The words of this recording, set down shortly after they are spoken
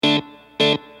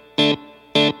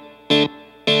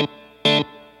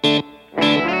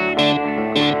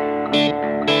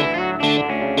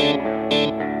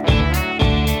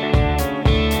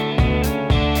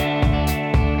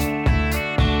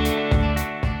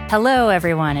Hello,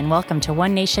 everyone, and welcome to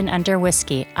One Nation Under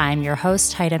Whiskey. I'm your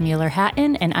host, Haida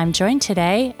Mueller-Hatton, and I'm joined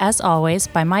today, as always,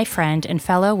 by my friend and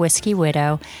fellow whiskey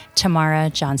widow, Tamara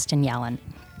Johnston-Yellen.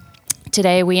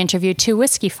 Today, we interview two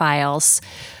whiskey files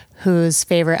whose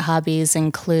favorite hobbies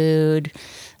include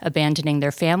abandoning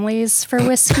their families for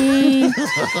whiskey,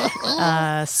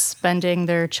 spending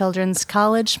their children's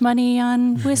college money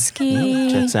on whiskey.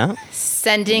 Checks out.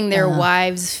 Sending their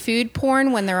wives food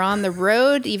porn when they're on the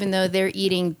road, even though they're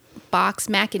eating box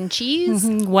mac and cheese.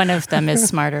 One of them is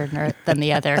smarter than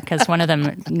the other because one of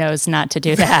them knows not to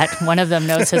do that. One of them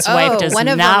knows his wife does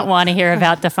not want to hear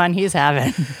about the fun he's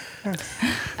having.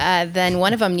 Then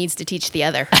one of them needs to teach the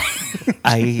other.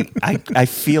 I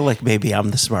feel like maybe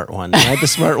I'm the smart one. Am I the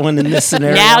smart one in this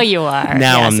scenario? Now you are.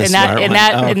 Now yes. I'm the smart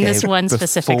one. In this one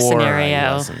specific Before scenario.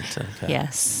 I wasn't. Okay.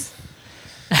 Yes.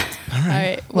 All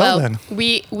right. Well, Well, then.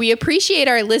 we appreciate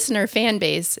our listener fan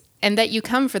base and that you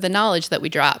come for the knowledge that we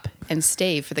drop and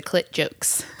stay for the clit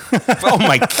jokes. Oh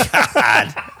my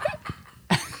God.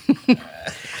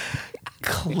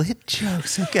 Clit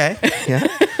jokes. Okay. Yeah.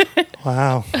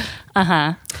 Wow.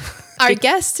 Our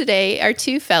guests today are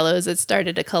two fellows that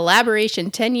started a collaboration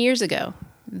 10 years ago.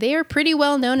 They are pretty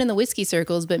well known in the whiskey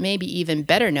circles, but maybe even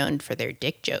better known for their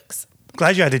dick jokes.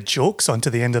 Glad you added jokes onto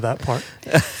the end of that part.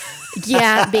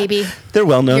 Yeah, baby. They're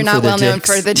well known. You're not for the well known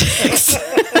dicks. for the dicks.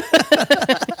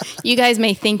 You guys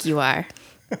may think you are.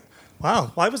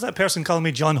 Wow. Why was that person calling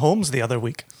me John Holmes the other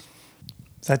week?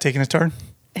 Is that taking a turn?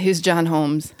 Who's John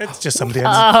Holmes? It's just somebody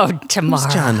else. Oh, Tamara.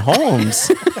 Who's John Holmes?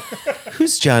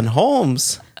 Who's John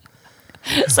Holmes?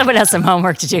 Someone has some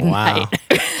homework to do Wow.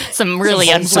 tonight. Some really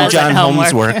Some unpleasant John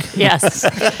homework. Holmes work. Yes.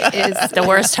 Is The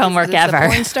worst homework is this ever. A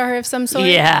porn star of some sort?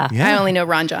 Yeah. I only know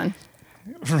Ron John.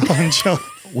 Ron John.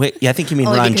 Wait, yeah, I think you mean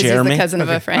Only Ron because Jeremy. he's the cousin of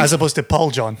a friend. As opposed to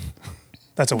Paul John.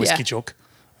 That's a whiskey Yeah. joke.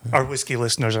 Our whiskey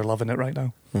listeners are loving it right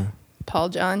now. Paul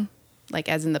John, like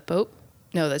as in the Pope?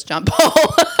 No, that's John Paul.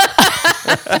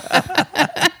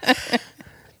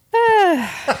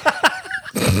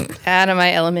 Out of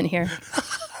my element here.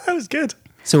 That was good.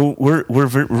 So we're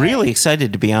really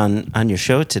excited to be on your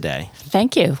show today.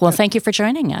 Thank you. Well, thank you for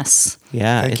joining us.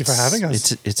 Yeah, Thank you for having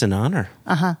us. It's an honor.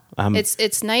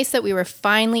 It's nice that we were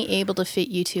finally able to fit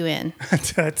you two in.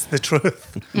 That's the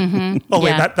truth. Oh,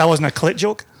 wait, Yeah. that wasn't a clit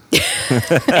joke?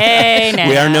 Hey, now.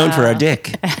 We are known for our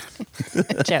dick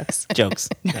jokes. jokes.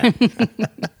 Yeah.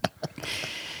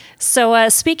 So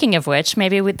speaking of which,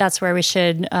 maybe that's where we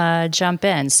should jump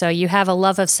in. So you have a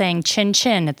love of saying chin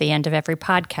chin at the end of every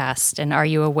podcast. And are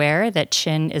you aware that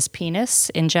chin is penis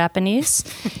in Japanese?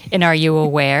 And are you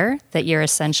aware that you're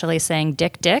essentially saying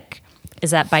dick dick? Is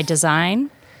that by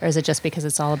design? Or is it just because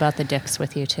it's all about the dicks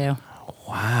with you too?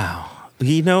 Wow.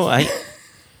 You know,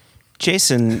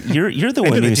 Jason, you're the Into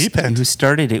one the deep end. who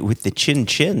started it with the chin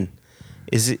chin.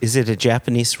 Is it a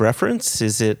Japanese reference?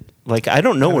 Is it like I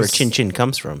don't know where was- chin chin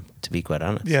comes from, to be quite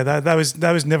honest. Yeah, that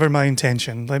was never my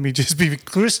intention. Let me just be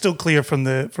crystal clear from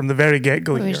the very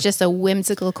get-go It here. was just a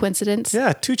whimsical coincidence.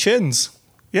 Yeah, two chins.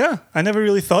 Yeah, I never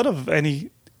really thought of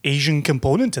any Asian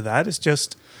component to that. It's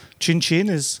just chin chin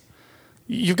is.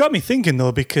 You've got me thinking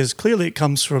though, because clearly it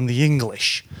comes from the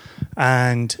English,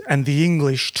 and the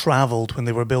English travelled when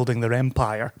they were building their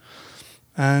empire,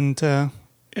 and yeah,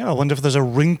 I wonder if there's a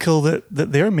wrinkle that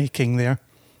they're making there,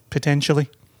 potentially.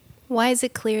 Why is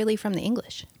it clearly from the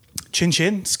English? Chin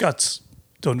chin. Scots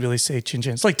don't really say chin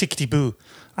chin. It's like tickety boo.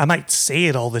 I might say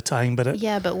it all the time, but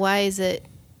Yeah, but why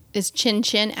is chin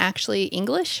chin actually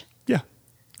English? yeah,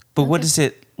 But what is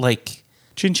it like?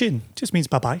 chin chin just means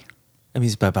bye bye. It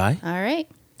means bye bye. All right.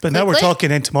 But now Click, we're click.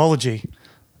 talking entomology.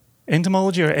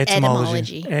 Entomology or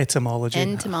etymology? Etymology. Etymology.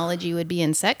 Entomology would be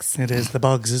in sex. It is the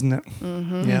bugs, isn't it?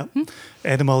 Mm-hmm. Yeah.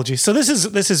 Etymology. So this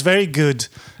is very good.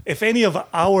 If any of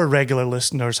our regular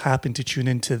listeners happen to tune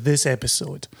into this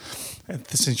episode,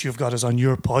 since you've got us on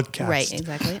your podcast, Right,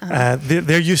 exactly. Uh-huh.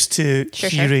 they're used to Sure.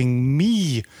 hearing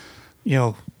me,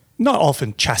 not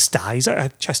often chastise.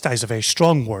 Chastise is a very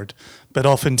strong word, but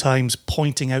oftentimes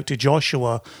pointing out to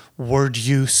Joshua word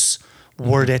use,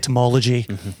 word etymology.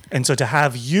 And so to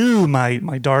have you,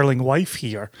 my darling wife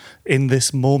here in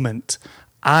this moment,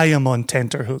 I am on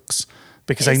tenterhooks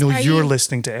because I know Are you're you-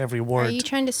 listening to every Are word. you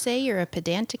trying to say you're a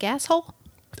pedantic asshole?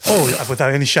 Oh,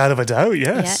 without any shadow of a doubt,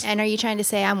 yes. Yeah. And are you trying to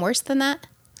say I'm worse than that?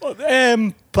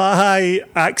 By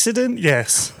accident,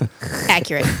 yes.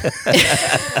 Accurate.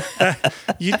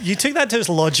 You took that to its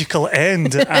logical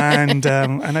end, and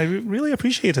I really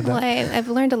appreciated that. Well, I've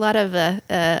learned a lot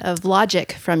of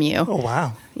logic from you. Oh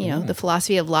wow! You know, the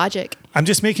philosophy of logic. I'm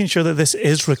just making sure that this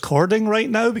is recording right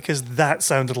now because that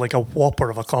sounded like a whopper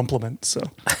of a compliment. So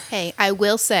Hey, I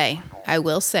will say,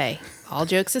 all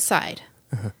jokes aside,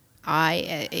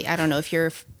 I don't know if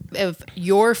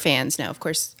your fans know. Of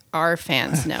course, our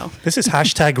fans know. This is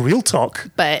hashtag real talk.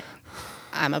 But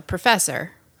I'm a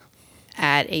professor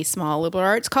at a small liberal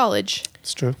arts college.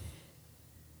 It's true.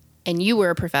 And you were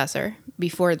a professor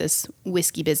before this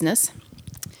whiskey business.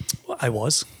 Well, I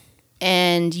was.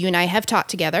 And you and I have taught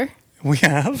together. We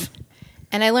have.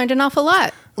 And I learned an awful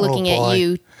lot looking boy. at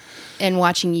you and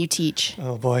watching you teach.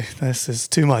 Oh boy, this is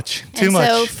too much. Too And much.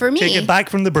 so for me- Take it back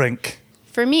from the brink.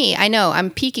 For me, I know I'm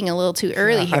peaking a little too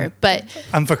early here, but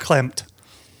I'm verklempt.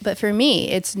 for me,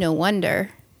 it's no wonder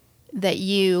that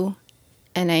you,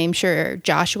 and I'm sure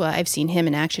Joshua, I've seen him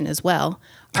in action as well,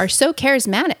 are so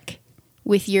charismatic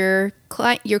with your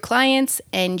clients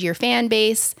and your fan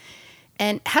base.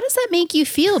 And how does that make you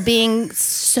feel being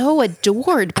so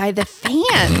adored by the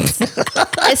fans?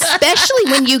 Especially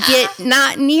when you get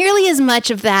not nearly as much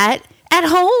of that at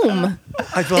home.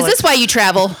 I feel Is like this why you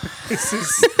travel? this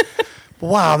is.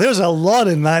 Wow, there's a lot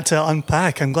in that to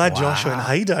unpack. I'm glad Joshua and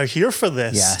Haida are here for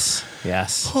this.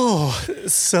 Yes.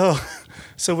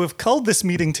 So we've called this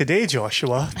meeting today,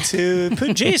 Joshua, to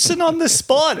put Jason on the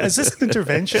spot. Is this an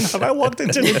intervention? Have I walked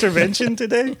into an intervention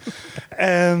today?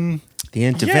 The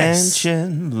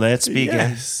intervention. Let's begin.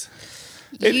 Yes.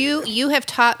 You have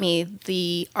taught me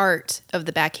the art of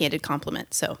the backhanded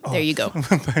compliment. So there you go.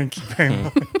 Thank you very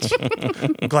much.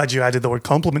 I'm glad you added the word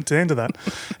compliment to the end of that.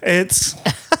 It's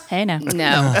Hey,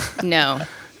 now. No.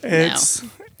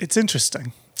 it's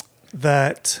interesting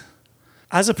that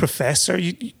as a professor,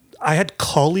 I had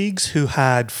colleagues who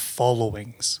had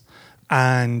followings,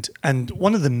 and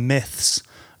one of the myths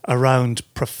around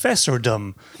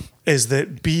professordom is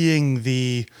that being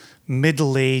the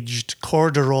middle-aged,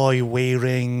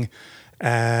 corduroy-wearing,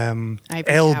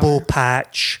 elbow tower.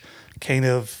 patch, kind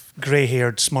of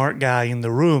grey-haired smart guy in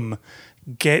the room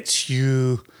gets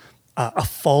you a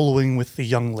following with the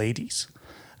young ladies.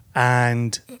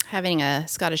 And Having a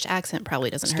Scottish accent probably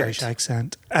doesn't Scottish hurt.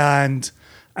 accent, and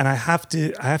I have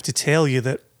to tell you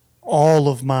that all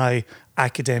of my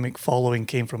academic following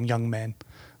came from young men.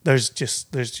 There's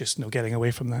just no getting away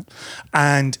from that,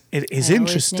 and it is I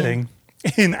always interesting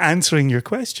in answering your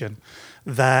question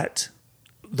that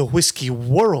the whiskey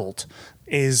world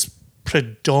is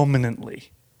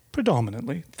predominantly,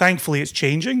 thankfully it's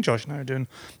changing. Josh and I are doing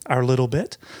our little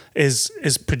bit, is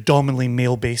predominantly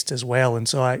male based as well. And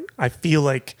so I feel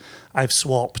like I've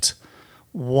swapped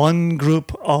one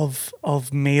group of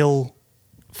male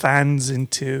fans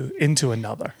into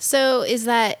another. So is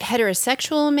that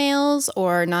heterosexual males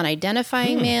or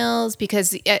non-identifying males?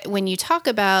 Because when you talk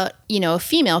about, a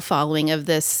female following of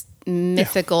this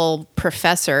mythical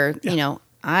professor,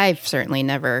 I've certainly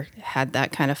never had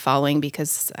that kind of following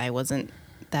because I wasn't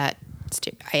that,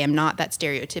 I am not that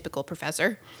stereotypical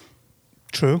professor.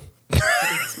 True.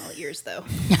 Small ears though.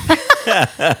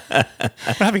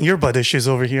 We're having earbud issues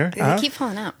over here. They keep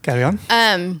falling out. Carry on.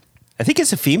 I think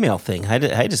it's a female thing.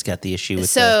 I just got the issue with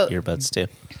So- the earbuds too.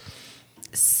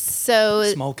 So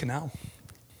Small canal.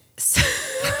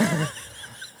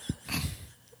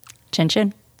 Chin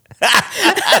chin.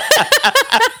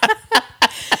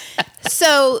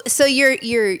 So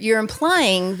you're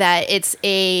implying that it's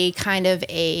a kind of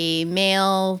a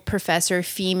male professor,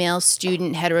 female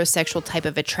student, heterosexual type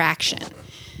of attraction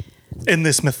In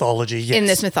this mythology, yes. in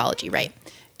this mythology, right?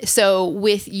 So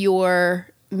with your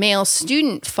male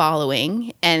student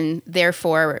following and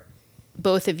therefore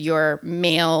both of your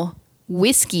male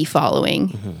whiskey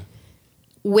following,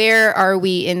 where are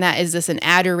we in that? Is this an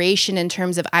adoration in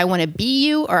terms of I want to be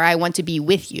you or I want to be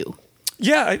with you?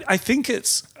 Yeah, I think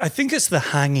it's the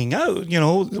hanging out.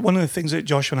 One of the things that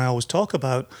Josh and I always talk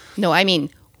about. No, I mean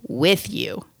with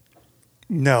you.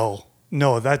 No,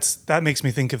 that makes me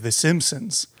think of The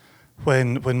Simpsons,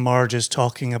 when Marge is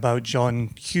talking about John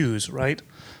Hughes, right,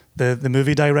 the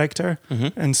movie director,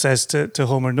 and says to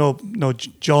Homer, no,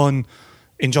 John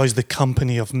enjoys the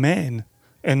company of men.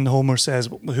 And Homer says,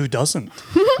 well, who doesn't?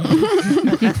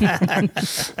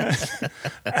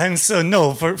 And so,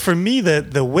 no, for me,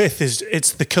 the with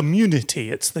it's the community,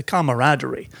 it's the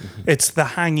camaraderie, it's the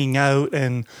hanging out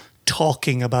and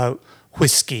talking about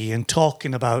whiskey and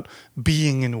talking about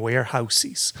being in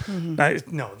warehouses. No.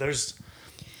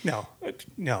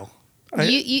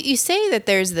 You say that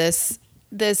there's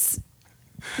this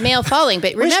male following,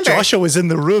 but Wish remember, Joshua was in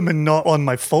the room and not on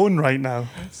my phone right now.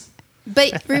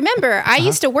 But remember, I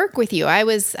used to work with you. I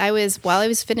was while I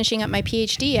was finishing up my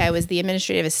PhD, I was the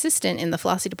administrative assistant in the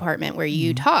Flossie department where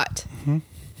you taught.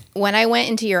 When I went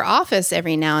into your office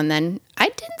every now and then, I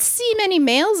didn't see many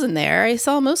males in there. I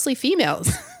saw mostly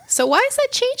females. So why has that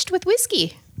changed with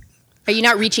whiskey? Are you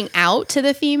not reaching out to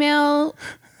the female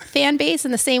fan base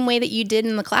in the same way that you did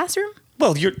in the classroom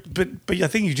Well, but I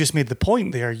think you just made the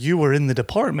point there. You were in the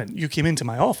department. You came into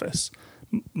my office.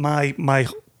 My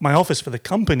office for the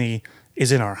company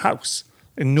is in our house,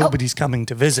 and nobody's coming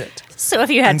to visit. So if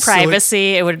you had And so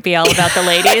privacy, it would be all about the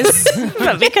ladies.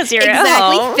 But because you're at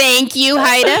Exactly. home, Thank you,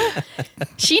 Haida.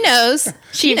 She knows.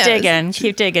 She knows.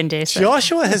 keep digging, Jason.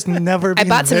 Joshua has never been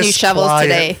bought some this new shovels quiet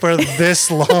today. for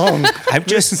this long.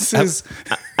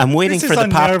 I'm waiting this for is the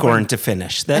unnerving. popcorn to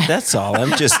finish. That's all.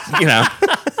 I'm just,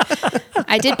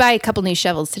 I did buy a couple new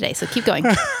shovels today, so keep going.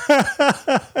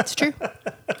 It's true.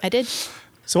 I did.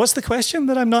 So what's the question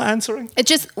that I'm not answering? It's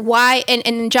just why,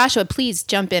 and Joshua, please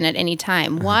jump in at any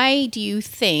time. Why do you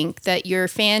think that your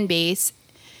fan base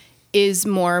is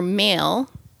more male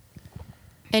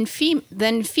and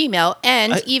than female,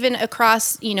 and even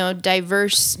across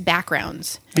diverse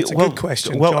backgrounds? It's a good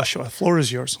question, Joshua. Floor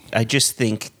is yours. I just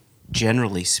think,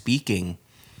 generally speaking,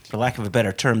 for lack of a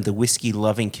better term, the whiskey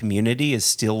loving community is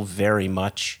still very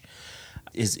much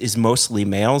is mostly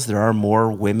males. There are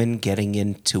more women getting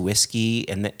into whiskey,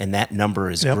 and that number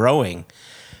is growing.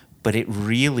 But it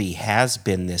really has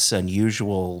been this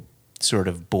unusual sort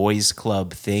of boys'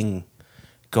 club thing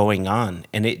going on,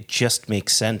 and it just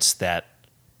makes sense that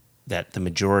the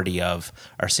majority of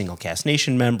our Single Cask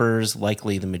Nation members,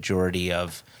 likely the majority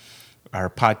of our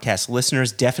podcast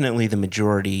listeners, definitely the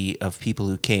majority of people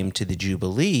who came to the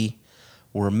Jubilee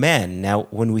were men. Now,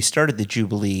 when we started the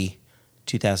Jubilee,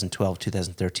 2012,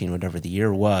 2013, whatever the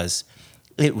year was,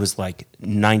 it was like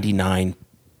 99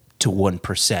 to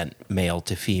 1% male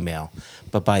to female.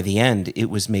 But by the end, it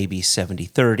was maybe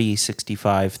 70-30,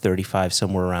 65-35,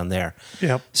 somewhere around there.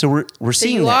 Yep. So we're So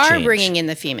seeing you that are change. bringing in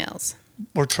the females.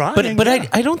 We're trying. But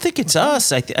I don't think it's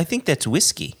us. I think that's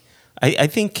whiskey. I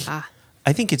think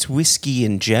it's whiskey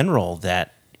in general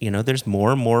that, there's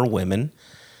more and more women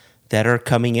that are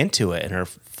coming into it and are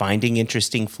finding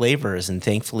interesting flavors and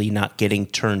thankfully not getting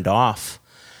turned off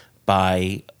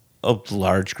by a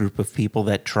large group of people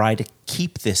that try to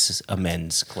keep this a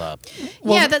men's club.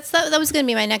 That was going to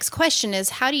be my next question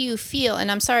is how do you feel,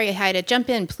 and I'm sorry, Haida, jump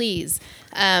in, please,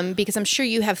 because I'm sure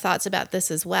you have thoughts about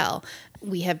this as well.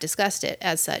 We have discussed it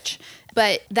as such.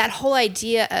 But that whole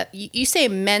idea, you say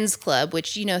men's club,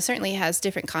 which, certainly has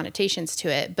different connotations to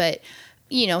it, but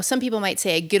some people might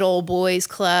say a good old boys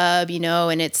club,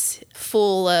 and it's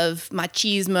full of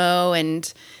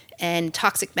machismo and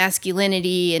toxic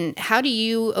masculinity. And how do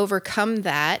you overcome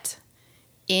that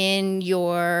in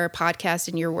your podcast,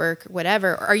 in your work,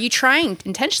 whatever? Are you trying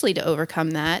intentionally to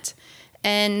overcome that?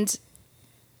 And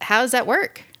how does that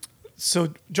work?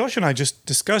 So Josh and I just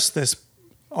discussed this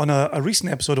on a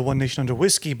recent episode of One Nation Under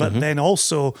Whiskey, but then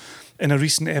also in a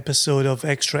recent episode of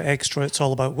Extra Extra, It's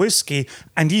All About Whiskey.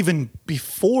 And even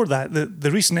before that,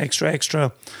 the recent Extra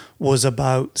Extra was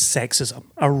about sexism,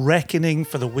 a reckoning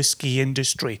for the whiskey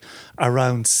industry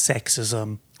around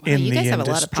sexism in the industry. You guys have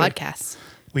a lot of podcasts.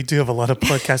 We do have a lot of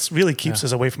podcasts. Really keeps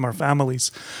us away from our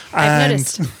families. I've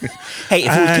noticed. Hey, if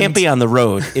we can't be on the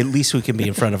road, at least we can be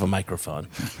in front of a microphone.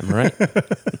 Am I right?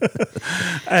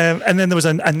 And then there was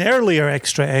an earlier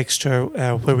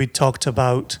extra where we talked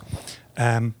about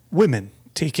women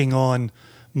taking on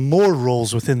more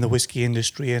roles within the whiskey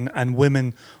industry and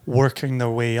women working their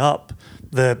way up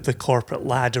the corporate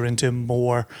ladder into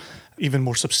even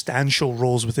more substantial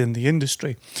roles within the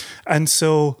industry. And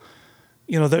so,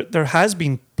 there has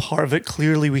been part of it.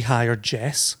 Clearly, we hired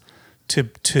Jess to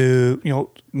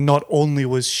not only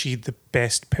was she the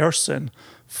best person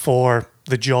for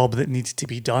the job that needed to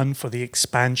be done for the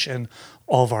expansion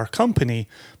of our company,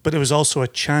 but it was also a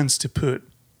chance to put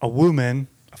a woman,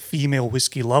 a female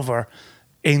whiskey lover,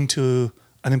 into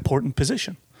an important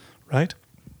position, right?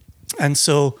 And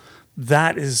so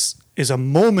that is a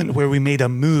moment where we made a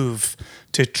move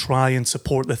to try and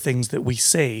support the things that we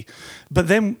say. But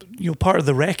then, part of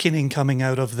the reckoning coming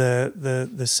out of the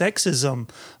sexism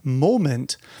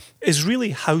moment is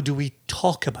really how do we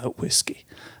talk about whiskey?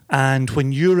 And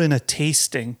when you're in a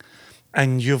tasting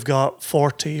and you've got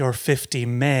 40 or 50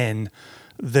 men,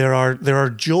 there are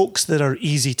jokes that are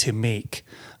easy to make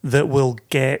that will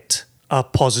get a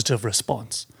positive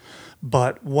response.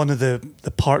 But one of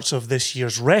the parts of this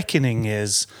year's reckoning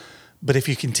is, but if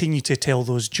you continue to tell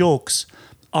those jokes,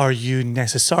 are you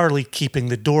necessarily keeping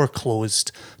the door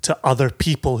closed to other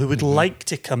people who would like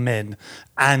to come in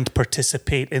and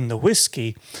participate in the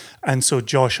whiskey? And so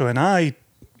Joshua and I,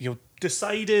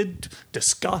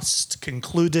 discussed,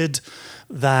 concluded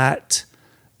that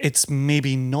it's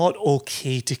maybe not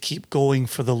okay to keep going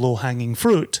for the low-hanging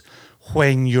fruit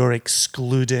when you're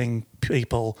excluding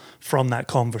people from that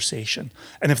conversation.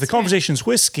 And if the conversation's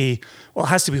whiskey, well, it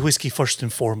has to be whiskey first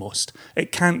and foremost.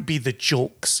 It can't be the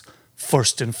jokes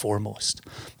first and foremost.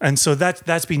 And so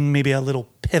that's been maybe a little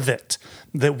pivot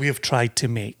that we've tried to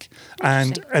make.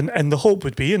 And the hope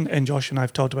would be, and Josh and I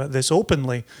have talked about this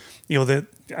openly, you know, that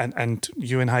and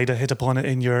you and Haida hit upon it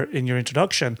in your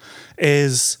introduction,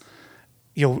 is,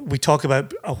 you know, we talk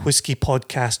about a whiskey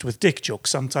podcast with dick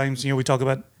jokes. Sometimes, you know, we talk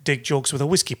about dick jokes with a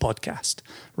whiskey podcast,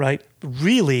 right?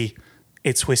 Really,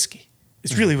 it's whiskey.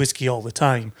 It's really whiskey all the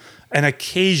time. And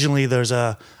occasionally there's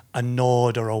a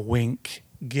nod or a wink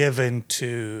given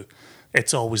to,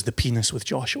 it's always the penis with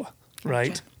Joshua,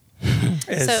 right?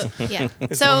 So, yeah.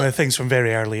 It's So, one of the things from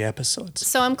very early episodes.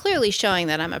 so I'm clearly showing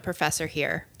that I'm a professor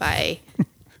here by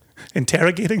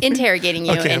Interrogating? interrogating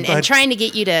you Okay, I'm and glad. trying to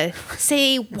get you to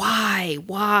say why.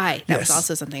 That was Yes.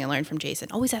 also something I learned from Jason.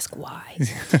 Always ask why.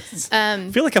 I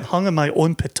feel like I'm hung on my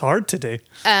own petard today.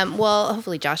 Well,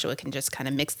 hopefully Joshua can just kind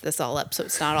of mix this all up so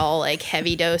it's not all like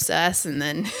heavy dose us and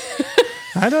then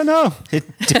I don't know. It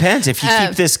depends. If you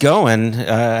keep this going,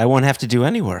 I won't have to do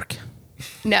any work.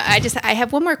 no, I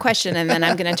have one more question and then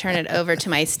I'm going to turn it over to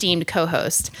my esteemed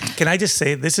co-host. Can I just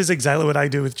say, this is exactly what I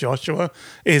do with Joshua,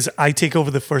 is I take over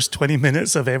the first 20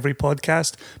 minutes of every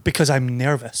podcast because I'm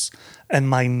nervous. And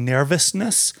my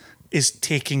nervousness is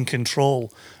taking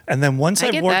control. And then once I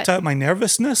I've get worked that. out my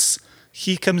nervousness,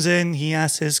 he comes in, he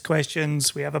asks his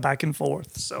questions, we have a back and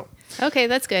forth. So Okay,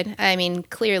 that's good. I mean,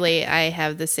 clearly I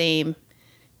have the same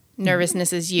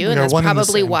nervousness as you, and You're that's one and the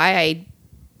probably same. why I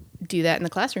do that in the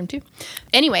classroom too.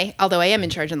 Anyway, although I am in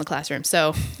charge in the classroom,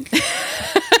 so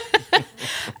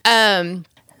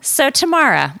So,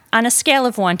 Tamara, on a scale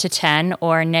of 1 to 10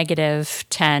 or negative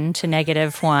 10 to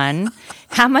negative 1,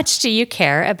 how much do you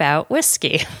care about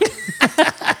whiskey?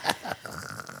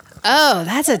 oh,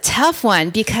 that's a tough one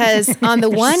because on the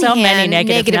one so hand, many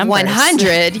negative numbers.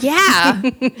 100, yeah.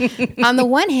 On the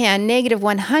one hand, negative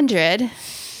 100.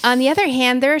 On the other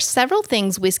hand, there are several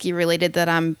things whiskey related that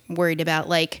I'm worried about,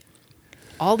 like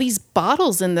all these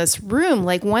bottles in this room.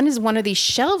 Like, when is one of these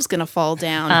shelves going to fall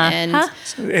down? And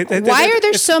why are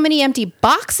there so many empty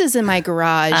boxes in my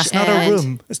garage? It's not a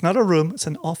room. It's not a room. It's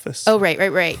an office. Oh,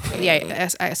 right. Yeah,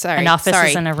 sorry. An office sorry.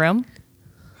 is in a room?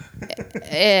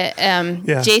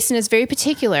 Yeah. Jason is very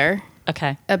particular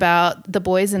Okay. about the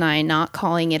boys and I not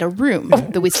calling it a room,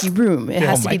 the whiskey room. It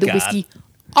has to my be the God. whiskey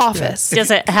office.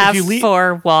 Does it have you leave-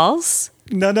 4 walls?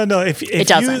 No. If It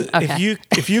doesn't. Okay.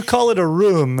 If you call it a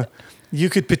room, you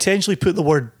could potentially put the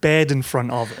word bed in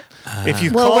front of it. If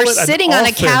you Well, call we're it an sitting on a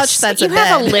office- couch that's You a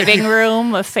have a bed. living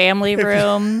room, a family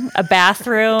room, a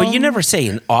bathroom. But you never say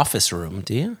an office room,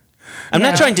 do you? I'm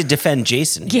not trying to defend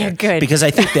Jason here, Yeah, good. because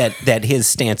I think that his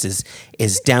stance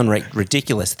is downright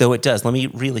ridiculous. Though it does. Let me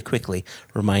really quickly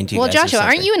remind you. Well, guys of Joshua,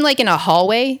 aren't something. you in like in a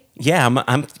hallway? Yeah,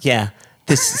 I'm. Yeah.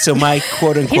 So my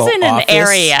quote unquote He's in an office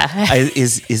area.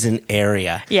 is an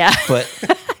area. Yeah. But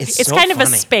it's It's so kind of a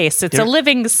funny. space. It's There- a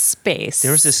living space.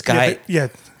 There was this guy. Yeah.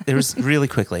 There was really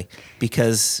quickly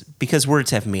because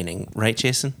words have meaning, right,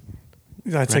 Jason?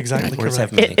 That's exactly Words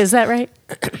have correct. meaning. Is that right?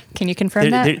 Can you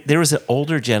confirm that? There was an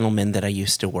older gentleman that I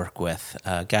used to work with,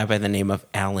 a guy by the name of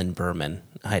Alan Berman.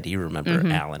 Do you remember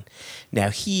Mm-hmm. Alan? Now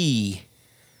he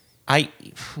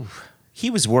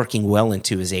was working well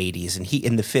into his 80s, and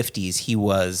in the 50s he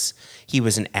was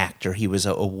an actor. He was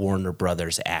a Warner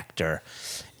Brothers actor,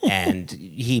 and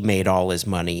he made all his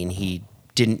money, and he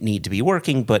didn't need to be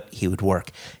working, but he would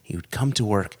work. He would come to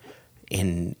work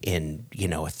in a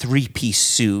 3-piece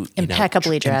suit,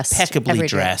 Impeccably dressed. impeccably Every day-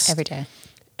 dressed every day.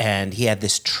 and he had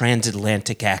this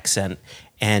transatlantic accent.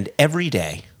 And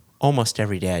almost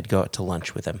every day, I'd go out to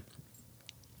lunch with him.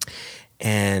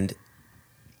 And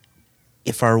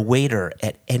if our waiter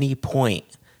at any point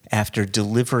after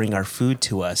delivering our food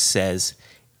to us says,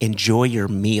 "Enjoy your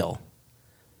meal,"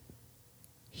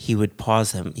 he would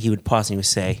pause and he would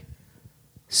say,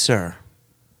 "Sir,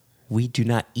 we do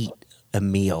not eat a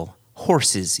meal.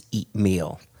 Horses eat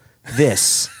meal.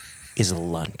 This is a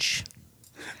lunch."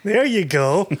 There you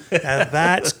go. Now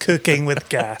that's cooking with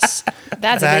gas.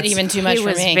 That's a bit even too much He for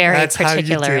was me. very That's how you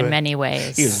particular do in it. many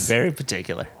ways. He was very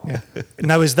particular.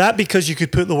 Now, is that because you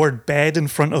could put the word bed in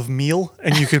front of meal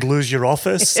and you could lose your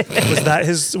office? Was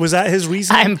that his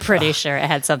reason? I'm pretty sure it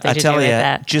had something I to do tell with you,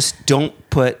 that. just don't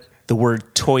put the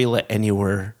word toilet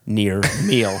anywhere near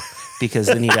meal, because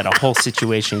then you got a whole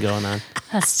situation going on.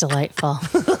 That's delightful.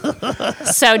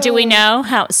 So, do we know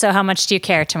how much do you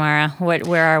care, Tamara?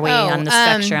 Where are we on the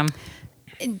spectrum?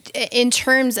 In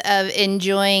terms of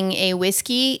enjoying a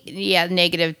whiskey, yeah,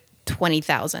 negative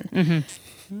 20,000.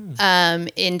 Mm-hmm.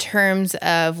 In terms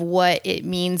of what it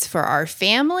means for our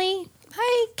family,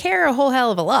 I care a whole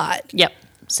hell of a lot. Yep.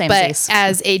 But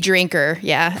as a drinker,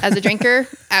 as a drinker,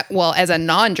 as a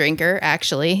non-drinker,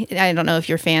 actually, I don't know if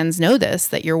your fans know this,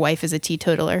 that your wife is a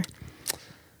teetotaler.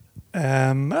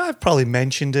 I've probably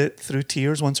mentioned it through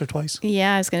tears once or twice.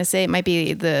 Yeah, I was going to say it might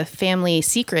be the family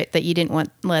secret that you didn't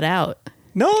want let out.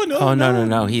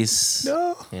 No. He's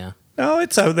No. Yeah. No,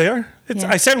 it's out there. Yeah.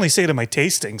 I certainly say it in my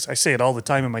tastings. I say it all the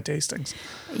time in my tastings.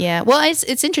 Yeah, well,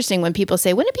 it's interesting when people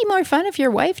say, wouldn't it be more fun if your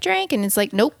wife drank? And it's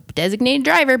like, nope, designated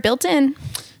driver built in.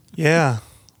 Yeah.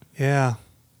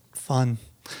 Fun.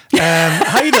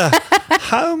 Haida,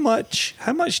 how much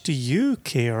do you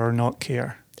care or not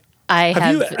care? I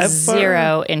Have you have ever-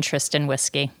 zero interest in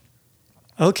whiskey.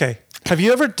 Okay. Have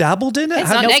you ever dabbled in it? It's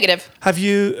not negative. Have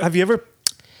you ever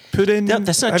put in? No,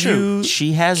 that's not have true. you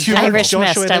She has cured Irish Joshua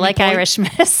Mist. at I any like point? Irish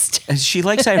Mist. She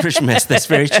likes Irish Mist. That's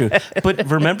very true. But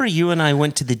remember, you and I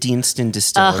went to the Deanston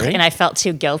Distillery, And I felt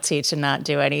too guilty to not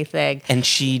do anything. and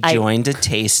she joined a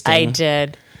tasting. I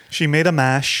did. She made a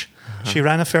mash. She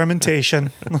ran a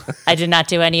fermentation. I did not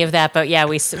do any of that, but yeah,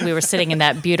 we were sitting in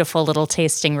that beautiful little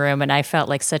tasting room, and I felt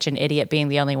like such an idiot being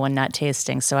the only one not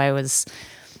tasting. So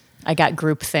I got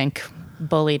groupthink,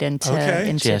 bullied into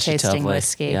Okay. She has to tell tasting Blake.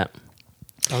 whiskey. Yeah.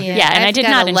 Yeah, and I I've did got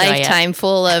not a enjoy it. lifetime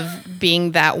full of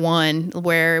being that one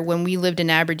where when we lived in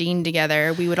Aberdeen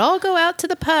together, we would all go out to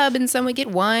the pub and someone would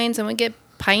get wine, someone would get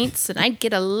pints, and I'd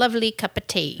get a lovely cup of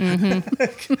tea.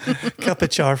 Cup of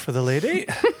char for the lady.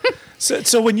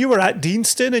 So when you were at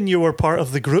Deanston and you were part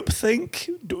of the groupthink,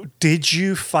 did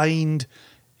you find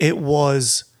it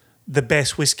was the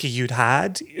best whiskey you'd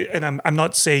had? And I'm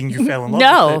not saying you fell in love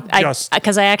No, with it.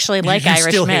 because I actually like you Irish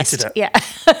still Mist. hated it. Yeah.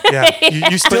 Yeah,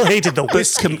 you still hated the But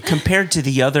whiskey. compared to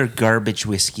the other garbage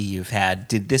whiskey you've had,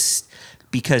 did this,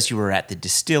 because you were at the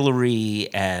distillery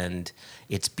and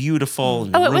it's beautiful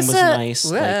and the room was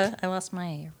nice? I lost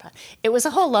my earpod. It was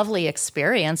a whole lovely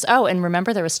experience. Oh, and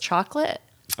remember there was chocolate.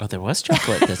 Oh, there was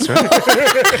chocolate. That's right.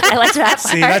 I liked that part.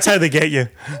 See, that's how they get you.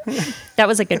 That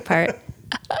was a good part.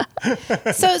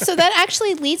 So that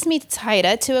actually leads me,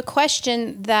 Haida, to a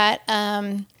question that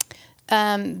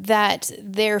that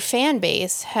their fan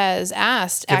base has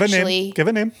asked. Give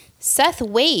a name. Seth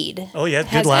Wade. Oh yeah,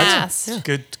 has good lad. asked.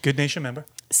 Yeah. Good nation member.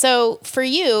 So for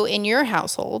you in your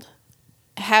household,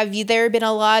 have there been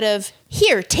a lot of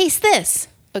here, taste this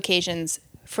occasions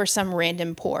for some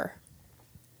random pour?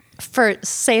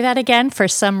 Say that again for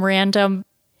some random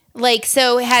Like,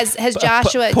 so has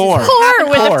Joshua pour. just pour happened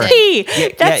with often? a P. Yeah,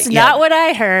 That's yeah. not what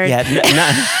I heard.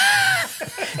 Yeah,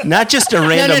 not just a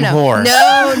random no. whore.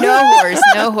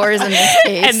 No whores in this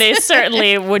case. And they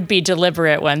certainly would be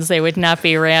deliberate ones. They would not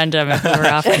be random if we were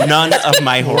offering. None of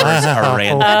my whores are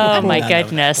random. Oh my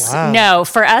goodness. Wow. No,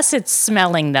 for us it's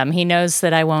smelling them. He knows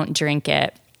that I won't drink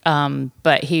it.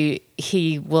 But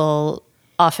he will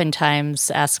oftentimes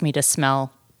ask me to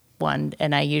smell one,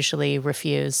 and I usually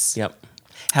refuse. Yep.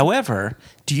 However,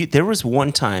 there was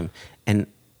one time, and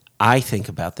I think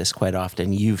about this quite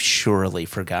often. You've surely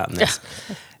forgotten this.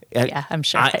 Yeah, I'm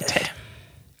sure I did.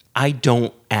 I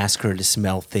don't ask her to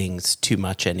smell things too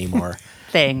much anymore.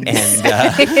 Things. And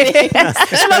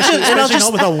Especially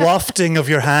not with a wafting of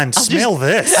your hand. Smell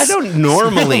this. I don't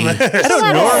normally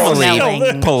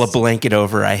smelling. pull a blanket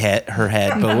over her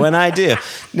head, but when I do,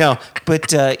 no. But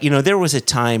there was a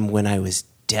time when I was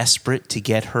desperate to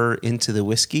get her into the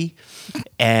whiskey,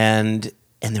 and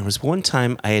there was one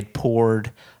time I had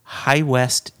poured High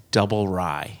West Double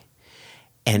Rye,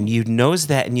 and you nosed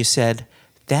that and you said,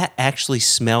 that actually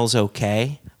smells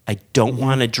okay. I don't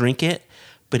want to drink it,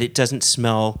 but it doesn't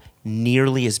smell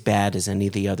nearly as bad as any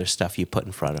of the other stuff you put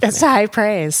in front of That's me. high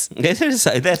praise. That's as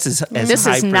This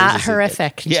high is praise not as it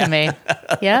horrific gets. to me.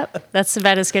 Yep, that's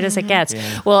about as good as it gets.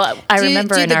 Well, I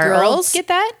remember do in the our girls get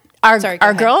that? Our Sorry, go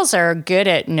ahead. girls are good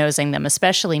at nosing them,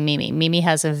 especially Mimi. Mimi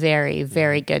has a very,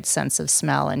 very good sense of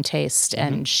smell and taste,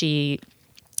 and she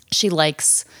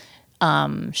likes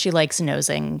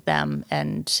nosing them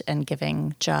and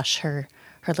giving Josh her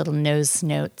little nose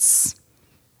notes.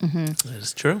 That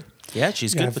is true. Yeah,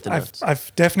 she's good with the notes.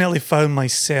 I've definitely found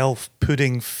myself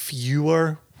putting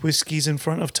fewer whiskies in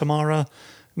front of Tamara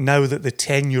now that the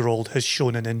 10-year-old has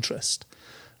shown an interest.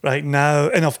 Right now,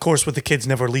 and of course with the kids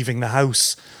never leaving the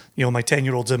house, my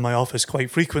 10-year-old's in my office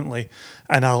quite frequently,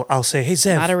 and I'll say, "Hey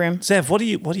Zev, Not a room. Zev, what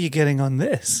are you getting on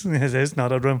this?" It's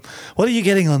not a room. What are you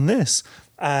getting on this?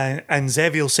 And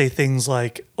Zev will say things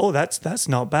like, "Oh, that's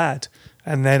not bad,"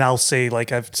 and then I'll say,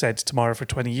 like I've said to Tamara for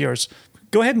 20 years,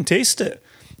 "Go ahead and taste it,"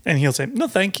 and he'll say, "No,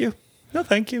 thank you. No,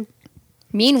 thank you."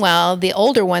 Meanwhile, the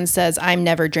older one says, I'm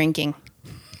never drinking.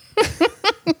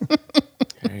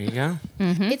 There you go.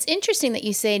 It's interesting that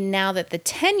you say now that the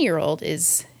 10-year-old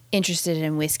is interested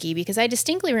in whiskey, because I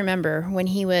distinctly remember when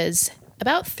he was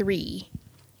about 3,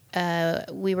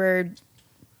 we were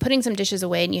putting some dishes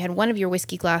away, and you had one of your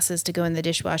whiskey glasses to go in the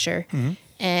dishwasher,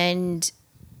 and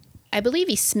I believe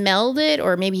he smelled it,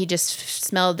 or maybe he just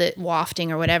smelled it wafting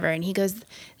or whatever. And he goes,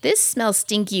 "This smells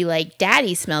stinky like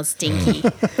Daddy smells stinky."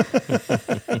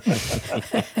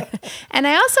 And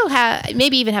I also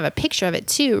maybe even have a picture of it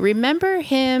too. Remember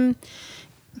him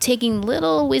taking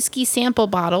little whiskey sample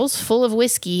bottles full of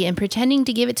whiskey and pretending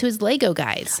to give it to his Lego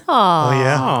guys. Oh,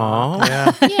 yeah. Aw.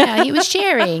 Yeah. Yeah, he was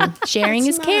sharing. Sharing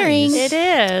is caring. It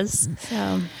is.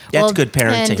 So, That's good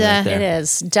parenting and, right there. It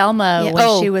is. Delma, Yeah. when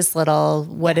Oh. she was little,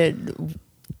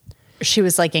 she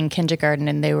was like in kindergarten,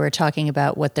 and they were talking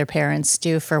about what their parents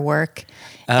do for work.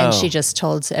 And Oh. she just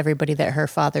told everybody that her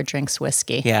father drinks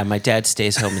whiskey. Yeah, my dad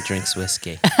stays home and drinks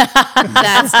whiskey.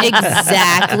 that's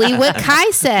exactly what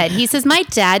Kai said. He says, "My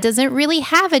dad doesn't really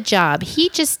have a job. He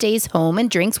just stays home and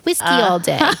drinks whiskey all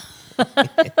day." I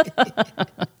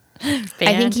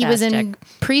think he was in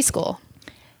Fantastic. preschool.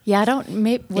 Yeah, I don't.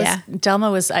 Yeah.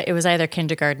 Delma was. It was either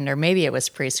kindergarten or maybe it was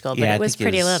preschool, but I it was think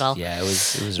pretty little. Yeah, it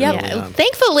was Yep. really Yeah. young.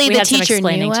 Thankfully, We the had some teacher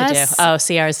explaining knew to us. do. Oh,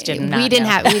 see, ours did not. We didn't know.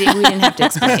 have we didn't have to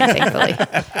explain, thankfully.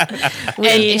 We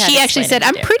And had she actually explaining said, to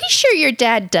 "I'm do. pretty sure your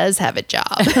dad does have a job."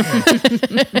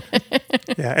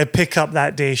 Yeah, at pickup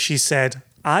that day, she said,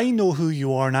 "I know who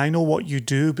you are and I know what you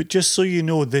do, but just so you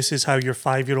know, this is how your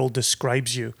 5-year-old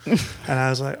describes you." And I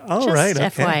was like, "Oh, Just right,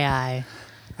 okay. FYI.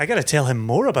 I got to tell him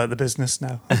more about the business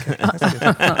now." Okay, that's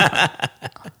good.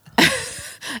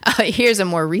 Here's a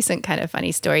more recent kind of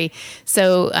funny story.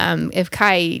 So if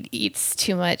Kai eats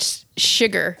too much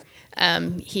sugar,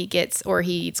 he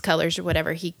eats colors or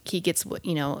whatever, he gets,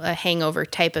 a hangover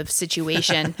type of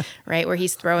situation, right? Where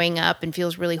he's throwing up and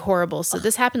feels really horrible. So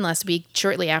this happened last week,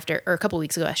 a couple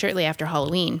weeks ago, shortly after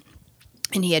Halloween.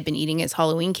 And he had been eating his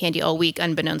Halloween candy all week,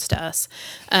 unbeknownst to us,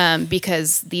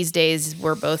 because these days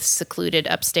we're both secluded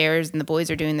upstairs and the boys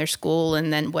are doing their school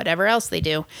and then whatever else they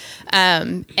do.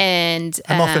 I'm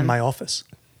off in my office.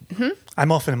 I'm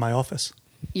off in my office.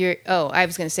 I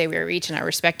was going to say we were each in our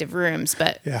respective rooms,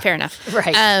 but Yeah. fair enough.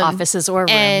 Right. Offices or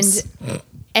rooms.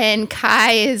 And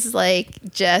Kai is like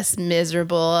just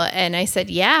miserable. And I said,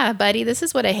 "Yeah, buddy, this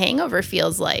is what a hangover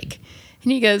feels like."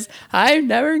 And he goes, "I'm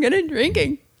never going to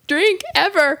drink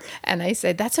ever." And I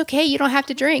said, "That's okay. You don't have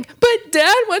to drink. But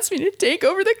Dad wants me to take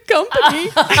over the company."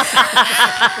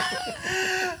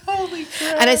 Holy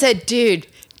crap. And I said, dude,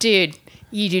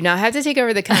 you do not have to take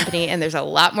over the company. And there's a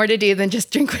lot more to do than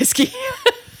just drink whiskey.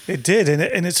 It did.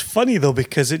 And it's funny, though,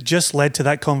 because it just led to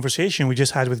that conversation we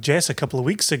just had with Jess a couple of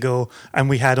weeks ago and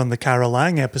we had on the Cara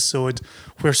Lang episode,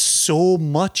 where so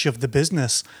much of the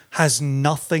business has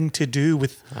nothing to do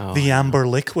with the amber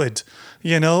liquid.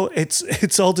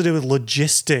 It's all to do with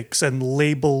logistics and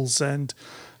labels and,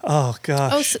 oh,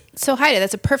 gosh. So Haida,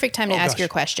 that's a perfect time to ask gosh. your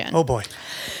question. Oh, boy.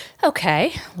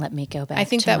 Okay, let me go back. I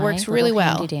think to that my works really little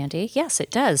well. handy dandy. Yes,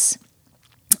 it does.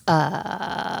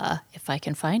 If I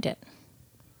can find it.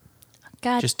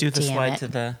 God Just do the damn slide it. to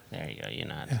the. There you go. You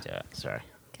know how to do it. Sorry.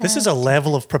 This is a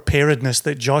level of preparedness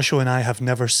that Joshua and I have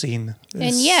never seen.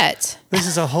 And yet, This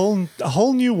is a whole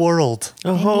new world.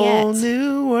 A whole yet-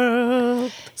 new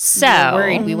world. So, we're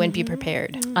worried we wouldn't be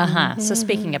prepared. So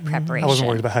speaking of preparation,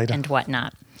 worried about Haida. and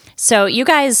whatnot. So you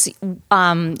guys,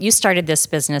 you started this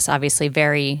business obviously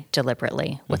very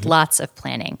deliberately with lots of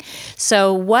planning.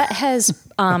 So what has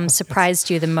surprised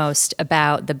you the most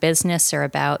about the business or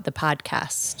about the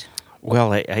podcast?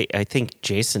 Well, I think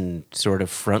Jason sort of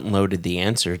front-loaded the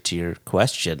answer to your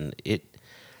question.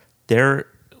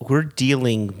 We're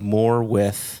dealing more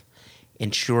with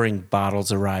ensuring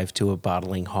bottles arrive to a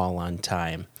bottling hall on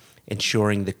time,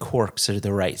 ensuring the corks are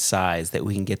the right size, that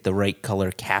we can get the right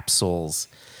color capsules.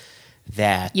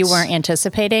 That You weren't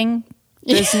anticipating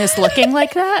business looking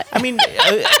like that? I mean,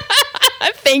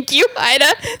 Thank you,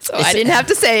 Haida. So I didn't have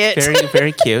to say it. very,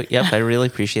 very cute. Yep, I really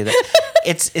appreciate that.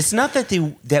 It's not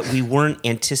that we weren't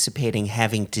anticipating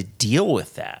having to deal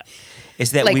with that.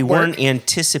 It's that Like we work? weren't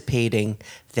anticipating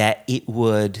that it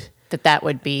would. That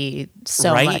would be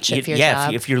so right? much of your yeah,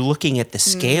 job. if you're looking at the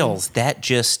scales, that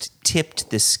just tipped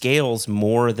the scales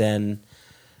more than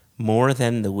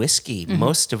the whiskey.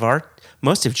 Most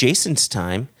of Jason's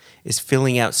time is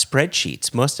filling out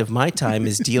spreadsheets. Most of my time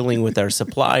is dealing with our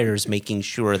suppliers, making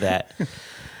sure that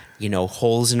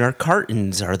holes in our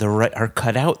cartons are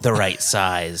cut out the right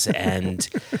size, and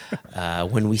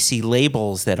when we see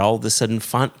labels that all of a sudden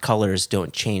font colors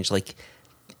don't change. Like,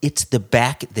 it's the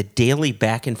daily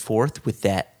back and forth with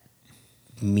that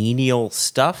menial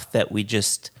stuff that we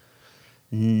just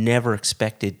never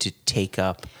expected to take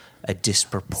up a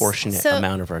disproportionate So-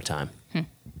 amount of our time.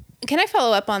 can I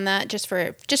follow up on that just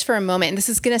for a moment? And this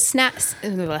is gonna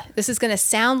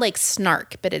sound like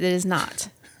snark, but it is not.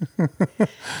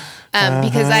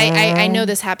 Because I know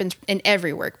this happens in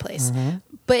every workplace.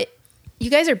 But you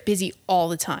guys are busy all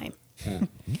the time.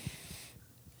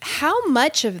 How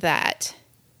much of that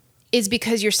is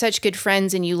because you're such good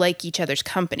friends and you like each other's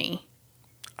company?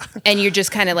 And you're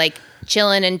just kind of like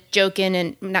chilling and joking,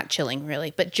 and not chilling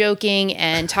really, but joking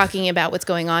and talking about what's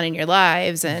going on in your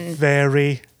lives. And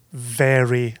Very,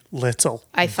 very little.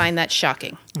 I find that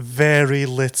shocking. Very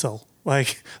little.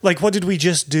 Like what did we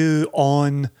just do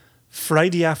on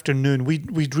Friday afternoon?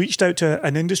 We'd reached out to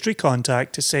an industry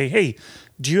contact to say, hey,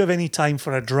 do you have any time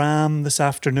for a dram this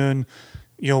afternoon?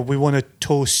 We want to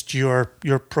toast your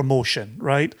promotion,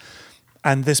 right?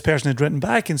 And this person had written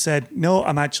back and said, no,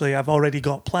 I've already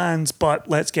got plans, but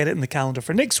let's get it in the calendar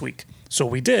for next week. So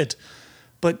we did.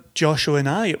 But Joshua and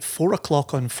I at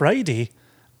 4:00 on Friday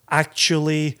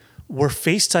actually were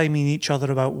FaceTiming each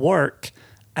other about work.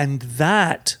 And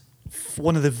that,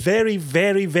 one of the very,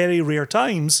 very, very rare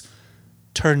times,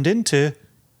 turned into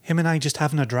him and I just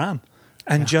having a dram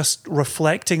and just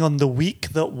reflecting on the week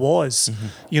that was.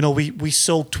 We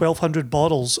sold 1,200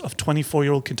 bottles of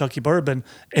 24-year-old Kentucky bourbon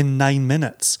in 9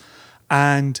 minutes.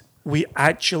 And we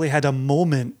actually had a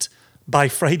moment by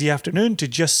Friday afternoon to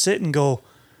just sit and go,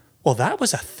 well, that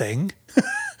was a thing.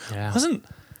 Yeah.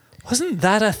 Wasn't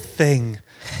that a thing?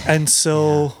 And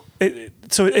so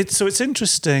it's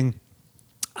interesting.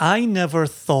 I never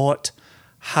thought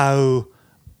how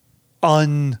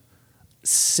unsexy,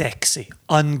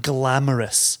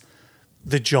 unglamorous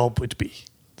the job would be,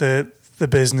 the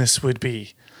business would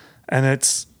be. And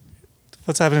it's,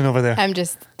 what's happening over there? I'm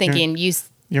just thinking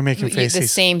You're making faces. The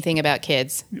same thing about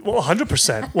kids. Well,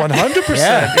 100%. 100%.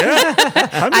 Yeah.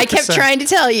 100%. I kept trying to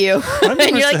tell you. 100%.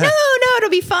 And you're like, no, it'll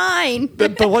be fine.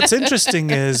 But what's interesting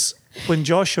is when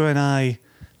Joshua and I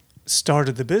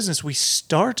started the business, we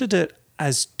started it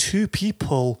as two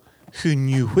people who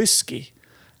knew whiskey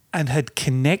and had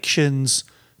connections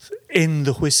in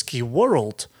the whiskey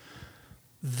world.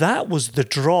 That was the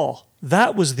draw.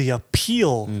 That was the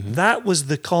appeal. That was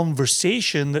the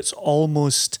conversation that's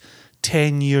almost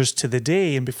 10 years to the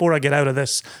day. And before I get out of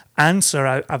this answer,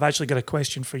 I've actually got a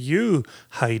question for you,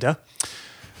 Haida.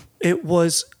 It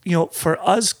was, for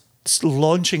us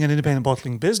launching an independent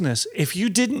bottling business, if you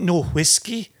didn't know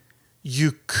whiskey,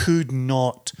 you could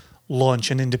not launch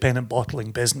an independent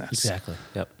bottling business. Exactly.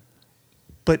 Yep.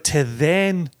 But to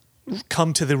then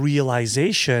come to the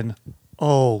realization,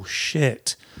 oh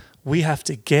shit, we have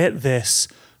to get this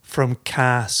from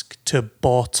cask to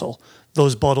bottle.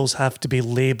 Those bottles have to be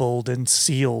labeled and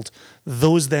sealed.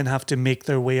 Those then have to make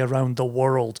their way around the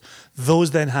world.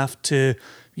 Those then have to,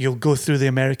 go through the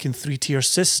American 3-tier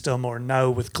system, or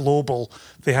now with global,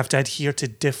 they have to adhere to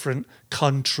different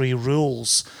country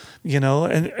rules,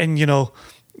 and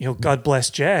God bless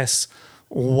Jess.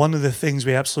 One of the things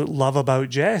we absolutely love about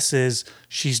Jess is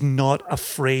she's not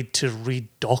afraid to read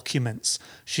documents.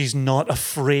 She's not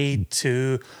afraid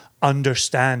to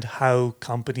understand how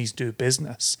companies do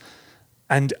business.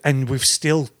 And we've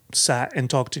still sat and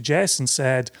talked to Jess and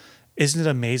said, isn't it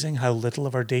amazing how little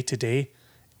of our day-to-day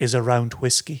is around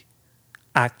whiskey?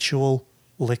 Actual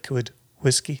liquid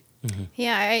whiskey. Mm-hmm.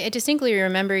 Yeah, I distinctly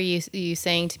remember you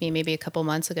saying to me maybe a couple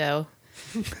months ago,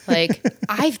 like,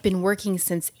 I've been working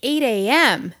since 8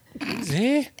 a.m.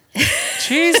 Jeez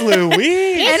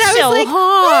Louise. And I was so like,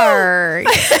 hard.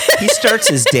 He starts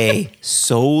his day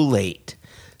so late.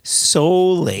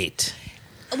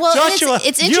 Well, Joshua,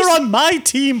 it's you're interesting. on my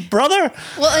team, brother.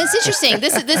 Well, it's interesting.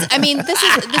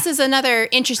 This is another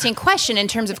interesting question in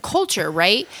terms of culture,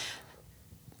 right?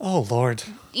 Oh, Lord.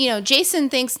 Jason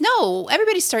thinks, no,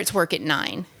 everybody starts work at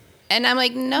 9. And I'm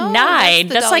like, no. 9?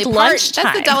 That's like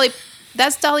lunchtime.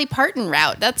 That's Dolly Parton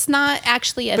route. That's not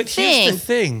actually a But thing. here's the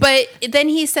thing. But then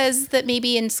he says that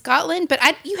maybe in Scotland, but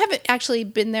you haven't actually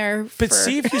been there But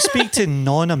see, if you speak to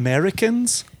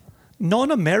non-Americans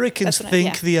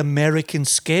think the American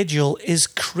schedule is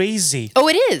crazy. Oh,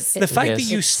 it is. The fact that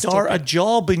you start a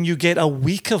job and you get a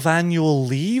week of annual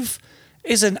leave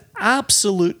is an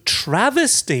absolute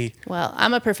travesty. Well,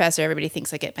 I'm a professor. Everybody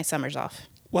thinks I get my summers off.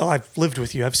 Well, I've lived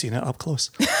with you. I've seen it up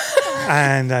close.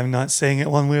 And I'm not saying it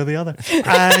one way or the other.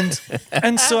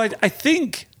 And so I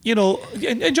think,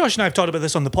 and Josh and I have talked about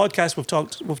this on the podcast.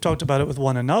 We've talked about it with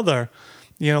one another.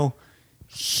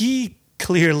 He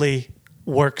clearly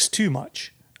works too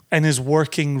much and is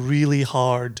working really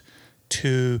hard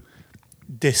to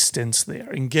distance there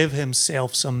and give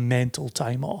himself some mental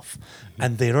time off.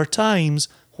 And there are times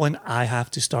when I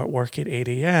have to start work at 8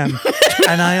 a.m.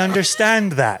 And I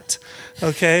understand that.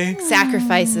 Okay?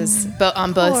 Sacrifices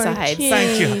on both sides.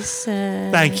 Thank you.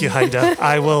 Thank you, Haida.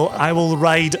 I will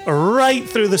ride right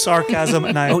through the sarcasm,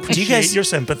 and I appreciate your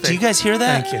sympathy. Do you guys hear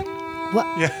that? Thank you. What?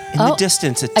 In the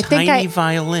distance, a tiny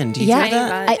violin. Do you hear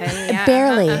that? I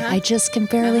barely. I just can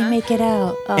barely make it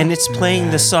out. Oh. And it's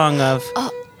playing the song of...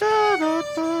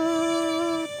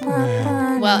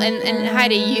 Well, and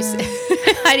Haida,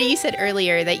 you said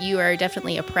earlier that you are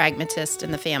definitely a pragmatist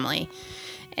in the family.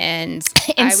 And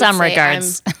in some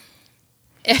regards.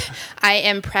 I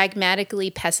am pragmatically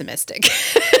pessimistic.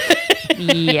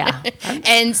 Yeah.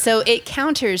 And so it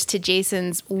counters to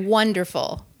Jason's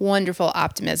wonderful, wonderful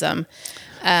optimism.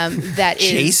 That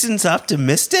is Jason's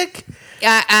optimistic?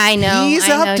 I know. He's I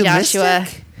know, optimistic? Joshua.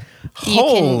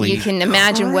 Holy you can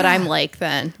imagine what I'm like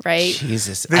then, right?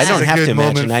 Jesus. This I is don't a have good to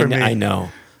imagine. moment for me.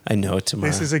 I know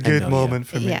tomorrow. This is a good moment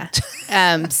for me. Yeah.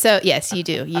 So yes, you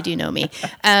do. You do know me.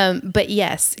 But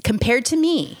yes, compared to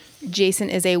me, Jason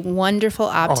is a wonderful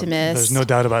optimist. There's no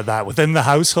doubt about that. Within the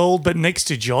household, but next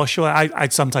to Joshua,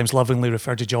 I'd sometimes lovingly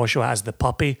refer to Joshua as the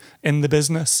puppy in the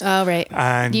business. Oh, right.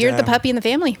 And, you're the puppy in the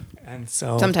family. And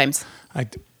so Sometimes.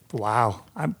 Wow.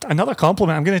 Another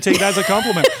compliment. I'm going to take that as a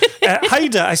compliment.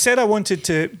 Haida, I said I wanted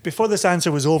to, before this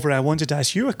answer was over, I wanted to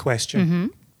ask you a question. Mm-hmm.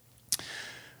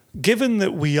 Given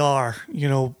that we are,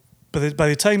 by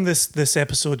the time this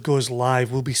episode goes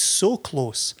live, we'll be so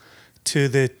close to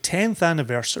the 10th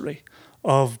anniversary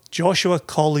of Joshua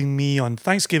calling me on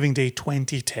Thanksgiving Day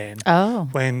 2010. Oh.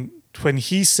 When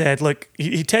he said, look,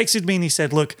 he texted me and he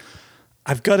said, look,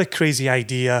 I've got a crazy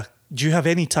idea. Do you have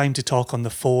any time to talk on the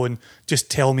phone?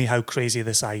 Just tell me how crazy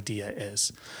this idea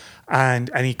is. And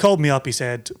he called me up. He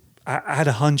said, I had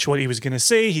a hunch what he was going to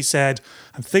say. He said,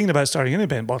 I'm thinking about starting an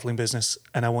independent bottling business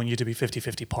and I want you to be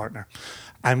 50-50 partner.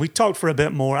 And we talked for a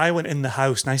bit more. I went in the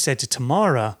house and I said to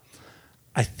Tamara,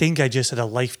 I think I just had a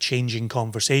life-changing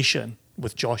conversation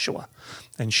with Joshua.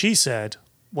 And she said,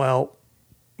 well,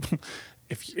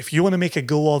 if you want to make a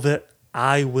go of it,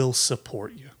 I will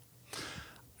support you.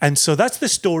 And so that's the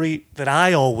story that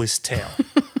I always tell.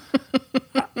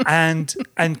 And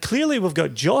clearly we've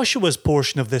got Joshua's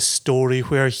portion of this story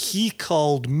where he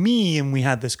called me and we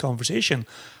had this conversation.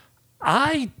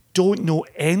 I don't know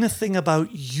anything about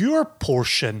your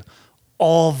portion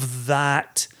of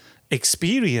that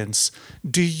experience.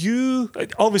 Do you,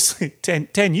 obviously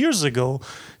 10 years ago,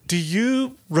 do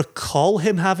you recall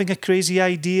him having a crazy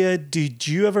idea? Did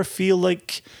you ever feel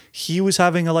like he was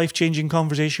having a life-changing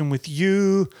conversation with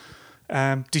you?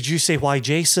 Did you say, why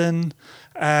Jason?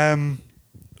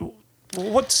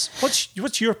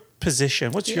 What's your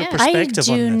position? What's your perspective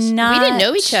on this? We didn't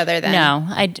know each other then. No,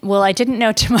 I didn't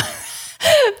know tomorrow.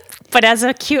 But as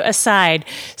a cute aside,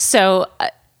 so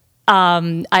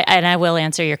I will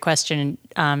answer your question,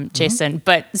 Jason. Mm-hmm.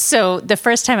 But so the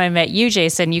first time I met you,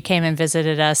 Jason, you came and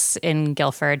visited us in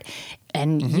Guilford,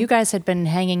 and you guys had been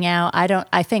hanging out.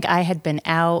 I think I had been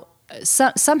out.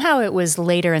 Somehow it was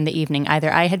later in the evening.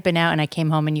 Either I had been out and I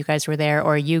came home and you guys were there,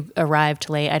 or you arrived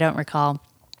late. I don't recall.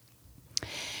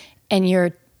 And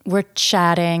we're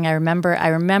chatting. I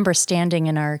remember standing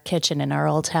in our kitchen in our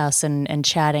old house and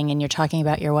chatting, and you're talking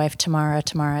about your wife, Tamara.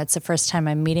 It's the first time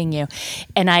I'm meeting you.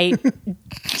 And I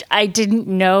didn't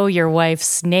know your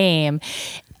wife's name.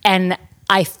 And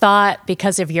I thought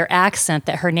because of your accent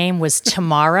that her name was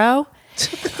Tomorrow.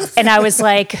 And I was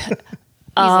like,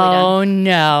 oh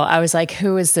no. I was like,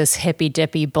 who is this hippy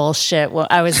dippy bullshit? Well,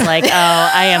 I was like,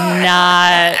 I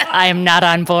am not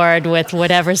on board with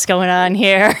whatever's going on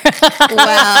here.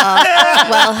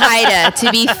 Well, Haida,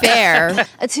 to be fair,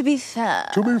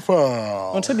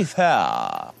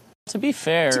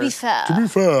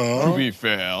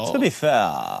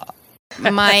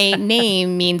 my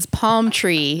name means palm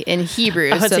tree in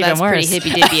Hebrew, so that's pretty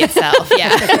hippy dippy itself.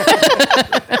 Yeah.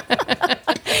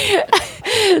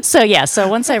 So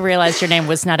once I realized your name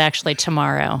was not actually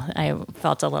Tomorrow, I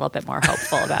felt a little bit more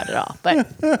hopeful about it all.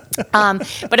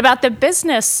 But about the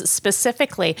business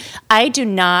specifically, I do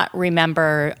not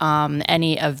remember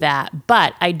any of that.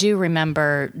 But I do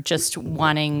remember just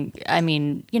wanting. I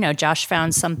mean, Josh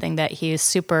found something that he's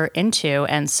super into,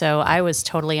 and so I was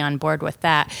totally on board with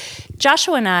that.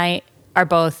 Joshua and I are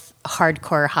both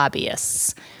hardcore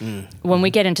hobbyists. When we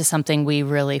get into something, we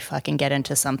really fucking get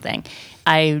into something.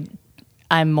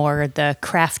 I'm more the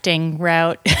crafting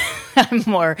route. I'm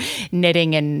more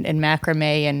knitting and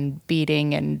macrame and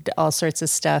beading and all sorts of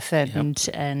stuff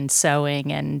and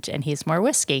sewing and he's more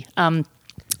whiskey.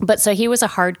 But so he was a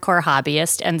hardcore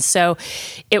hobbyist, and so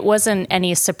it wasn't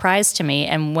any surprise to me.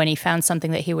 And when he found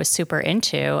something that he was super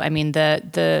into, I mean,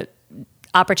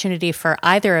 opportunity for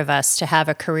either of us to have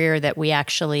a career that we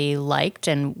actually liked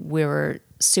and we were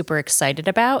super excited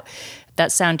about,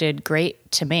 that sounded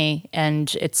great to me.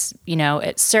 And it's,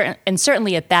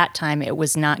 certainly at that time it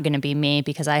was not going to be me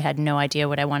because I had no idea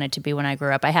what I wanted to be when I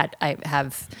grew up. I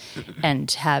have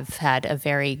had a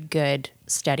very good,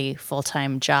 steady,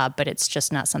 full-time job, but it's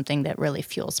just not something that really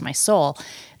fuels my soul.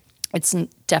 It's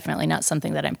definitely not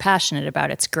something that I'm passionate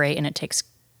about. It's great and it takes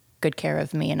good care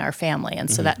of me and our family, and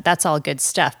so that's all good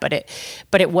stuff. But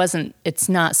it's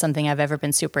not something I've ever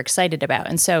been super excited about.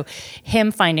 And so,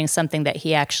 him finding something that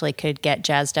he actually could get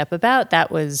jazzed up about, that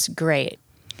was great.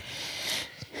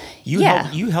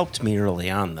 You helped me early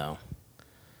on, though.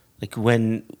 Like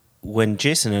when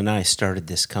Jason and I started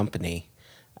this company,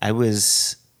 I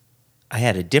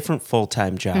had a different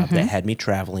full-time job that had me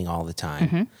traveling all the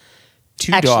time.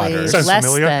 Two Actually, daughters. Sounds less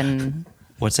familiar. than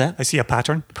What's that? I see a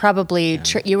pattern. probably.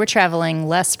 You were traveling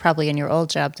less probably in your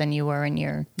old job than you were in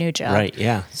your new job. Right,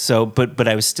 yeah. So, but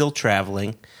I was still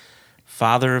traveling,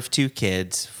 father of 2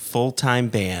 kids, full-time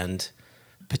band,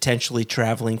 potentially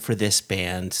traveling for this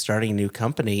band, starting a new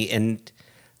company. And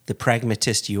the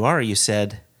pragmatist you are, you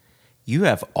said, you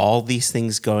have all these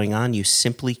things going on. You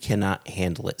simply cannot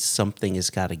handle it. Something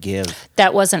has got to give.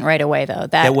 That wasn't right away, though.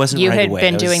 That wasn't you right had away.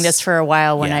 been That doing was- this for a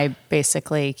while when Yeah. I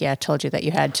basically, told you that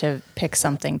you had to pick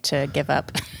something to give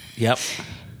up, Yep.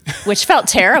 which felt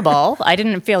terrible. I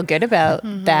didn't feel good about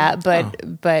that,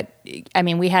 but I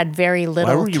mean, we had very little.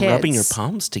 Why were you kids. rubbing your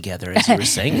palms together as you were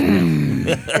saying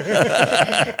it?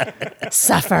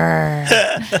 Suffer.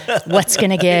 What's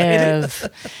gonna give?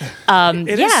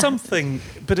 It is something,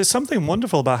 but it's something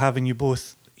wonderful about having you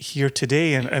both here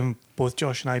today, and both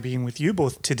Josh and I being with you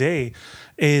both today,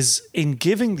 is in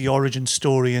giving the origin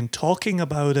story and talking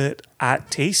about it at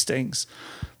tastings.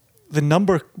 The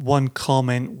number one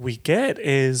comment we get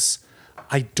is,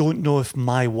 I don't know if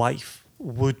my wife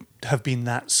would have been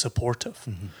that supportive.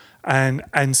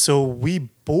 And so we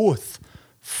both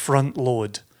front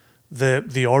load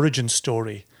the origin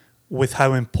story with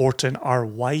how important our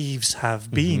wives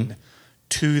have been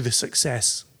to the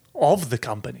success of the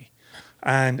company.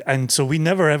 And so we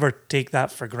never ever take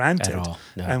that for granted. At all,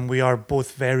 no. And we are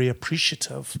both very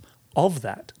appreciative of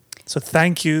that. So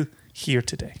thank you here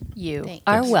today. You Thanks.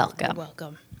 are You're welcome.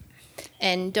 welcome.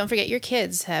 And don't forget, your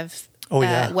kids have, Oh,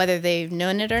 yeah. whether they've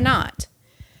known it or not,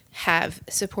 have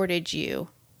supported you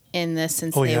in this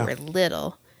since Oh, they yeah. were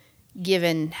little,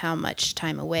 given how much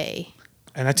time away.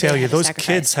 And I tell They you, had to those sacrifice.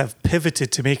 kids have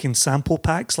pivoted to making sample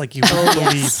packs like you wouldn't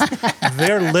believe.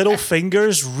 Their little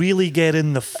fingers really get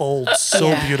in the fold so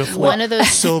Yeah. beautifully. One of those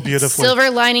so beautifully. silver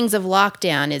linings of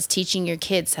lockdown is teaching your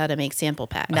kids how to make sample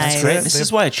packs. Nice. great. This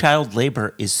is why child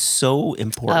labor is so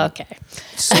important. Okay.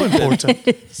 So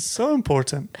important. So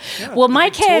important. Yeah, Well, the my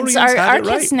kids, Victorians had our it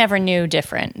kids right. never knew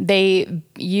different.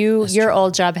 Your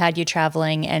old job had you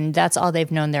traveling, and that's all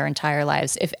they've known their entire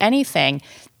lives. If anything,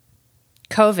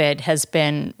 COVID has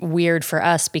been weird for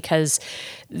us because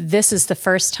this is the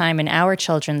first time in our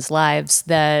children's lives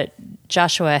that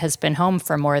Joshua has been home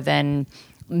for more than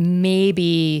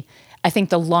maybe, I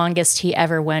think the longest he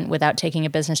ever went without taking a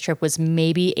business trip was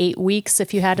maybe 8 weeks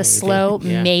if you had a slow,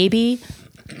 yeah. maybe.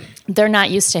 They're not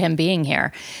used to him being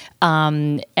here.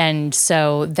 And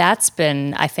so that's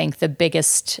been, I think, the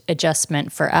biggest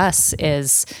adjustment for us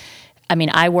is, I mean,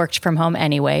 I worked from home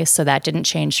anyway, so that didn't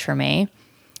change for me.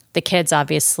 The kids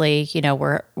obviously,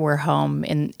 were home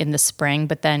in the spring,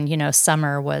 but then,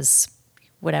 summer was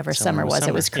whatever summer was.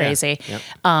 It was summer, yeah. crazy. Yep.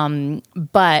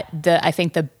 But I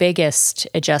think the biggest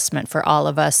adjustment for all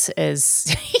of us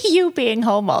is you being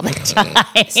home all the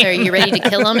time. So are you ready to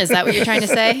kill them? Is that what you're trying to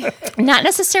say? Not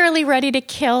necessarily ready to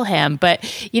kill him, but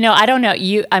I don't know.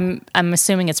 I'm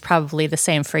assuming it's probably the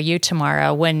same for you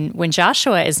tomorrow. When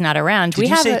Joshua is not around, Did we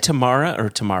you have say Tamara or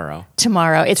tomorrow?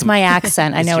 tomorrow. It's my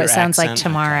accent. I It's know your it sounds like accent?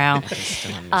 tomorrow.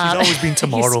 She's always been You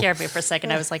tomorrow. scared me for a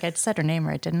second. I was like, I said her name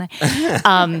right, didn't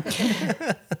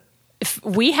I?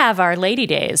 We have our lady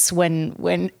days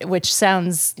which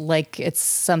sounds like it's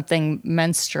something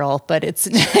menstrual, but it's.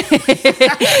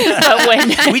 But when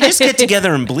We just get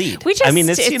together and bleed. we just, I mean,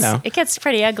 it's it gets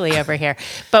pretty ugly over here.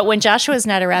 But when Joshua's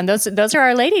not around, those are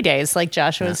our lady days. Like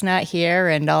Joshua's not here,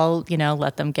 and I'll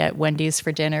let them get Wendy's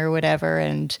for dinner or whatever.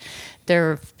 And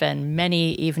there have been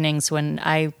many evenings when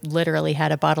I literally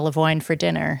had a bottle of wine for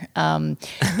dinner.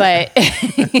 But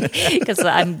because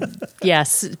I'm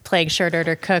playing short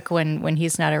order cook when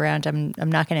he's not around, I'm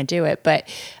not going to do it. But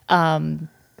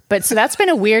so that's been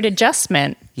a weird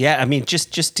adjustment. Yeah, I mean,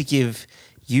 just to give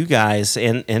you guys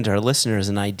and our listeners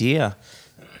an idea,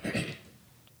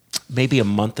 maybe a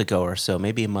month ago or so,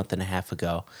 maybe a month and a half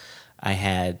ago, I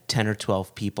had 10 or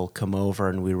 12 people come over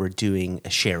and we were doing a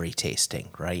sherry tasting,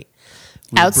 right?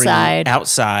 We were Outside.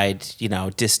 Outside,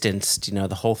 distanced,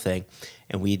 the whole thing.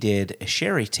 And we did a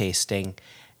sherry tasting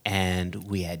and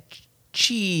we had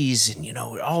cheese and,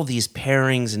 all these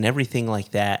pairings and everything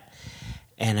like that.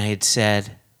 And I had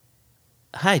said,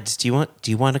 Hides, do you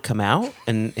want to come out?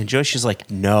 And Josh is like,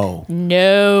 no.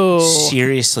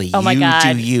 Seriously, Oh my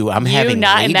God. do you. I'm having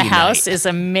not in the lady house night. is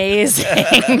amazing.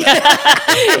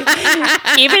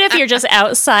 Even if you're just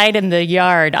outside in the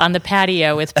yard on the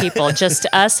patio with people, just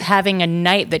us having a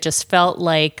night that just felt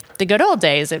like the good old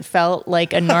days. It felt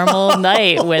like a normal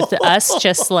night with us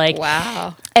just like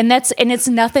Wow. And it's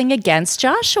nothing against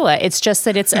Joshua. It's just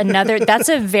that it's that's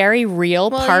a very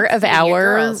real part of you and your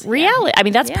our girls, yeah. reality. I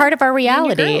mean, that's part of our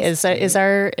reality girls. is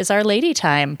our lady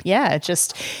time. Yeah,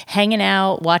 just hanging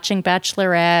out, watching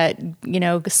Bachelorette,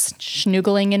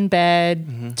 schnoogling in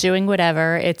bed, doing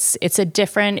whatever. It's a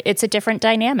different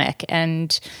dynamic,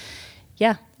 and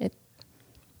yeah,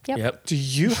 Yep. Do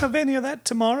you have any of that,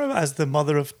 Tamara, as the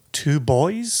mother of 2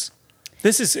 boys?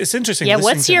 It's interesting. Yeah,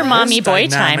 listening what's to your this mommy boy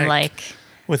time dynamic like?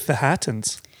 with the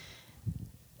Hattons?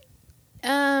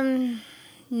 No,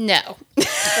 is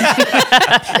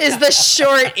the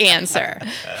short answer.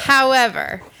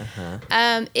 However,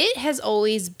 it has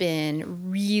always been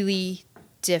really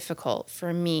difficult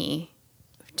for me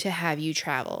to have you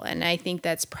travel. And I think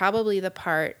that's probably the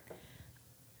part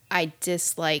I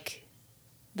dislike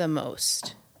the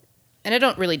most. And I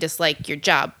don't really dislike your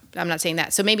job. I'm not saying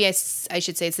that. So maybe I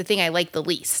should say it's the thing I like the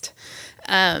least.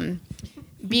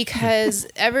 Because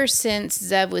ever since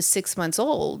Zev was 6 months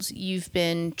old, you've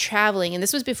been traveling. And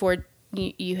this was before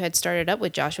you had started up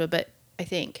with Joshua, but I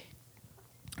think.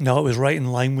 No, it was right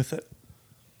in line with it.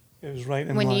 It was right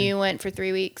in line. When you went for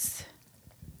 3 weeks.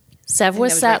 Zev I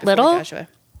was think that right before little Joshua.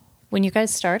 when you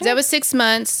guys started? Zev was 6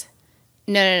 months.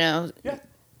 No. Yeah.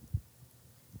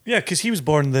 Yeah, because he was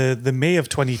born the May of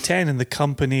 2010, and the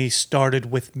company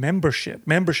started with membership.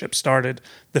 Membership started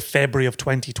the February of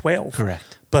 2012.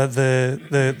 Correct. But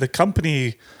the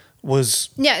company was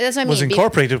Yeah, that's what I mean. was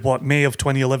incorporated May of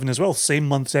 2011 as well. Same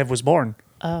month Zev was born.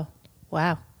 Oh,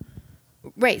 wow.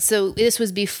 Right. So this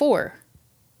was before.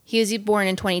 He was born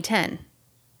in 2010.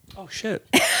 Oh shit!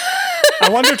 I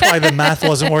wondered why the math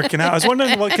wasn't working out. I was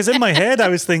wondering because in my head I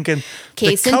was thinking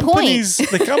Case in point.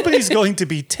 the company's going to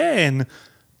be 10.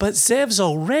 But Zev's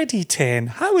already 10.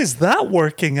 How is that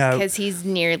working out? Because he's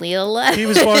nearly 11. He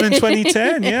was born in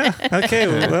 2010, yeah. Okay,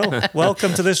 well,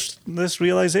 welcome to this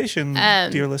realization,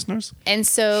 dear listeners. And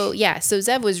so, so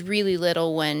Zev was really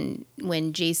little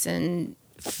when Jason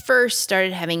first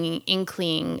started having an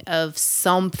inkling of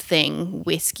something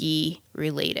whiskey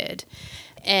related.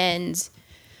 And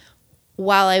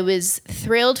while I was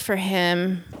thrilled for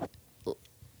him,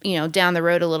 down the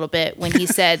road a little bit when he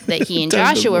said that he and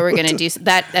Joshua were going to do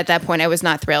that, at that point I was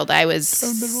not thrilled. I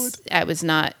was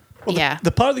not. Well, yeah.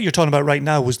 The part that you're talking about right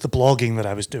now was the blogging that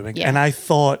I was doing. Yeah. And I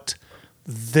thought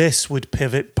this would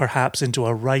pivot perhaps into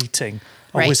a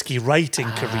Right. whiskey writing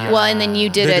career. Well, and then you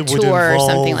did That a it would tour or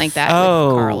something involve- like that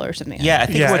with Carl or something. Yeah, I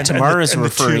think Yeah, what and Tamara's the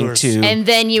referring tours. to. And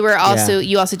then you were also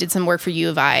you also did some work for U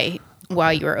of I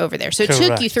while you were over there. So it took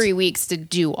you Correct. 3 weeks to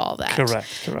do all that. Correct.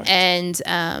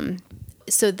 And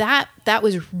so that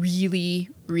was really,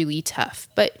 really tough.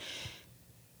 But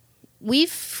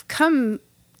we've come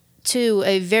to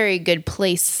a very good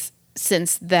place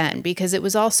since then because it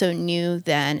was also new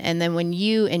then. And then when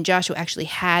you and Joshua actually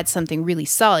had something really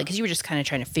solid, because you were just kind of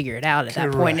trying to figure it out at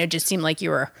that point. And it just seemed like you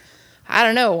were, I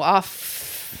don't know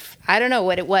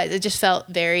what it was. It just felt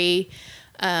very,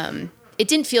 it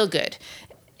didn't feel good.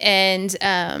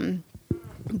 And,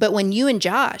 but when you and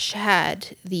Josh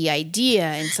had the idea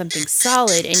and something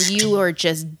solid and you were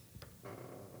just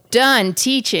done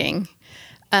teaching,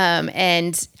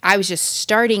 and I was just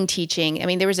starting teaching. I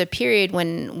mean, there was a period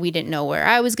when we didn't know where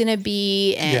I was going to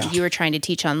be and you were trying to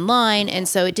teach online. And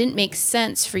so it didn't make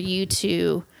sense for you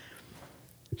to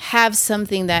have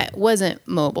something that wasn't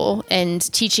mobile, and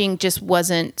teaching just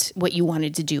wasn't what you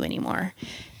wanted to do anymore.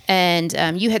 And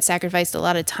you had sacrificed a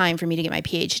lot of time for me to get my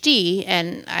PhD,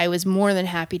 and I was more than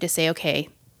happy to say, okay,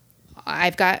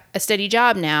 I've got a steady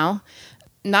job now.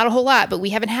 Not a whole lot, but we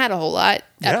haven't had a whole lot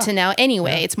up to now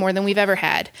anyway. Yeah. It's more than we've ever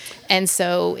had. And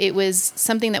so it was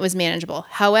something that was manageable.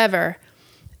 However,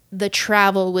 the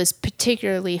travel was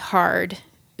particularly hard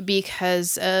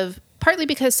partly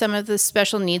because some of the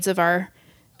special needs of our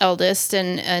eldest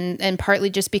and partly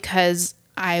just because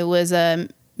I was a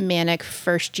manic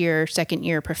first year, second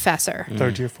year professor.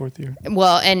 Third year, fourth year.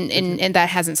 Well, and that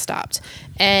hasn't stopped.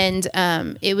 And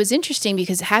it was interesting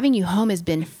because having you home has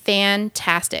been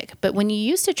fantastic. But when you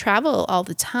used to travel all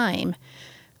the time,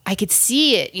 I could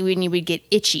see it when you would get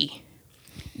itchy.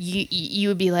 You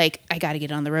would be like, I got to get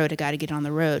on the road. I got to get on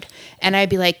the road. And I'd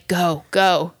be like,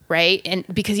 go, right? And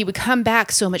because he would come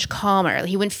back so much calmer.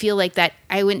 He wouldn't feel like that.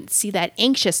 I wouldn't see that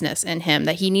anxiousness in him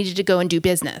that he needed to go and do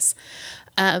business.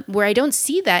 Where I don't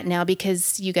see that now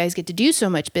because you guys get to do so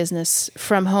much business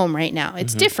from home right now.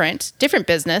 It's different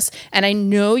business. And I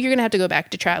know you're going to have to go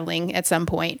back to traveling at some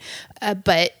point.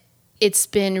 But it's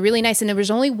been really nice. And there was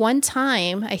only one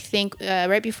time, I think,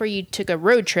 right before you took a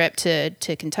road trip to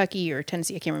Kentucky or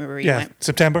Tennessee. I can't remember where you went.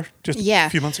 September, just a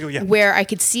few months ago. Yeah. Where I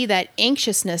could see that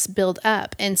anxiousness build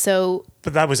up. And so.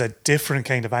 But that was a different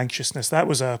kind of anxiousness. That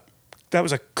was a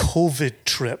COVID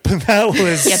trip.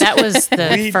 That was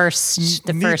the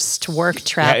first work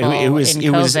travel. It was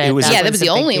that was the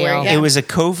only one. It was a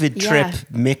COVID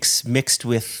trip mixed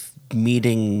with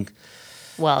meeting.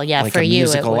 Well, yeah, like for a you,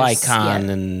 musical it was,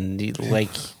 and it was.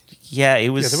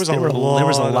 There was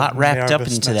a lot wrapped up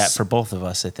into that for both of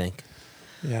us, I think.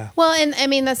 Yeah. Well, and I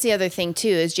mean that's the other thing too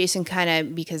is Jason kind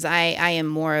of because I am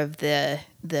more of the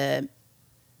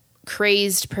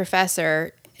crazed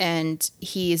professor and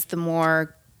he's the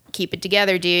more keep it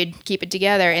together, dude, keep it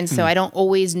together, and so I don't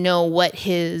always know what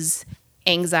his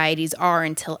anxieties are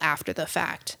until after the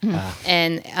fact,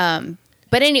 and.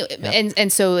 But anyway, and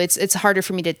so it's harder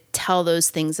for me to tell those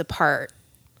things apart,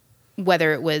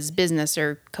 whether it was business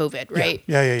or COVID, right?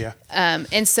 Yeah.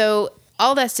 And so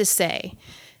all that's to say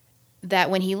that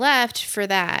when he left for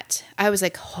that, I was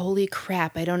like, holy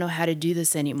crap, I don't know how to do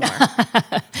this anymore.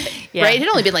 Right? It had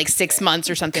only been like 6 months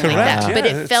or something like that. Yeah, but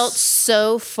it felt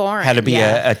so foreign. Had to be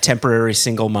a temporary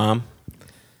single mom.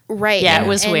 Right. Yeah, it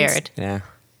was weird. Yeah.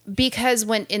 Because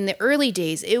when in the early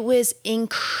days, it was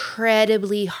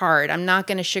incredibly hard. I'm not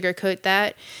going to sugarcoat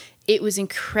that. It was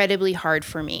incredibly hard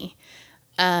for me.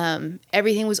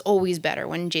 Everything was always better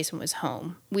when Jason was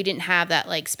home. We didn't have that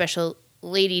like special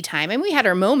lady time. And we had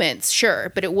our moments,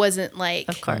 sure, but it wasn't like...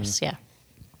 Of course, yeah.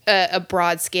 A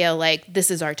broad scale, like this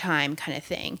is our time kind of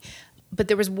thing. But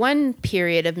there was one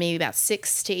period of maybe about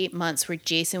 6 to 8 months where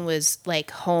Jason was like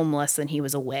home less than he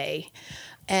was away.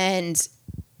 And...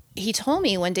 he told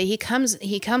me one day he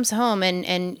comes home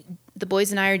and the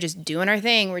boys and I are just doing our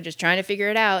thing. We're just trying to figure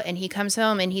it out. And he comes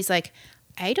home and he's like,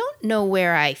 I don't know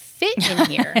where I fit in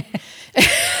here.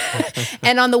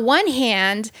 And on the one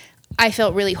hand, I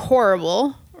felt really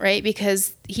horrible, right?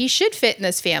 Because he should fit in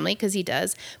this family because he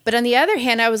does. But on the other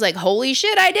hand, I was like, holy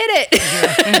shit, I did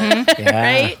it.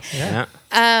 Right? Yeah.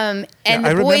 And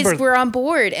the boys were on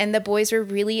board and the boys were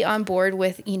really on board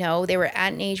with, they were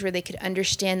at an age where they could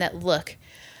understand that, look,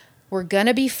 we're going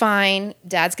to be fine.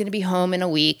 Dad's going to be home in a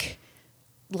week.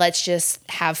 Let's just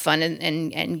have fun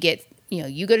and get,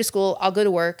 you go to school, I'll go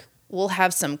to work. We'll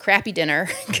have some crappy dinner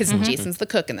because Jason's the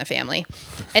cook in the family.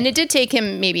 And it did take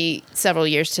him maybe several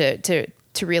years to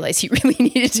realize he really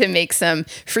needed to make some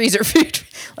freezer food,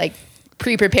 like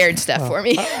pre-prepared stuff for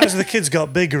me. As the kids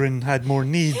got bigger and had more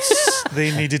needs, they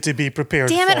needed to be prepared.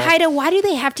 Damn it, for. Haida, why do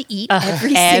they have to eat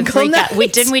every single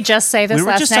night? Didn't we just say this We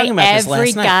were last just night? talking about this Every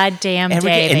last night. goddamn Every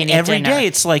day day, they and need every dinner. day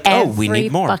it's like, we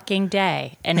need more. Every fucking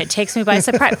day. And it takes me by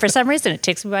surprise. For some reason, it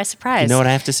takes me by surprise. You know what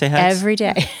I have to say, Hex? Every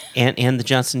day. And the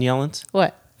Johnson Yellens?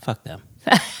 What? Fuck them.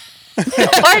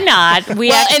 Or not.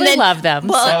 We actually love them.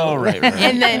 Well, Right.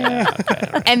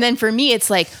 And then for me,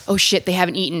 it's like, oh shit, they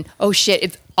haven't eaten. Oh shit,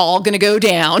 it's all gonna go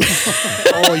down.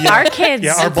 Oh yeah. Our kids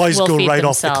our boys will go feed right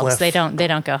off the themselves. cliff. They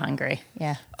don't go hungry.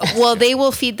 Yeah. Well, they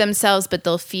will feed themselves, but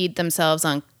they'll feed themselves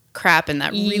on crap, and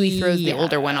that really throws the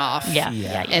older one off. Yeah.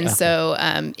 And so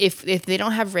if they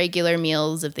don't have regular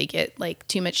meals, if they get like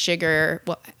too much sugar,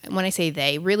 well, when I say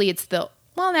they, really it's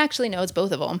actually no, it's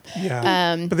both of them.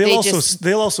 Yeah. But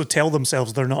they'll also tell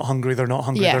themselves they're not hungry, they're not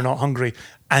hungry,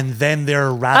 and then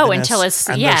they're ravenous. Until it's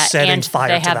and they're setting and fire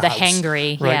they to have the house.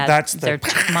 hangry. Right. Yeah, That's they're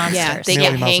monsters. Yeah, they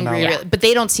get million miles an hangry, hour. but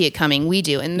they don't see it coming. We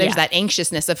do, and there's that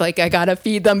anxiousness of like I gotta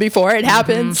feed them before it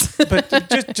happens. But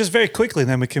just very quickly,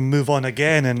 then we can move on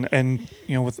again, and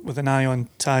with an eye on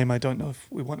time, I don't know if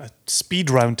we want a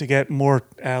speed round to get more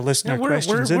listener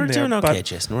questions in there. We're doing okay,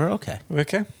 Jason. We're okay.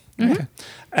 Okay. Okay.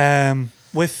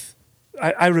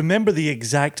 I remember the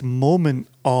exact moment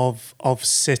of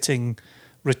sitting,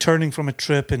 returning from a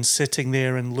trip and sitting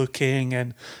there and looking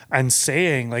and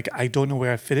saying, like, I don't know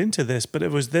where I fit into this. But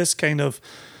it was this kind of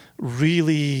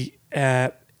really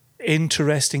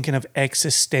interesting kind of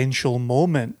existential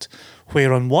moment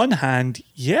where on one hand,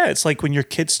 it's like when your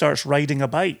kid starts riding a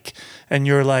bike and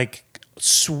you're like,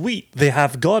 sweet, they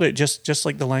have got it. Just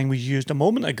like the line we used a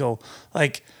moment ago.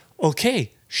 Like,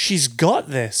 okay, she's got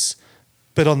this.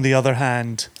 But on the other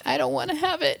hand, I don't want to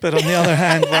have it. But on the other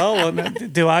hand, well,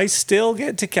 do I still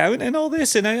get to count in all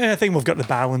this? And I think we've got the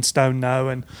balance down now.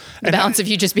 And The balance of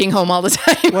you just being home all the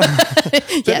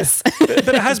time. Yes. but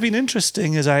it has been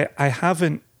interesting is I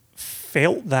haven't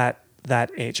felt that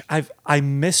itch. I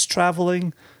miss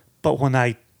traveling, but when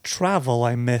I travel,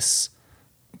 I miss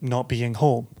not being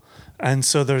home. And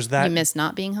so there's that. You miss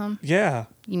not being home? Yeah.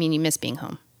 You mean you miss being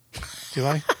home? Do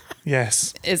I?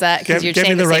 Yes. Is that because you're Give me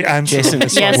saying the right same answer. Jason,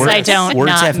 Yes, words- I don't Words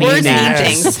not have mean Words mean meaning.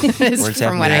 that. things, Words have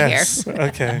from what I hear. Yes.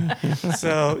 Okay.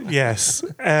 So yes,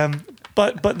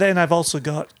 but then I've also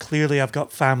I've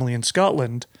got family in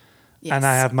Scotland, and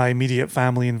I Yes. have my immediate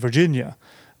family in Virginia,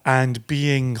 and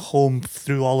being home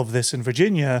through all of this in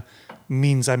Virginia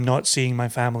means I'm not seeing my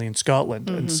family in Scotland,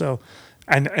 and so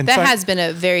and That has been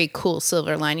a very cool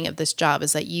silver lining of this job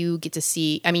is that you get to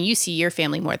see, I mean, you see your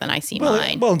family more than I see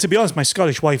mine. Well, and to be honest, my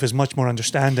Scottish wife is much more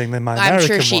understanding than my I'm American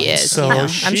sure she one. is. So you know.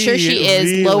 I'm sure she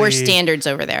is. Lower really- standards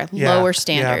over there. Yeah, Lower yeah.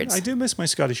 standards. I do miss my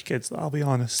Scottish kids. I'll be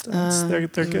honest. They're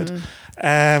good.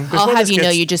 I'll Before have this you know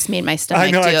gets- you just made my I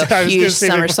stomach know. do I a was gonna huge say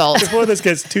somersault. Before this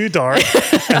gets too dark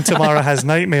and Tamara has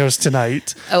nightmares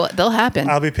tonight, Oh, they'll happen.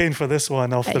 I'll be paying for this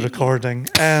one off the recording.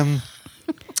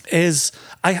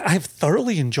 I've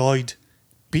thoroughly enjoyed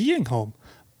being home.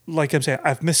 Like I'm saying,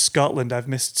 I've missed Scotland. I've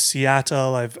missed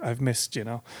Seattle. I've missed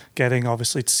getting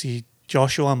obviously to see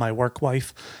Joshua, my work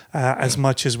wife, as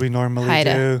much as we normally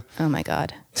Haida. do. Oh my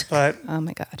God. But Oh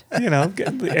my God.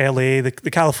 the LA,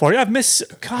 the California. I've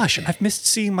missed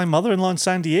seeing my mother-in-law in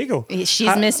San Diego.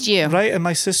 She's missed you. Right, and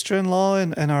my sister-in-law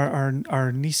and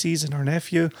our nieces and our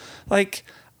nephew. Like,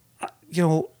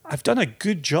 I've done a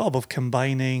good job of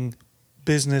combining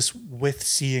business with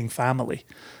seeing family.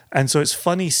 And so it's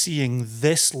funny seeing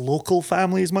this local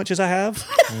family as much as I have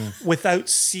without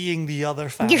seeing the other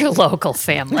family. Your local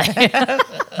family.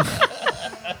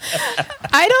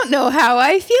 I don't know how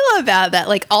I feel about that.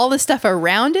 Like all the stuff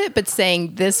around it, but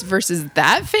saying this versus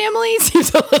that family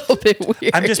seems a little bit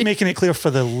weird. I'm just making it clear for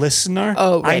the listener.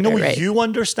 Oh, right, I know right. you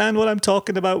understand what I'm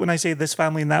talking about when I say this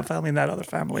family and that other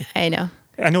family. I know.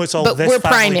 I know it's all But this we're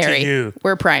family primary. to you.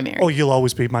 We're primary. Oh, you'll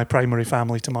always be my primary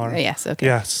family tomorrow. Yes, okay.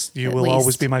 Yes, you At will least.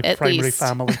 always be my At primary least.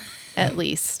 family. At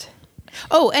least.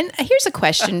 Oh, and here's a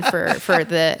question for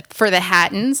the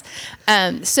Hattons.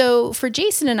 So for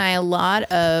Jason and I, a lot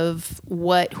of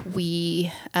what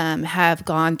we have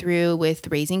gone through with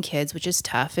raising kids, which is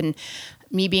tough, and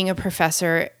me being a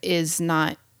professor is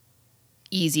not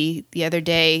easy. The other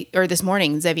day, or this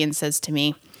morning, Zevian says to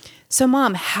me, "So,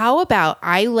 Mom, how about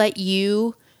I let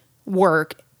you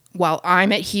work while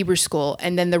I'm at Hebrew school,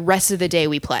 and then the rest of the day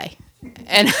we play?"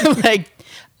 And I'm like,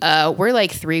 we're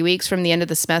like 3 weeks from the end of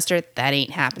the semester. That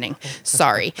ain't happening.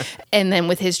 Sorry. And then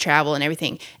with his travel and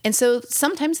everything. And so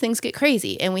sometimes things get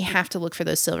crazy and we have to look for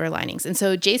those silver linings. And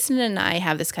so Jason and I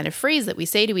have this kind of phrase that we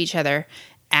say to each other,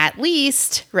 at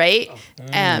least, right?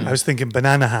 I was thinking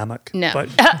banana hammock. No. But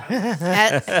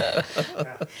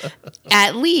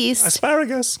At least,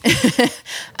 asparagus.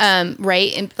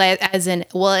 right? And as in,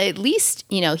 well, at least,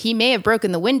 he may have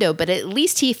broken the window, but at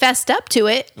least he fessed up to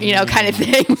it, kind of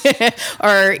thing.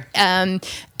 Or,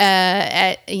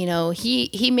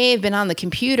 he may have been on the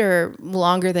computer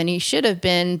longer than he should have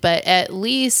been, but at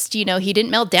least, he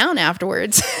didn't melt down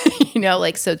afterwards,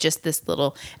 so just this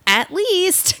little, at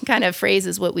least kind of phrase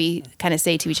is what we kind of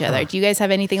say to each other. Do you guys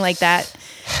have anything like that?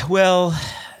 Well,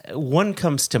 one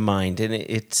comes to mind, and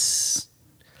it's,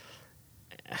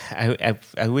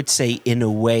 I would say in a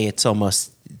way it's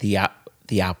almost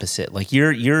the opposite. Like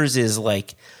yours is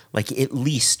like at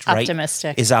least right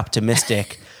Optimistic. is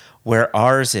optimistic, where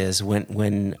ours is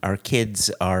when our kids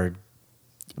are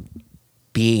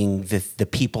being the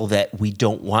people that we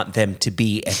don't want them to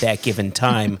be at that given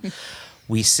time,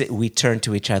 we turn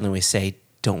to each other and we say,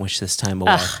 "Don't wish this time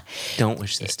away. Don't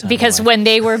wish this time Because away." when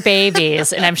they were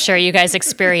babies, and I'm sure you guys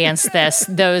experienced this,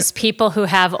 those people who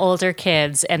have older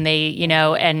kids and they,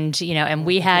 and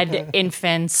we had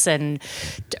infants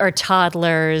or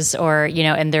toddlers or,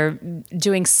 and they're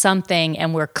doing something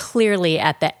and we're clearly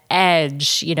at the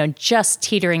edge, just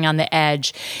teetering on the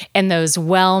edge. And those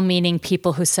well-meaning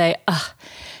people who say, "Oh,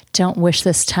 don't wish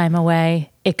this time away.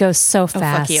 It goes so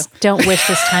fast. fuck you. Don't wish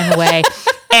this time away."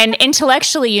 And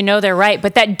intellectually, they're right,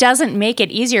 but that doesn't make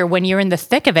it easier when you're in the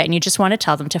thick of it and you just want to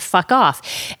tell them to fuck off.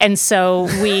 And so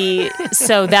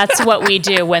that's what we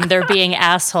do when they're being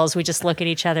assholes. We just look at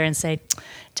each other and say,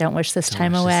 "Don't wish this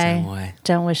time wish this away. time away."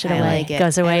 Don't wish it I away. like it.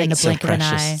 Goes I away like in the it. blink of an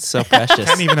eye." So precious. I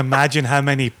can't even imagine how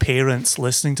many parents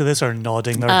listening to this are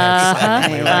nodding their heads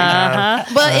silently right now.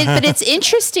 But it's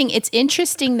interesting. It's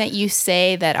interesting that you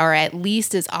say that our at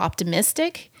least is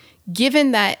optimistic,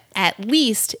 given that at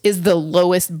least is the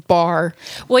lowest bar.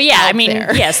 Well, yeah, I out mean,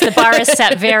 there. yes, the bar is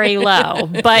set very low,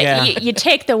 but Yeah. you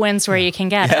take the wins where you can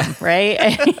get them, right?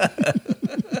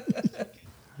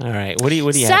 All right. What do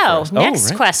you So, have for us?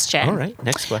 next question. All right.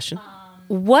 Next question.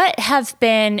 What have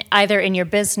been, either in your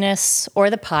business or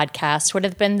the podcast, what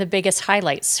have been the biggest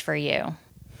highlights for you?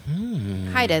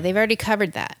 Haida, they've already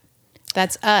covered that.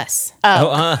 That's us.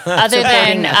 Other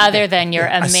than your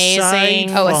amazing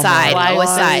from our aside.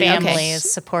 wives and Okay. families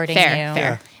supporting Fair, you,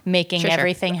 fair. making Sure.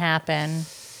 everything happen.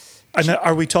 And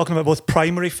are we talking about both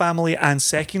primary family and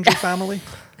secondary family?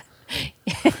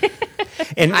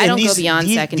 And, I don't go beyond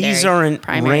secondary, These aren't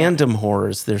primary. random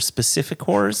horrors; they're specific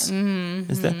horrors.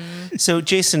 Is that so,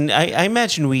 Jason? I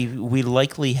imagine we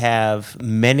likely have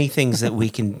many things that we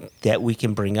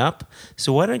can bring up.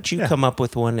 So why don't you come up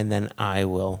with one, and then I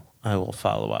will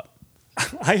follow up.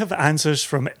 I have answers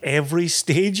from every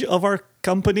stage of our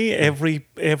company, every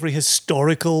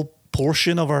historical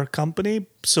portion of our company.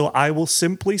 So I will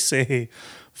simply say,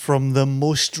 from the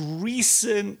most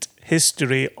recent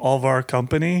history of our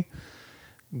company,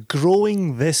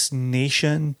 growing this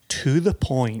nation to the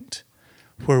point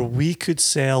where we could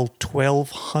sell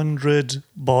 1,200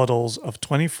 bottles of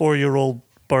 24-year-old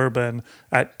bourbon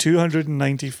at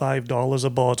 $295 a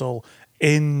bottle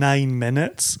in 9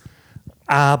 minutes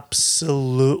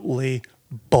absolutely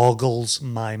boggles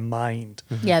my mind.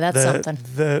 Yeah, that's something.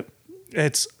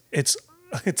 It's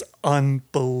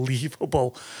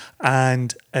unbelievable,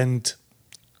 and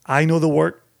I know the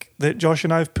work that Josh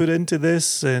and I have put into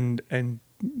this, and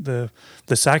the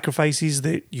sacrifices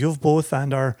that you've both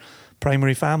and our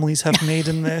primary families have made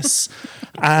in this,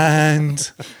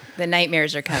 and The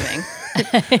nightmares are coming.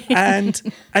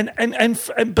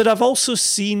 but I've also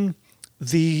seen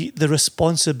the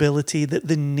responsibility that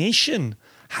the nation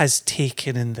has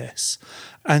taken in this,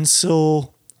 and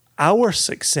so our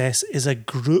success is a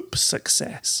group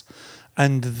success,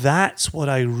 and that's what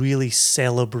I really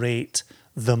celebrate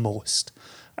the most.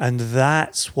 And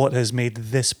that's what has made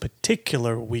this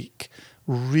particular week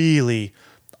really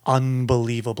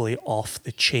unbelievably off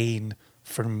the chain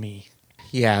for me.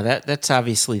 Yeah, that's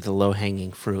obviously the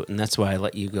low-hanging fruit, and that's why I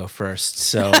let you go first.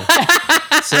 So,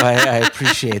 I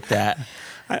appreciate that.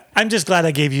 I'm just glad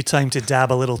I gave you time to dab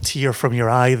a little tear from your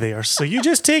eye there. So you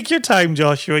just take your time,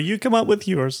 Joshua. You come up with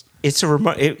yours.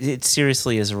 It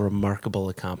seriously is a remarkable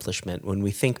accomplishment when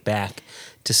we think back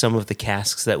to some of the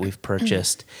casks that we've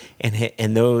purchased,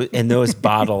 and those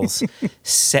bottles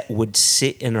would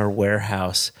sit in our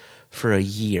warehouse for a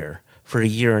year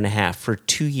and a half, for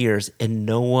 2 years, and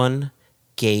no one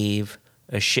gave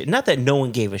a shit. Not that no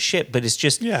one gave a shit, but it's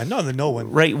just no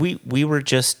one. right. We were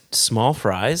just small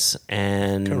fries,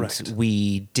 and Correct.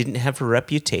 we didn't have a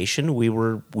reputation. We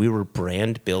were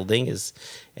brand building, as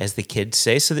the kids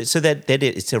say. So that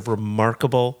it's a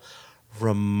remarkable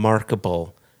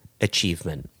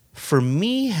achievement. For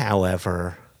me,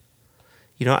 however,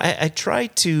 I try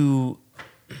to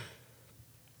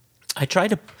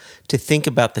think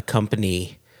about the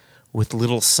company with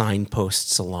little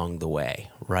signposts along the way,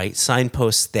 right?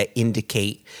 Signposts that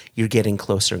indicate you're getting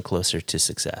closer and closer to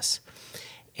success.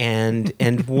 And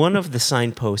one of the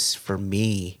signposts for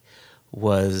me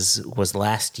was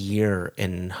last year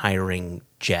in hiring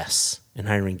Jess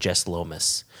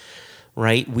Lomas,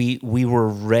 right? We were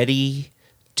ready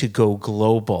to go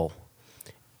global,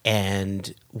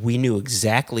 and we knew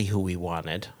exactly who we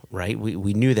wanted, right?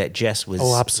 We knew that Jess was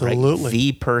absolutely. right,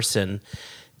 the person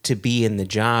to be in the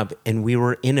job, and we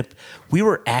were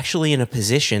actually in a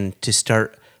position to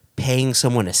start paying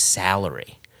someone a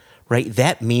salary, right?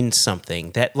 That means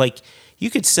something. That, like, you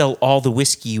could sell all the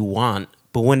whiskey you want,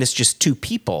 but when it's just two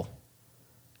people,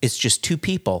 it's just two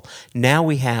people. Now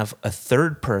we have a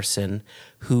third person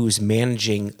who's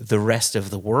managing the rest of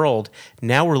the world.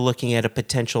 Now we're looking at a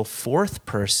potential fourth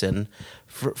person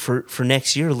for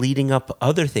next year, leading up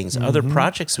other things, other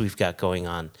projects we've got going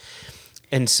on.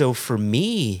 And so for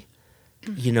me,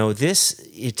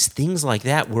 it's things like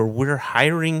that where we're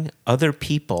hiring other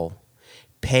people,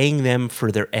 paying them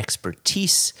for their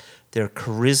expertise, their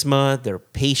charisma, their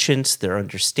patience, their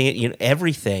understanding,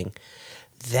 everything.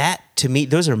 That, to me,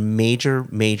 those are major,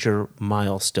 major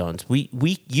milestones.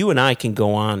 You and I can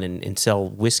go on and sell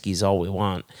whiskeys all we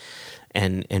want,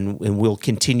 and we'll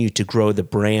continue to grow the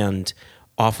brand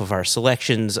off of our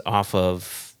selections, off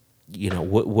of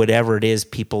whatever it is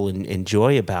people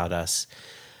enjoy about us.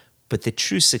 But the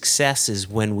true success is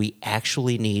when we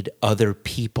actually need other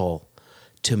people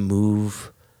to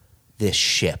move this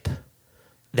ship.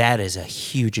 That is a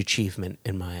huge achievement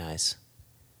in my eyes.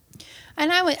 And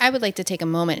I would like to take a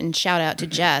moment and shout out to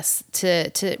Jess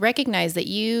to recognize that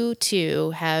you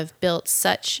two have built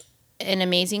such an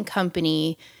amazing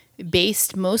company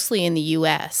based mostly in the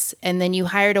US, and then you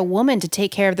hired a woman to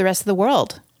take care of the rest of the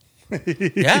world.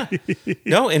 Yeah.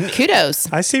 No, and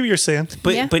Kudos. I see what you're saying.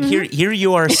 but Yeah. here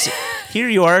you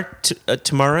are,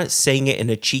 Tamara, saying it in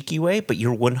a cheeky way, but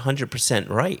you're 100%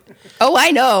 right. Oh,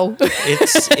 I know.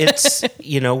 It's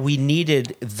we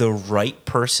needed the right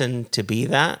person to be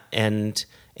that, and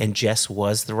Jess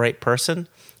was the right person.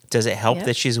 Does it help Yep.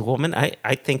 that she's a woman?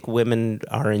 I think women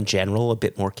are in general a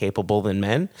bit more capable than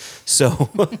men. So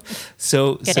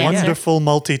answer. Wonderful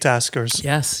multitaskers.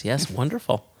 yes,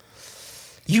 wonderful.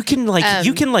 You can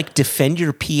defend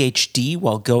your PhD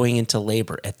while going into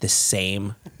labor at the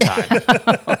same time.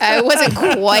 I wasn't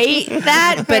quite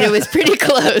that, but it was pretty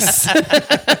close.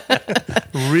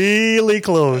 Really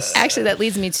close. Actually, that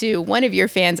leads me to one of your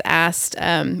fans asked,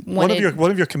 One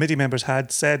of your committee members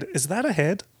had said, "Is that a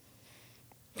head?"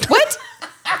 what?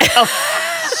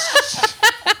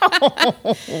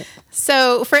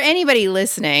 So for anybody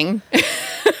listening,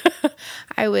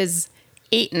 I was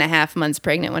 8.5 months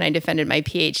pregnant when I defended my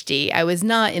PhD. I was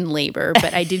not in labor,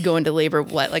 but I did go into labor,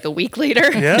 like a week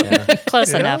later? Yeah.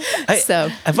 Close enough.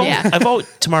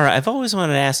 Tamara, I've always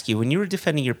wanted to ask you, when you were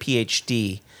defending your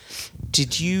PhD,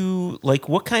 did you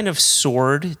what kind of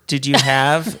sword did you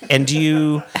have? And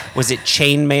was it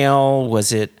chainmail?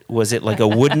 Was it like a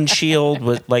wooden shield?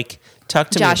 Talk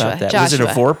to me about that. Was it a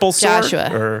Vorpal sword? Joshua.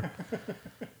 Or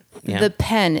yeah. The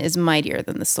pen is mightier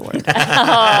than the sword.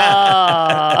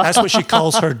 That's what she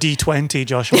calls her D20,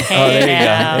 Joshua. Oh,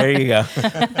 there you go.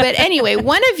 But anyway,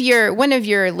 one of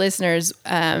your listeners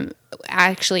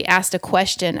actually asked a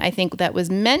question, I think, that was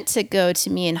meant to go to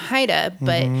me and Haida,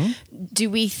 but how do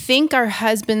we think our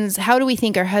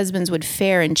husbands would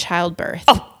fare in childbirth?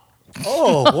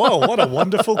 Oh, whoa, what a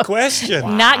wonderful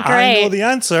question. Not great. I know the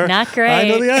answer. Not great. I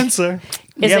know the answer.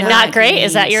 Is it not great?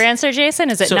 Is that your answer, Jason?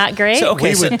 Is it not great? So,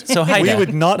 okay, so Haida. We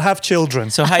would not have children.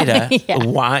 So Haida, Yeah.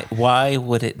 why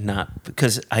would it not?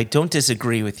 Because I don't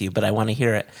disagree with you, but I want to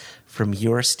hear it from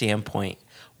your standpoint.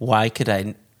 Why could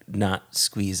I not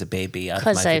squeeze a baby out of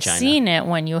my Because I've vagina? seen it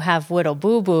when you have little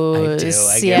boo-boos.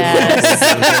 I do. I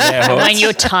Yes. get When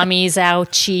your tummy's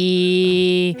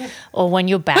ouchy, or when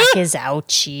your back is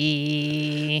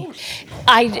ouchy.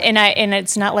 And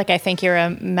it's not like I think you're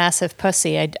a massive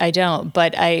pussy. I don't.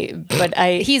 But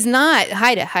I. He's not.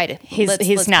 Haida.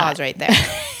 Let's not. pause right there.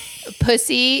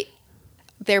 Pussy,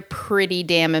 they're pretty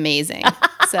damn amazing.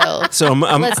 So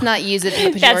let's not use it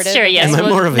in a pejorative. That's true. Yes, Am I we'll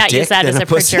more of a not dick use that than as a a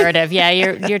pussy? pejorative. Yeah,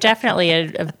 you're definitely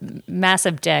a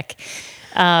massive dick.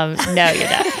 No, you're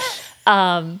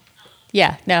not.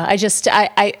 Yeah, no.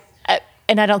 I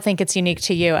and I don't think it's unique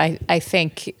to you. I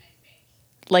think,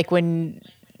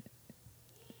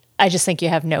 I just think you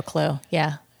have no clue.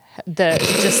 Yeah, the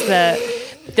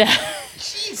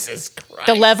Jesus Christ.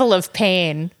 the level of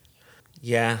pain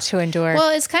Yeah. to endure. Well,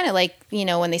 it's kind of like,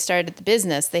 when they started the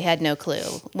business, they had no clue.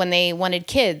 When they wanted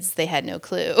kids, they had no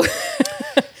clue.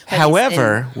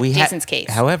 However, we Jason's case.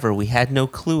 had no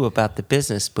clue about the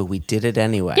business, but we did it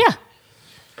anyway. Yeah.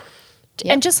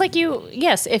 Yep. And just like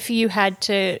yes, if you had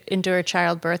to endure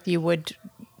childbirth, you would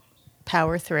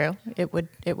power through. It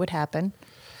would happen.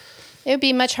 It would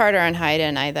be much harder on Haida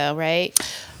and I, though, right?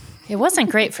 It wasn't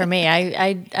great for me.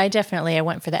 I definitely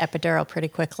went for the epidural pretty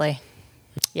quickly.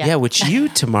 Yeah, which you,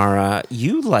 Tamara,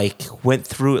 you went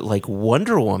through it like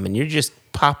Wonder Woman. You're just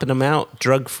popping them out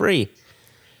drug free.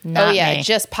 Not me.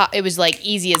 just pop. It was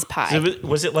easy as pie.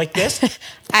 Was it like this?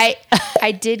 I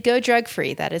did go drug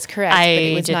free. That is correct. But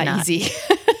it was did not easy.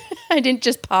 I didn't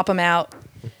just pop them out.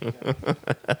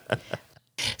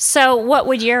 So, what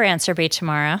would your answer be,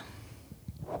 Tamara?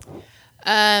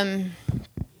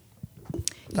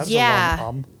 That's Yeah. a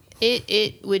long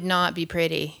It would not be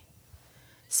pretty.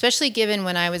 Especially given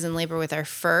when I was in labor with our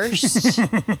first.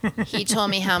 He told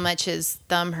me how much his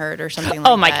thumb hurt or something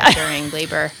like my that God. during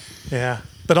labor. Yeah.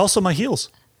 But also my heels.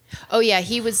 Oh yeah,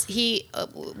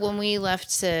 when we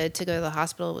left to go to the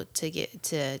hospital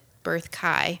to birth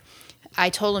Kai, I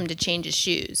told him to change his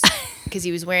shoes because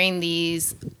he was wearing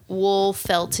these wool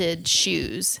felted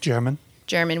shoes. German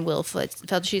wool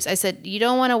felted shoes. I said, "You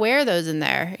don't want to wear those in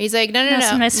there." He's like, "No,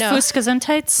 Some nice no."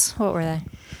 Fußgesundheits. What were they?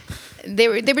 They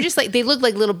were just they looked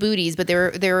like little booties, but they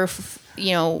were They were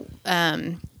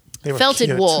felted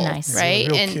cute. wool, Nice. right?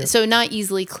 Real And cute. so not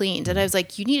easily cleaned. And I was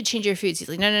like, "You need to change your shoes." He's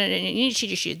like, "No, you need to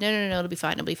change your shoes." No, it'll be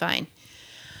fine. It'll be fine.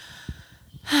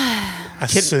 A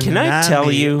Can I tell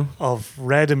tsunami you- of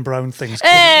red and brown things?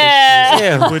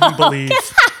 Eh. You wouldn't believe.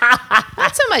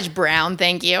 Not so much brown,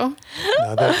 thank you.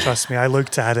 No, trust me, I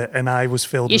looked at it and I was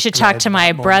filled You with should talk dread to at my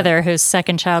that moment. brother, whose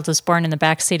second child was born in the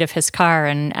back seat of his car,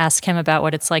 and ask him about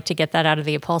what it's like to get that out of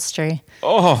the upholstery.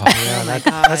 Oh, Oh my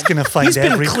God. That's going to find he's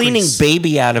been every cleaning crease.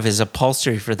 baby out of his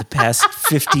upholstery for the past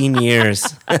 15 years.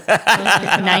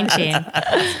 19.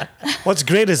 What's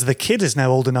great is the kid is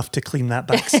now old enough to clean that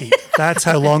back seat. That's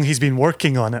how long he's been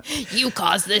working on it. You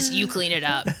caused this, you clean it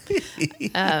up.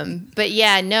 But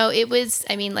yeah, no, it was,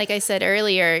 I mean, like I said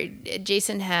earlier,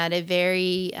 Jason had a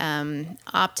very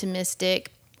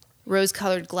optimistic,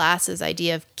 rose-colored glasses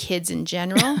idea of kids in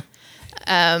general.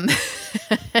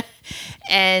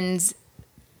 And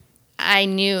I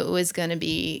knew it was going to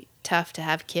be tough to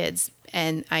have kids,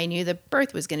 and I knew the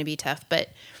birth was going to be tough, but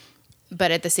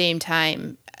at the same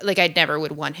time, like I never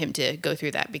would want him to go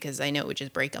through that because I know it would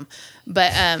just break him.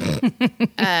 But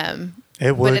It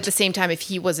but would. at the same time, if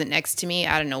he wasn't next to me,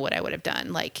 I don't know what I would have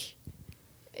done. Like,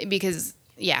 because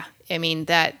yeah, I mean,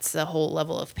 that's a whole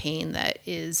level of pain that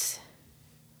is,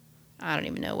 I don't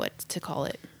even know what to call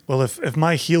it. Well, if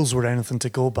my heels were anything to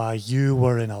go by, you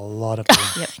were in a lot of pain.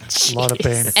 Yep. A lot of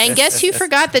pain. And guess who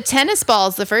forgot the tennis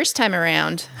balls the first time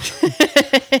around?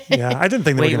 Yeah, I didn't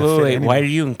think they Wait, were going to fit. wait. anyway. Why are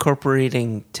you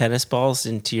incorporating tennis balls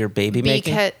into your baby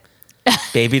making? Because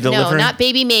Baby no, delivery? not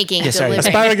baby making. Yeah, sorry.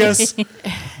 Delivering. Asparagus.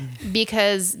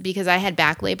 because I had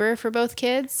back labor for both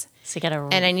kids. So you got to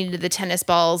And I needed the tennis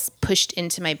balls pushed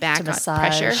into my back to on massage.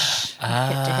 pressure.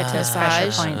 To hit those pressure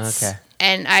Massage. points. Okay.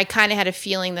 And I kind of had a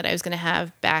feeling that I was going to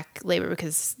have back labor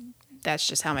because that's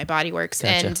just how my body works.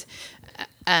 Gotcha.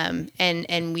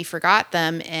 And we forgot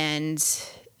them, and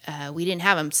we didn't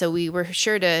have them. So we were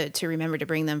sure to remember to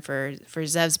bring them for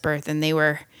Zev's birth, and they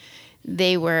were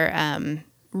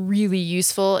really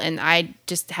useful. And I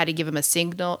just had to give him a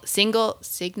signal,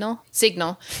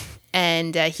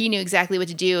 and he knew exactly what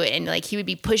to do. And like he would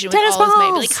be pushing with Tennis all his might,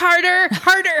 be balls! like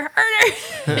harder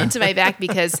into my back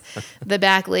because the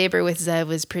back labor with Zev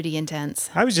was pretty intense.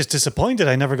 I was just disappointed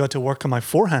I never got to work on my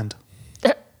forehand.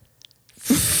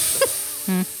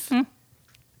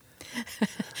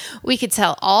 We could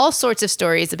tell all sorts of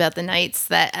stories about the nights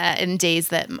that and days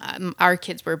that our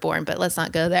kids were born, but let's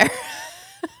not go there.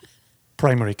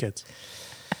 Primary kids.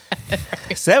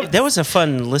 So that was a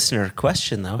fun listener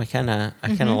question, though. I kind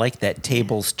of like that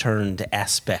tables turned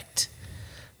aspect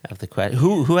of the question.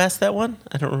 Who asked that one?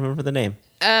 I don't remember the name.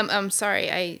 I'm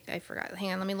sorry, I forgot.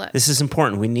 Hang on, let me look. This is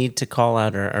important. We need to call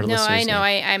out our No, listeners. I know.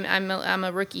 name. I'm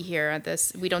a rookie here at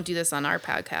this. We don't do this on our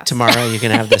podcast. Tomorrow, you're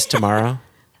going to have this tomorrow?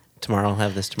 Tomorrow, I'll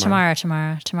have this tomorrow.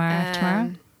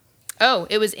 Tomorrow. Oh,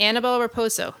 it was Annabelle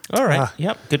Raposo. All right. Ah.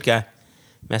 Yep. Good guy.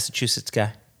 Massachusetts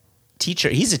guy. Teacher.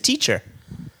 He's a teacher.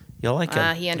 You'll like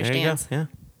him. He There you go. understands. Yeah.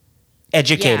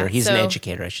 Educator. Yeah, He's an so-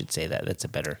 educator. I should say that. That's a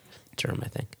better term, I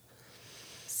think.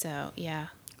 So yeah,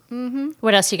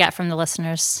 What else you got from the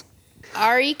listeners?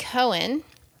 Ari Cohen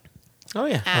Oh,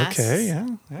 yeah. asks, Okay, yeah.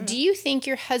 do you think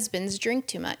your husbands drink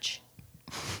too much?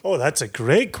 Oh, that's a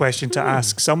great question to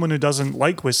ask someone who doesn't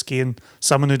like whiskey and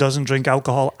someone who doesn't drink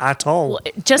alcohol at all.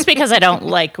 Just because I don't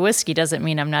like whiskey doesn't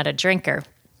mean I'm not a drinker.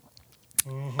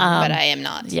 But I am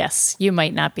not. Yes, you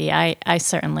might not be. I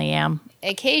certainly am.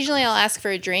 Occasionally, I'll ask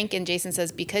for a drink, and Jason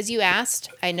says, "Because you asked,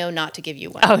 I know not to give you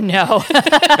one." Oh, no.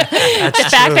 The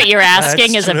fact that you're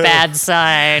asking That's is a true. bad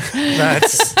sign.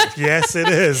 That's yes, it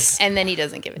is. And then he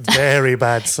doesn't give it to me. Very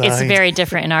bad sign. It's very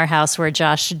different in our house where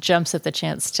Josh jumps at the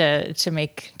chance to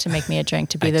make me a drink,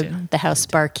 to be the house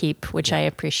barkeep, which I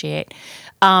appreciate.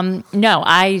 No,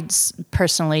 I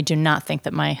personally do not think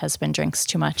that my husband drinks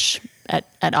too much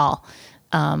at all.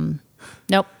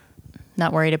 Nope,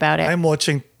 not worried about it. I'm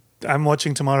watching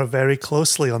tomorrow very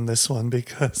closely on this one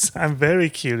because I'm very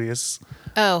curious.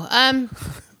 Oh,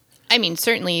 I mean,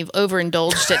 certainly you've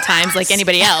overindulged at times, like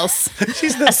anybody else.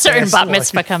 She's the A certain best bat wife.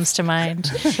 mitzvah comes to mind.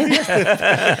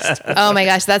 Oh my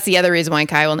gosh, that's the other reason why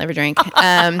Kai will never drink.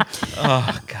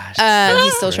 Oh, gosh.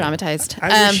 He's still traumatized.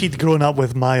 I wish he'd grown up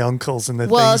with my uncles and the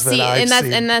Well, things see, that I've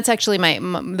seen. and that's actually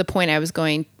the point I was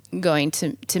going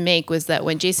to make was that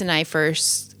when Jason and I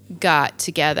first got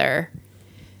together,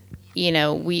 you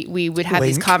know, we would have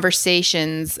these Link.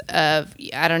 conversations of,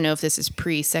 I don't know if this is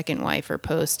pre second wife or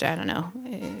post, I don't know.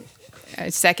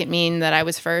 Second mean that I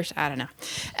was first, I don't know.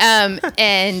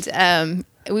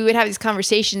 We would have these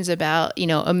conversations about, you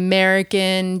know,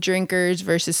 American drinkers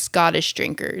versus Scottish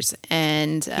drinkers,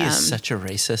 and He is such a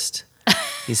racist.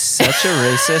 He's such a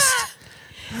racist.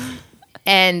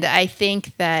 And I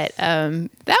think that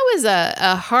that was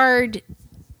a hard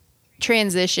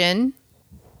transition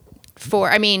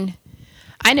I mean,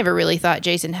 I never really thought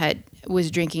Jason was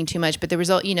drinking too much, but there was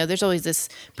there's always this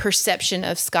perception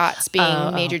of Scots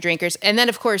being major drinkers. And then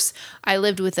of course I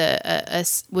lived with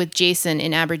with Jason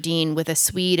in Aberdeen with a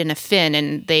Swede and a Finn,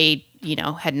 and they,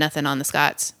 had nothing on the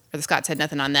Scots, or the Scots had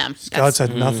nothing on them. Scots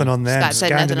had nothing on them. Scots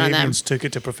had nothing on them. Scandinavians took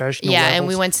it to professional Yeah, levels. and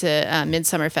we went to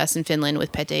Midsummer Fest in Finland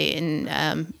with Pete,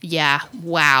 and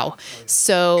wow.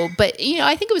 So, but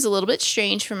I think it was a little bit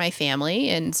strange for my family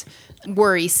and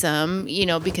worrisome,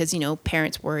 because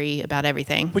parents worry about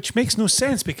everything. Which makes no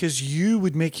sense, because you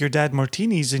would make your dad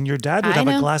martinis and your dad would I have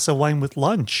know. a glass of wine with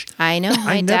lunch. I know.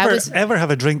 I never ever have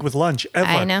a drink with lunch, ever.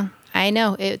 I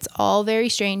know. It's all very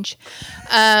strange.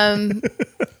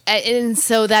 And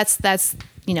so that's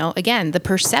again, the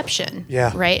perception,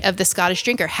 Yeah. right, of the Scottish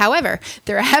drinker. However,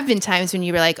 there have been times when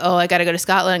you were like, oh, I got to go to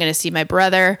Scotland. I'm going to see my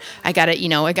brother. I got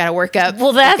to work up. Well,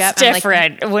 work that's up. I'm like,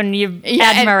 different when you Yeah,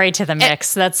 add and- Murray to the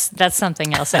mix. That's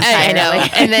something else I entirely. know.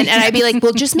 And I'd be like,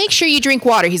 well, just make sure you drink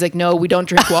water. He's like, no, we don't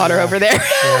drink water over there.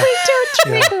 We don't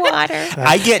drink water.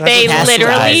 I get They chastised.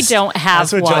 literally don't have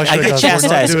That's what water. Joshua I get does. We're not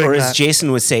chastised, doing or as that.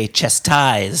 Jason would say,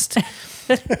 chastised.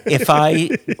 If I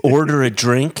order a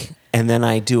drink and then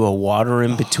I do a water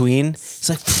in between, it's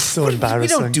like, So we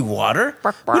embarrassing. don't do water.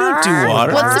 We don't do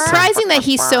water. Well, it's surprising that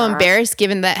he's so embarrassed,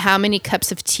 given that how many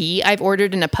cups of tea I've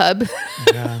ordered in a pub.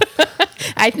 Yeah.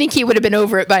 I think he would have been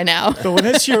over it by now. But when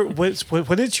it's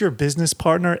your business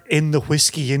partner in the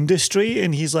whiskey industry,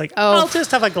 and he's like, Oh. I'll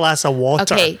just have a glass of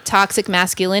water. Okay, toxic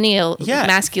masculinity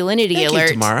masculinity Thank alert.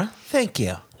 you, Tamara. Thank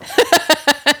you.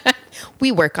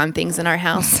 We work on things in our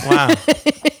house. Wow.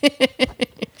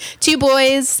 2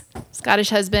 boys,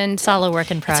 Scottish husband. It's all a work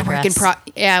in progress.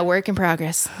 Work in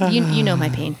progress. You know my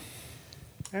pain.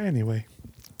 Anyway,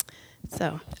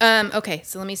 So, okay.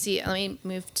 So let me see. Let me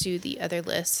move to the other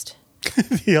list.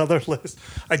 the other list.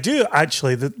 I do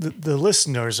actually. The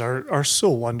listeners are so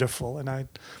wonderful, and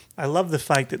I love the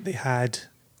fact that they had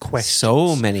questions.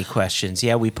 So many questions.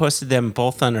 Yeah, we posted them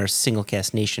both on our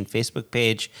Singlecast Nation Facebook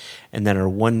page and then our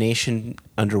One Nation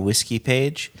Under Whiskey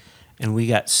page. And we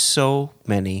got so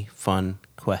many fun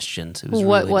questions. It was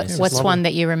really nice. What's lovely. one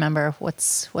that you remember?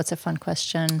 What's a fun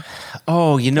question?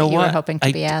 Oh, you know that you were what? hoping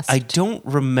to be asked? I don't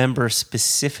remember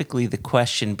specifically the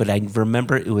question, but I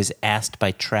remember it was asked by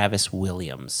Travis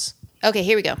Williams. Okay,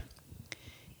 here we go.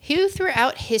 Who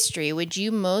throughout history would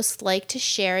you most like to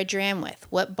share a dram with?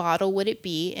 What bottle would it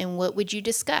be, and what would you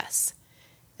discuss?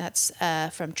 That's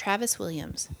from Travis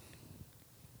Williams.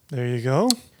 There you go.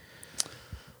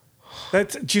 Do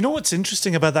you know what's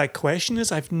interesting about that question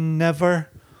is I've never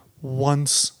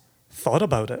once thought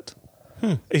about it.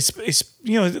 It's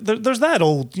there's that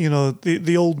old,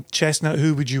 the old chestnut,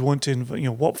 who would you want to invite,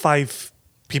 what 5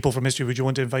 people from history would you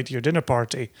want to invite to your dinner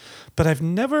party? But I've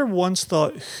never once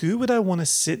thought, who would I want to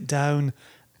sit down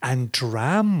and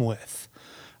dram with?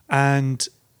 And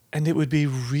it would be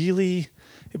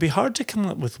it'd be hard to come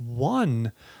up with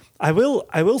one. I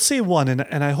will say one,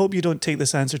 and I hope you don't take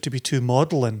this answer to be too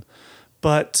maudlin,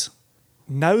 but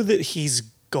now that he's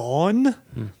gone,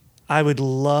 I would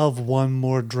love one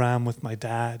more dram with my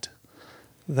dad.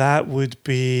 That would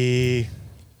be,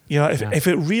 if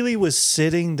it really was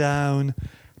sitting down,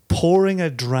 pouring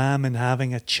a dram and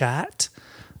having a chat,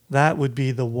 that would be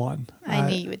the one. I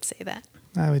knew you would say that.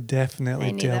 I would definitely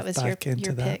I knew that delve was back your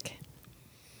into that. pick.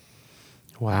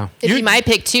 Wow. It'd You- be my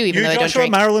pick too, even You, though I don't Joshua,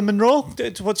 drink. Marilyn Monroe,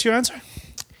 what's your answer?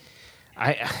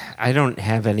 I don't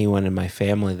have anyone in my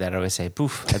family that I would say,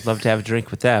 poof, I'd love to have a drink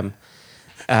with them.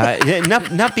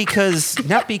 Not because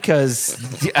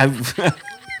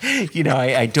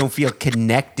I don't feel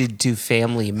connected to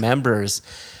family members,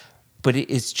 but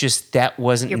it's just that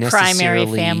wasn't Your necessarily primary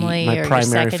family my or your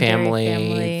primary secondary family,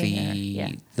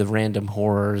 family, the random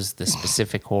horrors, the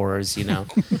specific horrors,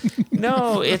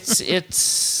 No,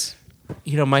 it's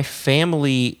my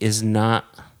family is not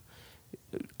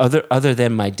other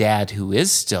than my dad, who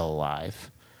is still alive.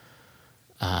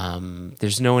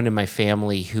 There's no one in my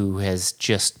family who has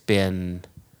just been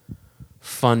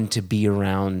fun to be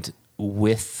around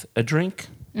with a drink,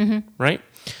 right?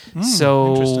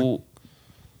 So, interesting.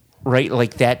 right,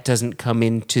 like that doesn't come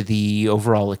into the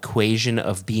overall equation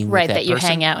of being Right, with that you person.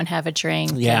 hang out and have a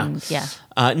drink. Yeah. And, yeah.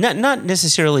 Not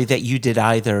necessarily that you did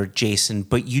either, Jason,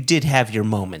 but you did have your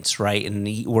moments, right?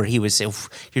 And where he would say, "Oof,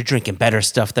 "You're drinking better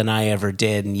stuff than I ever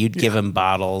did," and you'd give him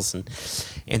bottles and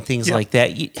things Yeah. like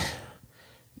that.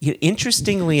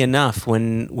 Interestingly enough,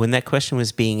 when that question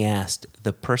was being asked,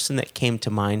 the person that came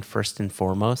to mind first and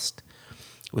foremost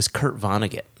was Kurt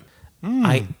Vonnegut.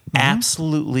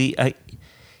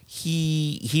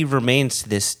 He remains to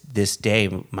this day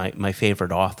my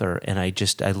favorite author, and I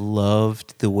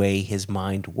loved the way his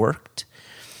mind worked,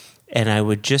 and I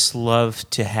would just love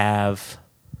to have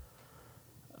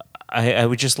I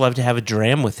would just love to have a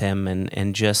dram with him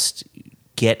and just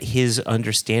get his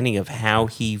understanding of how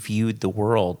he viewed the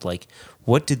world. Like,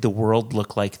 what did the world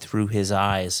look like through his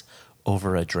eyes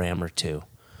over a dram or two?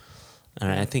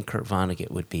 And I think Kurt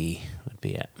Vonnegut would be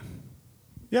it.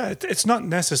 Yeah, it's not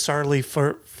necessarily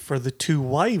for the two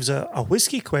wives a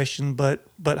whiskey question, but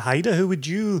Haida, who would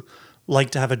you like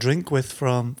to have a drink with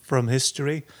from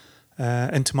history?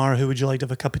 And Tamara, who would you like to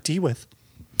have a cup of tea with?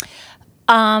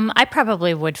 I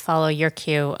probably would follow your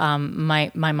cue.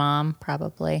 My mom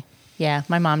probably. Yeah,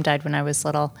 my mom died when I was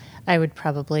little. I would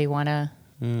probably want to.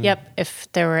 Yep,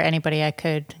 if there were anybody I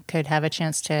could have a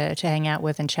chance to hang out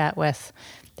with and chat with,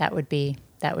 that would be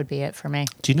it for me.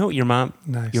 Do you know what your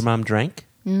mom drank?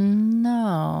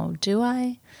 No, do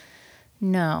I?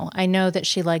 No, I know that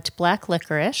she liked black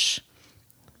licorice.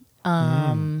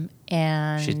 And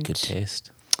She had good taste.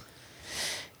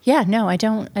 Yeah, no, I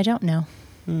don't know.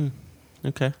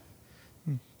 Okay.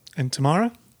 And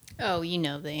Tamara? Oh, you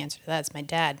know the answer to that. It's my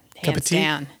dad. Cup of Hands tea?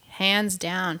 down. Hands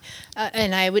down.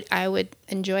 And I would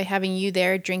enjoy having you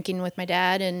there drinking with my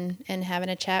dad and having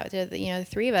a chat with the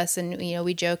three of us. And,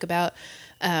 we joke about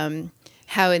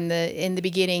how in the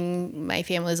beginning my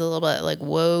family was a little bit like,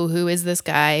 whoa, who is this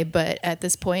guy? But at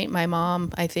this point, my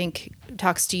mom, I think,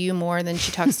 talks to you more than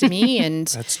she talks to me. And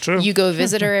That's true. You go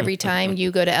visit her every time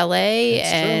you go to LA.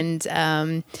 That's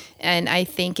And I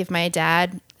think if my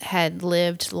dad had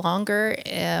lived longer,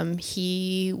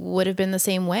 he would have been the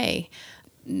same way.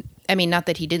 I mean, not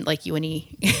that he didn't like you when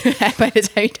he by the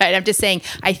time he died. I'm just saying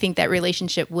I think that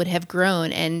relationship would have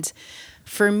grown. And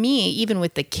for me, even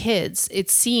with the kids,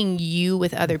 it's seeing you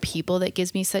with other people that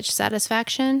gives me such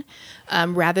satisfaction,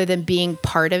 rather than being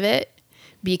part of it,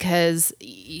 because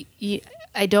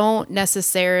I don't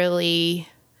necessarily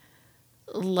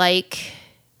like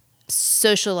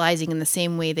socializing in the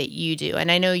same way that you do.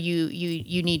 And I know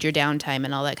you need your downtime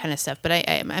and all that kind of stuff, but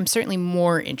I'm certainly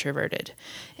more introverted.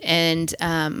 And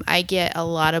I get a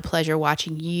lot of pleasure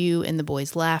watching you and the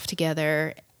boys laugh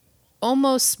together,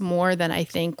 almost more than I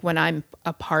think when I'm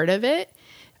a part of it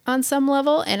on some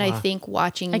level. And I think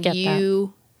watching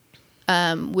you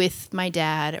with my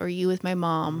dad or you with my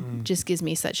mom just gives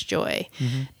me such joy.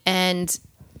 And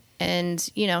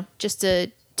just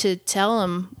to tell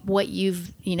him what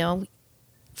you've,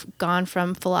 gone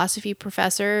from philosophy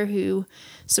professor who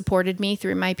supported me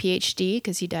through my PhD,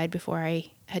 because he died before I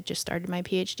had just started my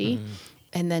PhD,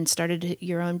 and then started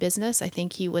your own business. I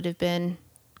think he would have been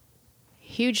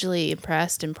hugely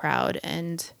impressed and proud,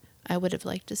 and I would have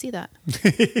liked to see that.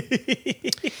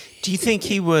 Do you think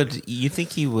he would? You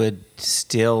think he would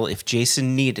still, if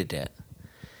Jason needed it,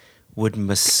 would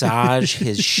massage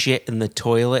his shit in the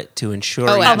toilet to ensure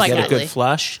he get a absolutely. good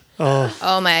flush?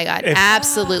 Oh my God,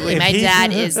 absolutely. My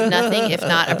dad is nothing if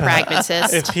not a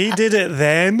pragmatist. If he did it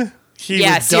then, he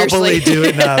would seriously. doubly do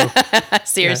it now.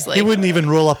 Seriously. He wouldn't even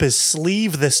roll up his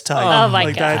sleeve this time. Oh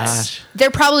my that's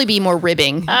There'd probably be more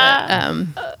ribbing, but,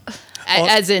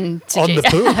 as in to on the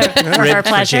Jason. poop. For our For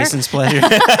pleasure. Jason's pleasure.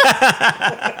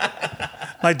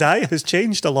 My diet has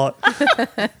changed a lot.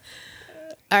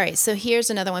 All right, so here's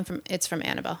another one from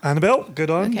Annabelle. Annabelle, good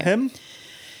on Okay. him.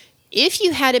 If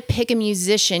you had to pick a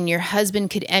musician your husband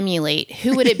could emulate,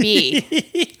 who would it be?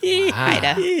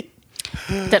 Ida.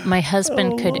 That my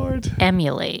husband could Lord.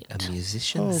 emulate. A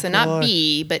musician? So boy. not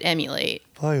be, but emulate.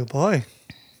 Boy, oh boy.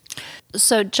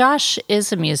 So Josh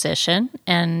is a musician,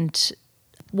 and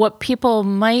what people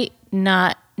might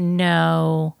not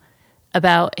know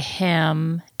about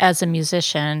him as a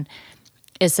musician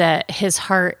is that his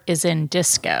heart is in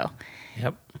disco.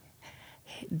 Yep.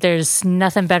 There's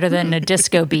nothing better than a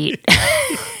disco beat.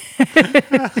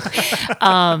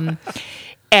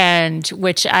 And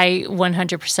which I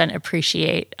 100%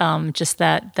 appreciate, just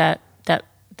that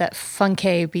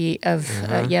funky beat of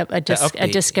a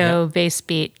disco bass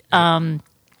beat.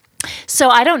 So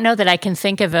I don't know that I can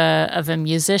think of a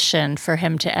musician for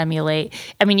him to emulate.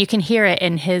 I mean, you can hear it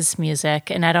in his music,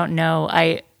 and I don't know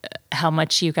how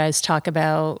much you guys talk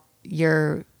about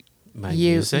your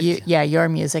music? your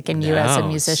music and you as a No,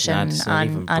 musician it's not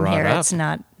even on brought here. up.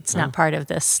 It's not part of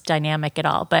this dynamic at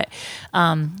all. But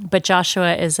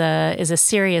Joshua is a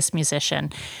serious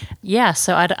musician. Yeah.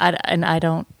 So I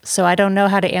don't know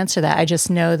how to answer that. I just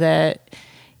know that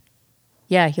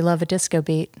you love a disco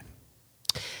beat.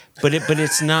 But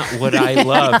it's not what I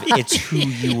love. It's who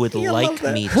you would like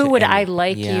me to Who would I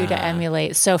emulate. like you to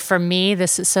emulate? So for me,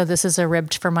 this is a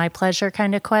ribbed for my pleasure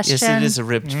kind of question. Yes, it is a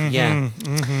ribbed. Yeah.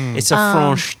 It's a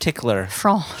French tickler.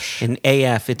 French. An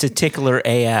AF. It's a tickler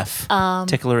AF.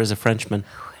 Tickler is a Frenchman.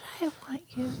 I want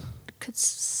you could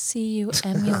see you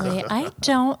emulate. I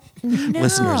don't know.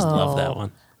 Listeners love that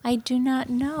one. I do not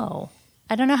know.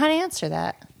 I don't know how to answer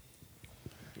that.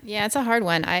 Yeah, it's a hard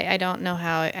one. I don't know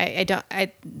how.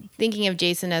 Thinking of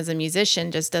Jason as a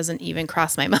musician just doesn't even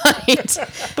cross my mind.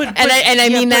 I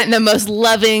mean that in the most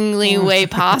lovingly way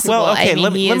possible. Well, okay, I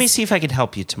mean, let me see if I can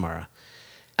help you, Tamara.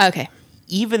 Okay.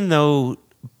 Even though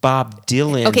Bob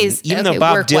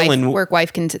Dylan, work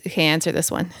wife can answer this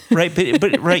one. Right,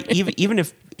 but right, even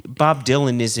if Bob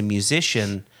Dylan is a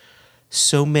musician,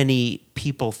 so many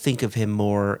people think of him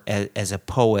more as a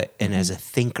poet and as a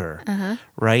thinker,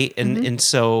 right? And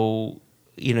so,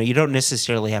 you don't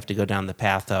necessarily have to go down the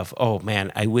path of, oh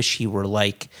man, I wish he were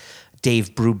like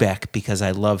Dave Brubeck because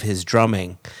I love his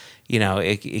drumming.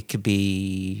 It could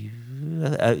be,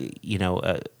 a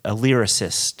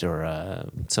lyricist or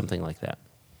something like that.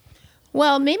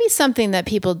 Well, maybe something that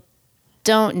people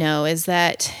don't know is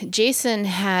that Jason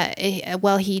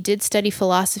he did study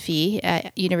philosophy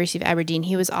at University of Aberdeen.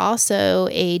 He was also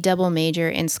a double major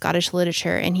in Scottish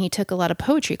literature, and he took a lot of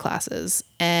poetry classes.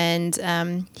 And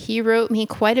he wrote me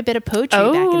quite a bit of poetry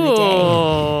back in the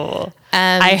day.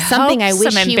 I something hope I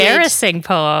wish some embarrassing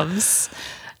poems.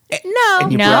 No,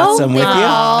 And you brought some with you?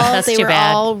 That's they too were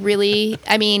bad. all really.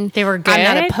 I mean, They were I'm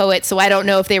not a good? poet, so I don't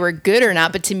know if they were good or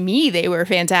not. But to me, they were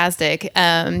fantastic.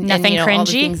 Nothing All the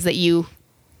cringy? things that you.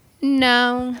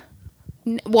 No.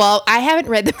 Well, I haven't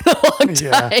read them in a long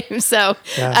time. Yeah. So,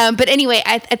 Yeah. but anyway,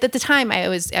 at the time, I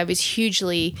was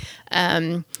hugely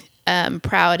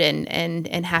proud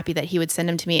and happy that he would send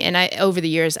them to me. And over the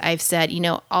years, I've said,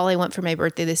 all I want for my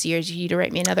birthday this year is you to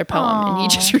write me another poem, and he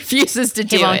just refuses to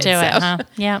do He won't it. do it, so. huh?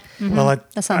 Yeah. Mhm. Well,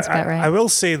 That sounds about right. I will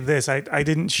say this: I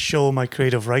didn't show my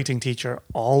creative writing teacher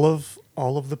all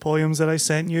of the poems that I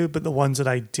sent you, but the ones that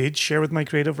I did share with my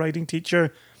creative writing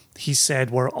teacher, he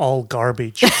said were all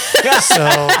garbage.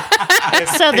 So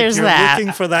There's you're that.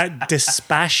 looking for that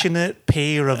dispassionate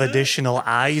pair of additional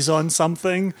eyes on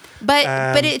something,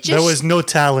 But it just there was no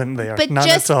talent there, none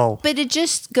at all. But it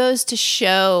just goes to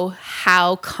show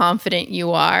how confident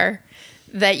you are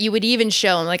that you would even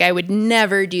show him. Like, I would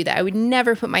never do that. I would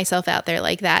never put myself out there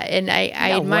like that. And I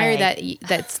admire way.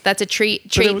 that's a trait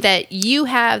that you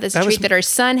have. That's a trait that our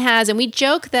son has. And we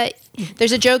joke that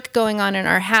there's a joke going on in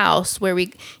our house where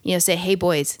we, say, hey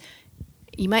boys,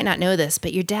 you might not know this,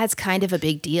 but your dad's kind of a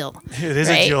big deal. It is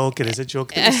right? a joke. It is a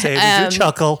joke that we say. We do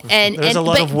chuckle. And There's a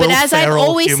lot of Will but as I've Ferrell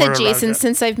always humor said, around Jason, it.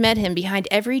 since I've met him, behind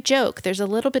every joke, there's a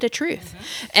little bit of truth.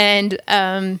 And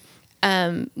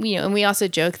and we also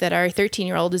joke that our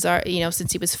 13-year-old is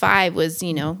since he was 5 was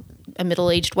a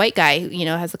middle-aged white guy,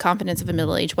 has the confidence of a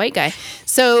middle-aged white guy.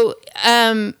 So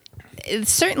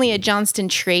it's certainly a Johnston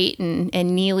trait,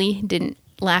 and Neely didn't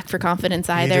lack for confidence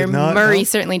either. did not, Murray no.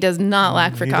 certainly does not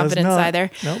lack for He does confidence not.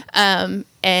 either. Nope.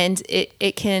 And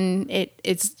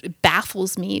it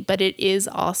baffles me, but it is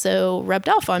also rubbed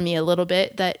off on me a little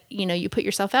bit that you put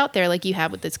yourself out there like you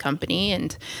have with this company,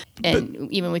 and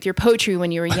even with your poetry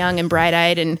when you were young and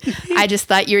bright-eyed, and I just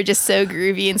thought you were just so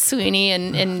groovy and swoony,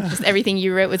 and just everything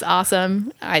you wrote was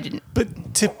awesome. I didn't.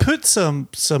 But to put some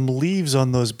leaves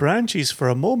on those branches for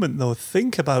a moment, though,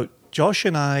 think about Josh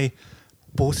and I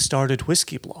both started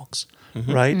whiskey blogs,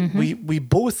 right? Mm-hmm. We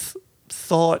both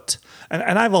thought,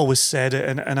 and I've always said it,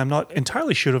 and I'm not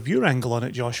entirely sure of your angle on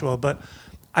it, Joshua, but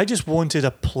I just wanted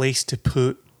a place to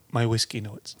put my whiskey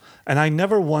notes. And I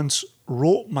never once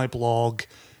wrote my blog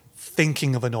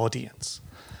thinking of an audience.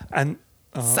 And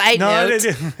Side note.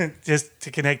 just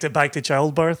to connect it back to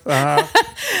childbirth.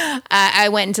 I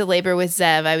went into labor with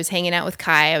Zev. I was hanging out with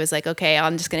Kai. I was like, okay,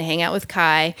 I'm just going to hang out with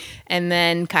Kai. And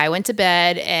then Kai went to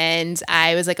bed, and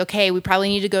I was like, okay, we probably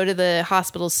need to go to the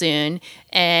hospital soon.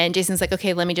 And Jason's like,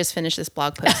 okay, let me just finish this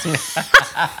blog post.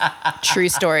 True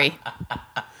story.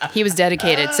 He was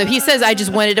dedicated. So he says, I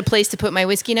just wanted a place to put my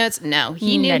whiskey notes. No,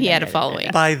 he knew he had a following.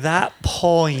 By that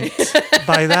point,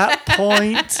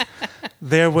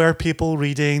 there were people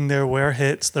reading, there were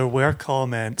hits, there were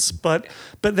comments. But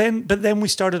then we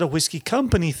started a whiskey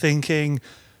company thinking,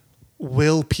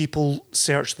 will people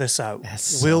search this out?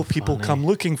 Will people come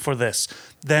looking for this?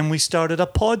 Then we started a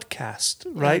podcast,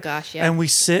 right? Oh gosh, yeah. And we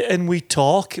sit and we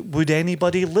talk. Would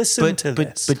anybody listen to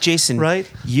this? But Jason,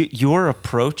 right? Your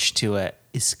approach to it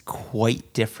is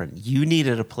quite different. You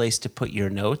needed a place to put your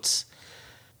notes.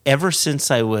 Ever since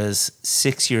I was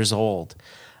 6 years old,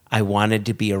 I wanted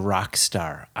to be a rock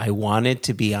star. I wanted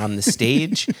to be on the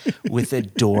stage with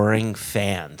adoring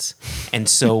fans. And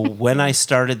so when I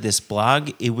started this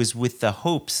blog, it was with the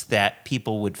hopes that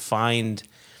people would find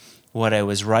what I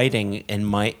was writing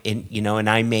and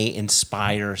I may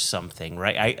inspire something,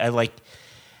 right? I like,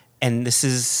 and this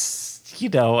is,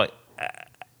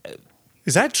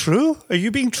 Is that true? Are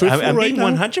you being truthful I'm right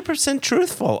being now? 100%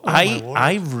 truthful. my word.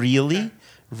 I really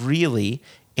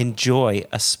enjoy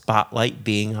a spotlight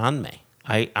being on me.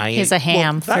 He's a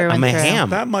ham that- through I'm and a through. ham.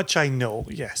 That much I know.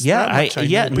 Yes. Yeah, that much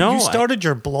yeah, know. But no, you started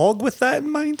your blog with that in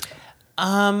mind.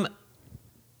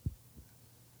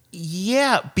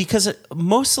 Yeah,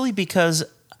 mostly because,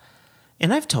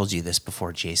 and I've told you this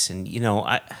before, Jason.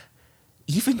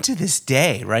 Even to this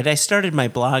day, right? I started my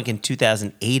blog in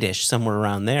 2008ish, somewhere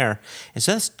around there, and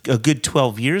so that's a good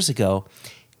 12 years ago.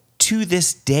 To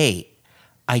this day,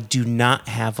 I do not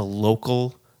have a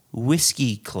local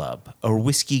whiskey club or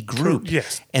whiskey group.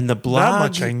 Yes, and the that blog,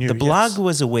 much I knew, the blog yes.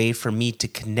 was a way for me to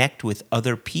connect with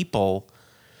other people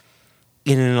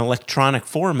in an electronic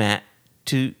format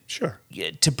to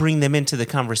bring them into the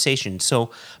conversation.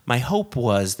 So my hope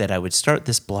was that I would start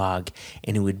this blog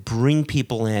and it would bring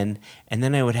people in, and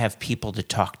then I would have people to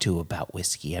talk to about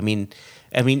whiskey. I That's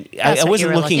I what wasn't you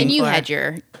were looking. And you for. had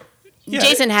your Yeah.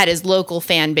 Jason had his local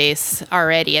fan base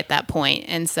already at that point,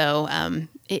 and so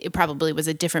it probably was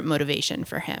a different motivation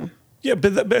for him. Yeah,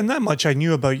 but and that much I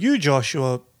knew about you,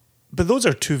 Joshua. But those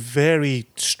are two very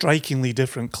strikingly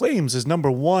different claims. Is number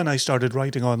one, I started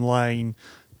writing online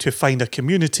to find a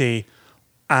community,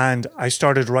 and I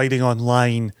started writing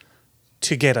online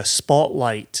to get a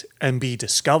spotlight and be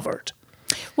discovered.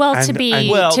 Well, And- to be and-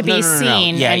 Well, to be no.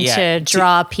 seen Yeah, and yeah. to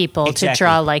draw people, to Exactly.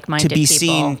 draw like-minded to be people.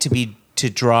 seen, to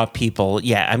draw people.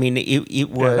 Yeah, it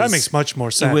was. that makes much more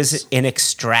It was sense. an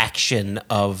extraction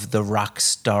of the rock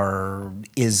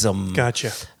star-ism.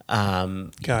 Gotcha.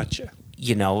 Gotcha.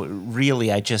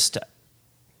 Really,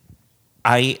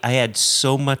 I had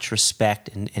so much respect,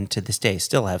 and to this day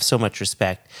still have so much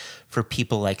respect for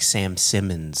people like Sam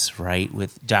Simmons, right,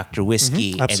 with Dr.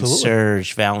 Whiskey and absolutely.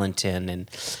 Serge Valentin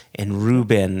and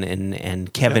Ruben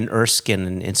and Kevin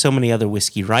Erskine and so many other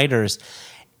whiskey writers,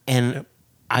 and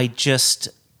I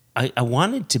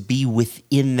wanted to be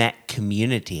within that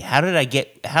community. How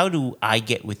do I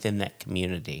get within that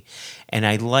community? And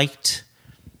I liked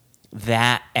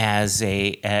that as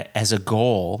a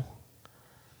goal.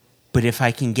 But if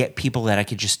I can get people that I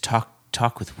could just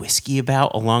talk with whiskey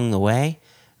about along the way,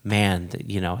 man,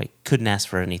 I couldn't ask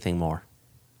for anything more.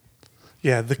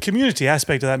 Yeah, the community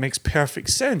aspect of that makes perfect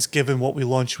sense given what we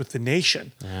launched with The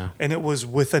Nation. Yeah. And it was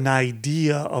with an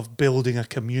idea of building a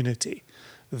community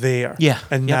there. Yeah.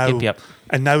 And Yep.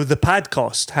 and now the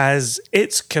Podcast has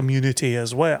its community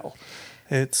as well.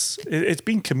 It's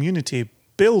been community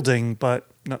building, but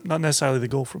not necessarily the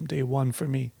goal from day one for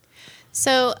me.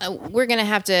 So we're going to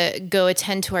have to go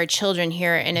attend to our children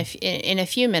here in a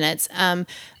few minutes. And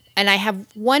I have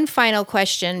one final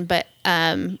question, but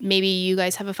maybe you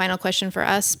guys have a final question for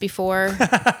us before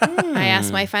I ask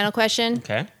my final question.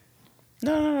 Okay.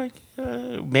 No.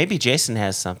 Maybe Jason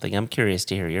has something. I'm curious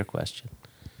to hear your question.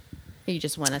 You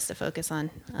just want us to focus on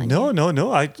No.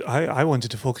 I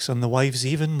wanted to focus on the wives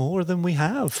even more than we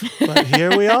have. But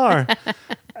here we are.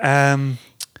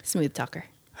 Smooth talker.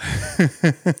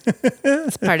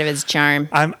 It's part of his charm.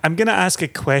 I'm going to ask a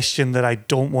question that I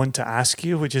don't want to ask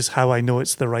you, which is how I know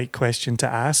it's the right question to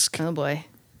ask. Oh boy.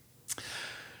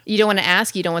 You don't want to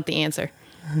ask, you don't want the answer.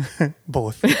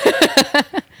 Both.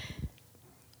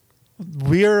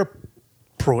 We're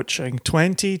approaching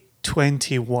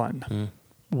 2021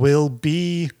 will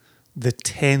be the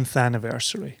 10th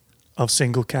anniversary of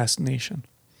Single Cask Nation.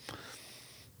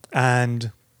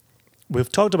 And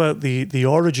we've talked about the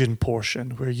origin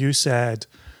portion where you said,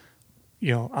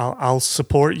 I'll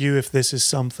support you if this is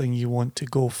something you want to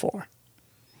go for.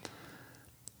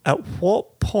 At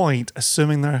what point,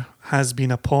 assuming there has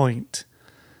been a point,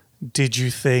 did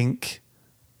you think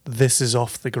this is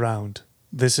off the ground?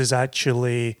 This is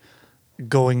actually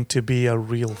going to be a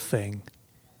real thing?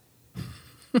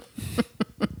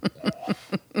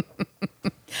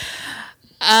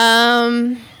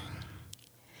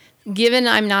 Given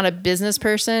I'm not a business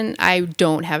person, I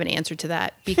don't have an answer to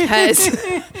that because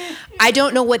I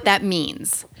don't know what that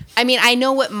means. I mean, I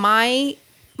know what my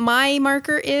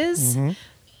marker is,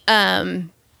 but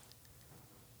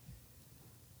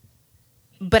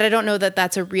I don't know that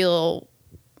that's a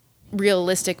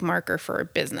realistic marker for a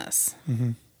business.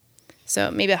 So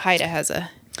maybe Haida has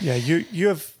a. Yeah, you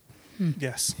have.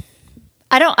 Yes.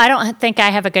 I don't think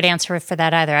I have a good answer for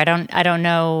that either. I don't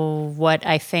know what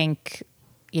I think,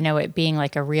 it being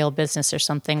like a real business or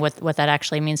something, what that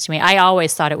actually means to me. I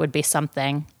always thought it would be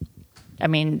something. I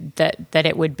mean, that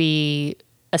it would be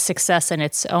a success in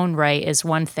its own right is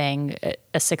one thing.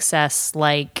 A success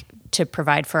like to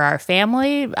provide for our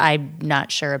family, I'm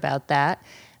not sure about that.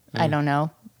 I don't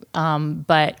know.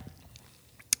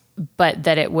 But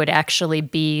that it would actually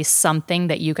be something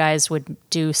that you guys would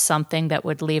do something that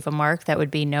would leave a mark that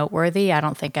would be noteworthy. I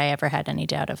don't think I ever had any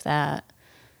doubt of that.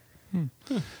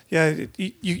 Yeah,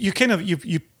 you kind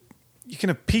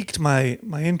of piqued my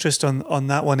interest on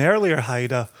that one earlier,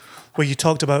 Haida, where you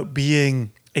talked about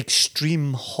being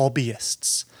extreme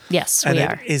hobbyists. Yes, And we it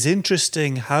are. is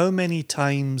interesting how many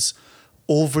times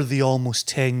over the almost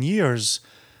 10 years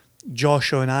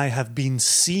Joshua and I have been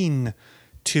seen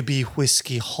to be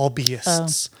whiskey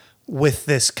hobbyists with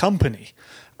this company.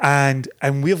 And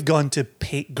we've gone to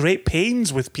great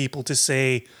pains with people to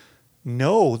say,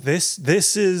 no, this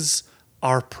is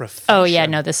our profession. Oh, yeah,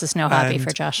 no, this is no hobby And-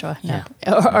 for Joshua. No.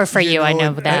 Or for you, I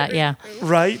know that, yeah.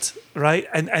 Right.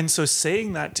 And so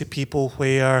saying that to people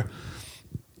where,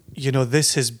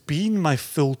 this has been my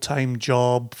full-time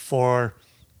job for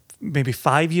maybe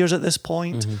 5 years at this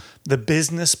point. The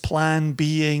business plan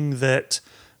being that,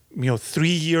 3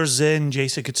 years in,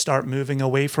 Jason could start moving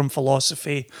away from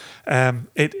philosophy.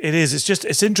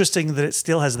 It's interesting that it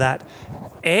still has that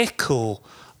echo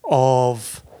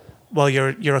of, well,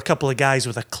 you're a couple of guys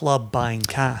with a club buying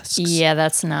casks. Yeah,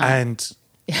 that's not. And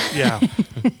yeah.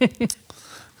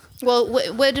 Well,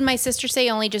 what did my sister say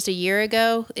only just a year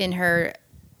ago in her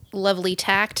lovely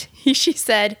tact? She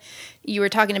said you were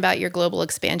talking about your global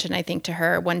expansion, I think, to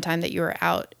her one time that you were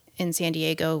out in San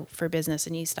Diego for business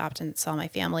and you stopped and saw my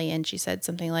family. And she said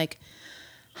something like,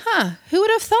 who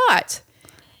would have thought?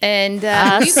 And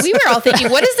we were all thinking,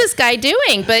 what is this guy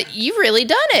doing? But you've really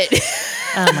done it.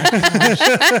 Oh, my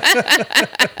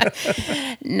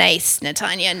gosh. Nice,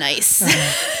 Natanya, nice.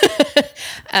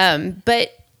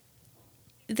 But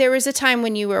there was a time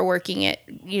when you were working at,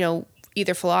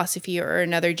 either philosophy or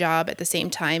another job at the same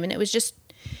time. And it was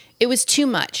too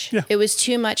much. Yeah. It was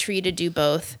too much for you to do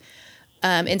both.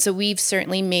 And so we've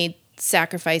certainly made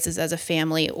sacrifices as a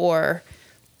family, or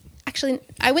actually,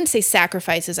 I wouldn't say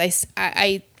sacrifices.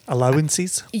 I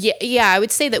Allowances? Yeah, I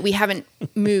would say that we haven't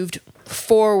moved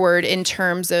forward in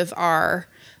terms of our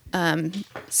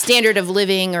standard of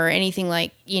living or anything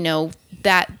like,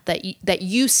 that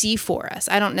you see for us.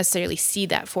 I don't necessarily see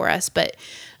that for us, but,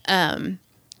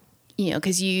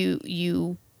 because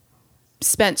you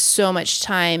spent so much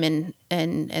time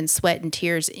and sweat and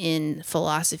tears in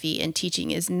philosophy, and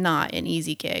teaching is not an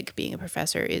easy gig. Being a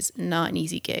professor is not an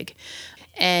easy gig.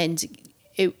 And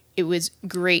it was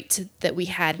great that we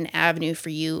had an avenue for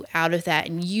you out of that,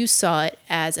 and you saw it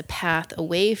as a path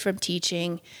away from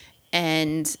teaching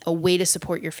and a way to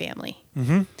support your family.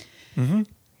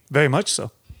 Very much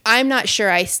so. I'm not sure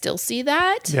I still see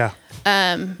that. Yeah.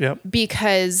 Yep.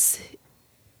 Because,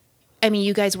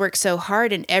 you guys worked so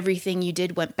hard and everything you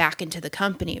did went back into the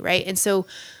company, right? And so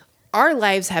our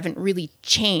lives haven't really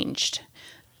changed.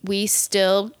 We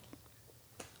still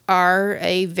are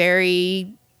a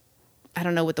very, I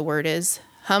don't know what the word is,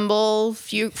 humble,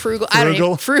 frugal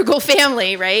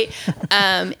family, right?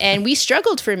 And we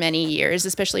struggled for many years,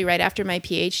 especially right after my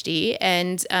PhD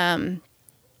and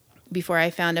before I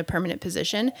found a permanent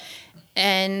position.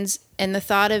 And the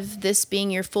thought of this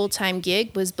being your full-time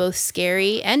gig was both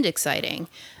scary and exciting.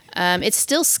 It's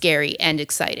still scary and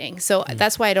exciting. So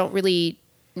that's why I don't really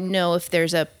know if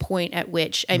there's a point at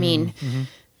which,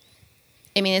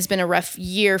 it's been a rough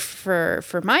year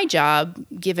for my job,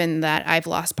 given that I've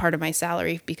lost part of my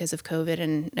salary because of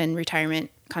COVID and retirement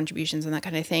contributions and that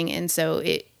kind of thing. And so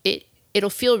it'll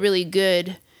feel really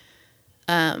good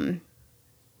when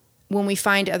we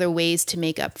find other ways to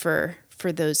make up for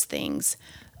those things.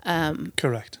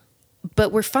 Correct.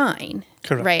 But we're fine.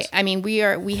 Correct. Right.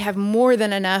 We have more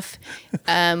than enough.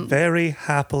 Very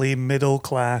happily middle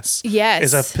class. Yes.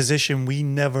 Is a position we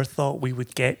never thought we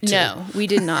would get to. No, we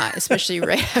did not, especially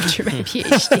right after my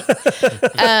PhD.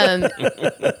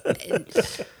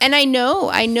 And I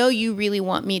know you really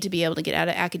want me to be able to get out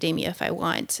of academia if I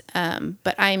want.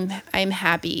 But I'm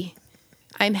happy.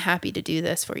 I'm happy to do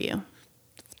this for you.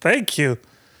 Thank you.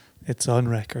 It's on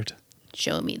record.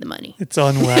 Show me the money. It's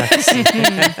on wax.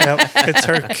 Yep. It's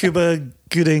her Cuba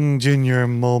Gooding Jr.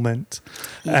 moment.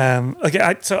 Okay,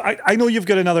 I know you've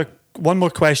got one more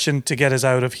question to get us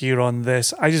out of here on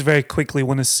this. I just very quickly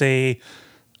want to say,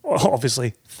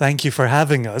 obviously, thank you for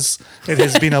having us. It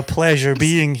has been a pleasure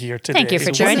being here today. Thank you for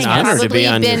It's joining an us. honor to be Probably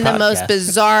on been your the most podcast.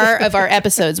 bizarre of our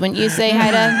episodes. Wouldn't you say,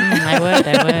 Haida? I would,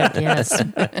 yes.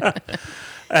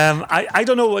 I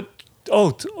don't know what...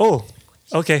 Oh,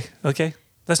 okay.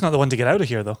 That's not the one to get out of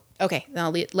here, though. Okay, then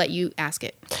I'll let you ask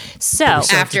it. So,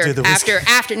 have to do the whiskey.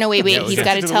 after. No, wait. we He's have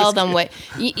got to to do the tell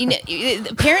whiskey. them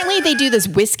what. Apparently, they do this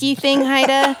whiskey thing,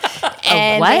 Haida,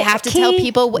 and what? they have to tell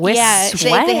people. What?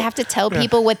 They have to tell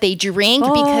people what they drink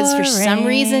because for some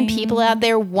reason, Boring. people out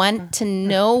there want to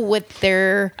know what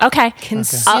they're okay.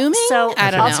 consuming. So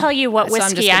I don't know. I'll tell you what So I'm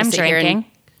just whiskey gonna I'm sit here and-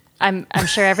 drinking. I'm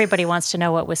sure everybody wants to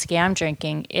know what whiskey I'm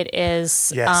drinking. It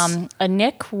is Yes. a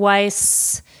Nick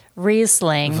Weiss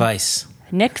Riesling. Weiss.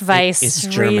 Nick Weiss. It's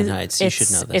German Heights. You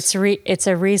should know this. It's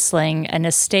a Riesling, an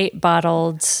estate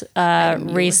bottled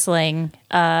Riesling.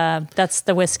 That's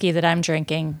the whiskey that I'm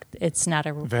drinking. It's not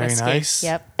a Very whiskey. nice.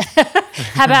 Yep.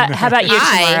 How about you,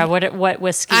 I- Tamara? What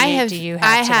whiskey do you have?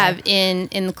 I today? have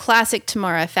in the classic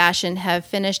Tamara fashion have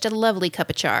finished a lovely cup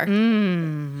of char.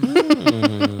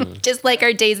 Just like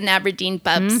our days in Aberdeen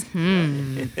pubs.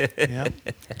 Yeah.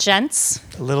 Gents.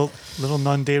 A little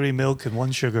non-dairy milk and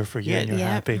one sugar for you, Yeah, and you're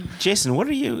yeah. happy. Jason, what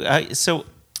are you? So,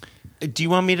 do you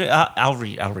want me to? I'll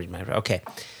read my. Okay.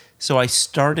 So I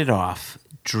started off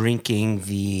drinking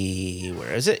the.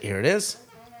 Where is it? Here it is.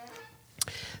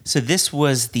 So this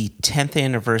was the 10th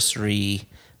anniversary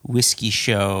whiskey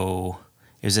show.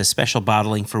 It was a special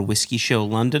bottling for Whiskey Show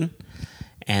London,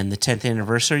 and the 10th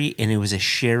anniversary, and it was a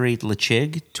Sherry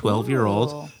Lechig,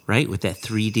 12-year-old, right, with that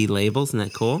 3D labels. Isn't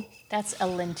that cool? That's a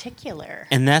lenticular.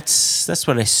 And that's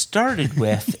what I started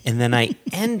with, and then I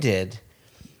ended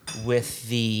with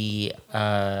the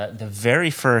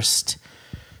very first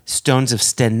Stones of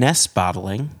Stenness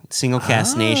bottling, single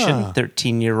cask nation,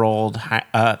 13-year-old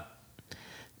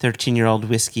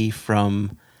whiskey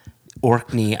from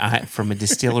Orkney, from a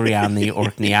distillery on the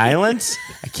Orkney Islands.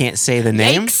 I can't say the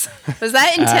name. Yikes. Was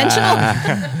that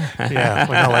intentional? Yeah,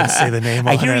 we're not allowed to say the name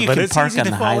on I hear it, you but can it's park easy on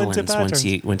to the fall into Highlands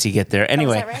patterns. once you get there.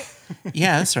 Anyway, Is that right?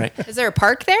 yeah, that's right. Is there a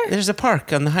park there? There's a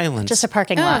park on the Highlands. Just a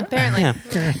parking Oh, lot. apparently. Yeah,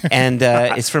 and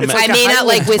it's from. I may not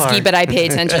like whiskey, but I pay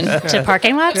attention. To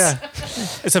parking lots? Yeah.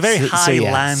 It's a very high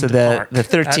land So the park.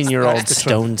 13-year-old That's the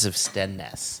truth. Stones of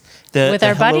Stenness. With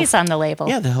our buddies on the label.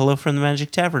 Yeah, the Hello from the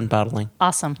Magic Tavern bottling.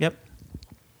 Awesome. Yep.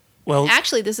 Well,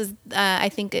 Actually, this is, I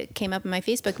think it came up in my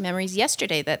Facebook memories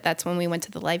yesterday that's when we went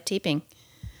to the live taping.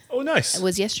 oh, nice. It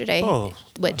was yesterday. Oh.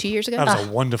 What, 2 years ago? That was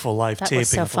a wonderful live that taping was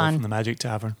so of fun. from the Magic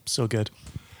Tavern. So good.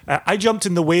 I jumped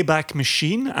in the Wayback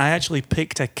Machine. I actually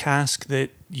picked a cask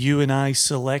that you and I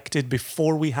selected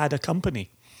before we had a company.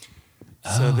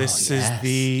 So this yes. is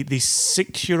the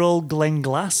 6-year-old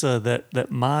Glenglassa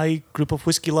that my group of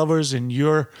whiskey lovers and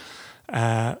your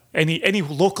any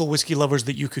local whiskey lovers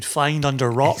that you could find under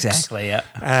rocks. Exactly.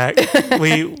 Yeah.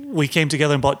 We came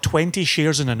together and bought 20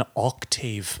 shares in an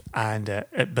octave, and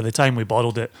by the time we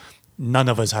bottled it, none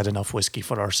of us had enough whiskey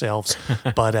for ourselves.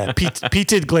 But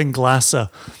peated Glenglassa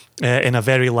in a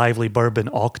very lively bourbon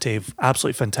octave,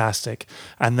 absolutely fantastic.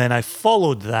 And then I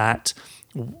followed that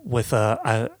with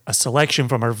a selection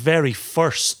from our very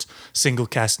first single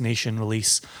cask nation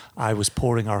release. I was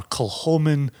pouring our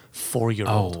Kilchoman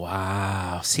 4-year-old. Oh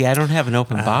wow! See, I don't have an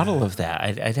open bottle of that.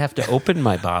 I'd have to open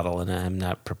my bottle, and I'm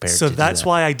not prepared. So to that's do that.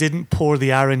 why I didn't pour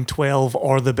the Aaron 12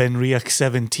 or the Benriach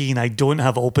 17. I don't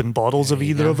have open bottles of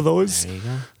either of those. There you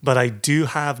go. But I do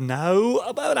have now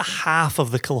about a half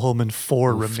of the Kilchoman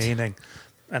 4 remaining.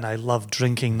 And I love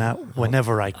drinking that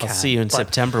whenever I can. I'll see you in But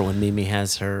September when Mimi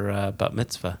has her bat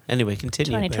mitzvah. Anyway,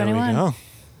 continue. 20. There we 21. go.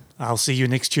 I'll see you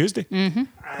next Tuesday.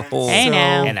 Oh, Hey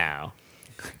now. hey now.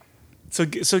 So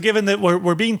given that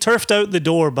we're being turfed out the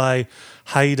door by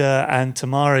Haida and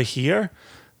Tamara here,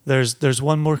 there's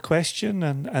one more question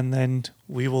and then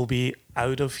we will be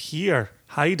out of here.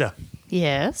 Haida,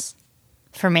 Yes.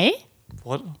 For me?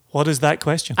 what is that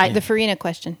question? The Farina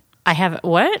question. I have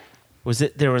what? Was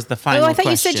it? There was the final. Oh, I thought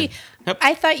question. you said you. Yep.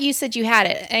 I thought you said you had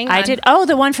it. Hang I on. did. Oh,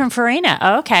 the one from Farina.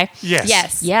 Oh, okay.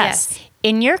 Yes. Yes.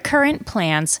 In your current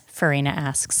plans, Farina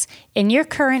asks, in your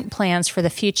current plans for the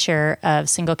future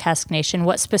of Single Cask Nation,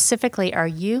 what specifically are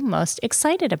you most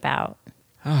excited about?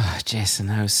 Oh, Jason,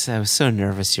 I was so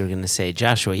nervous you were going to say,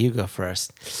 Joshua, you go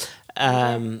first. What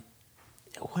am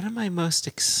I most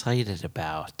excited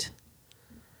about?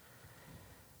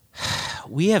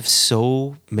 We have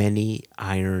so many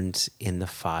irons in the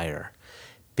fire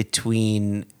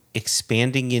between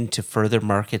expanding into further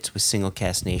markets with Single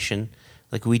Cask Nation.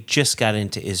 Like we just got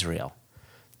into Israel.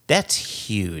 That's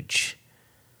huge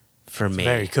for me.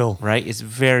 very cool. Right? It's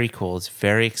very cool. It's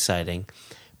very exciting.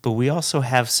 But we also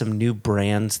have some new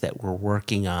brands that we're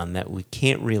working on that we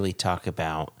can't really talk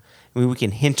about. I mean, we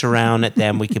can hint around at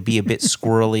them. We could be a bit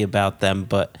squirrely about them,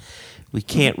 but we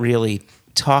can't really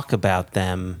talk about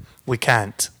them. We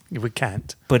can't.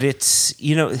 But it's,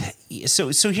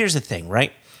 so here's the thing,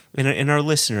 right? And our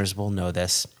listeners will know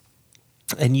this,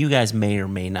 and you guys may or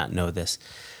may not know this,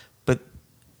 but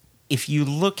if you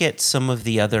look at some of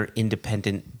the other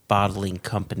independent bottling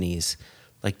companies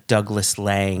like Douglas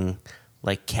Lang,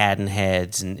 like Cadden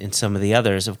Heads, and some of the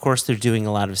others, of course, they're doing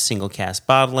a lot of single cask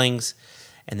bottlings,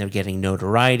 and they're getting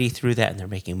notoriety through that, and they're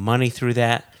making money through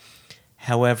that.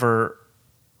 However,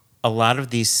 a lot of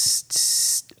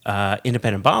these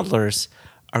independent bottlers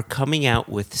are coming out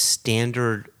with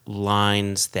standard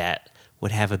lines that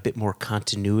would have a bit more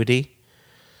continuity.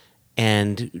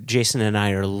 And Jason and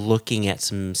I are looking at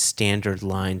some standard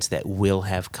lines that will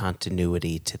have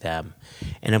continuity to them.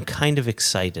 And I'm kind of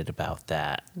excited about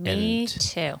that. Me and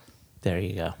too. There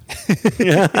you go.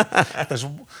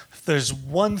 There's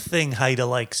one thing Haida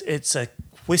likes. It's a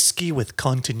whiskey with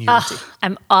continuity. Oh,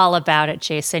 I'm all about it,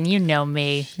 Jason. You know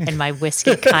me and my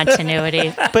whiskey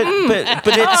continuity. But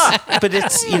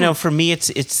it's for me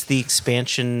it's the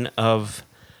expansion of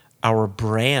our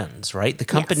brands, right? The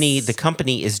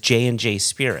company is J&J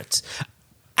Spirits.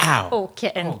 Ow. Oh,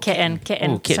 kitten. Oh, kitten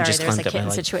Sorry, just there's a clunked at my kitten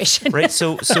leg. situation. Right.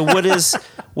 So what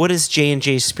does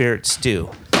J&J Spirits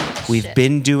do? We've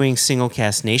been doing single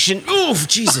cast nation. Oof,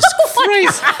 Jesus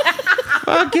Christ.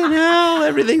 Fucking hell,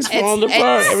 everything's falling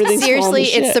apart. Everything's seriously, falling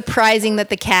to it's shit. surprising that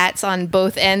the cats on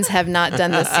both ends have not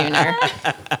done this sooner.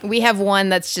 We have one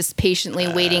that's just patiently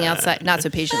waiting outside, not so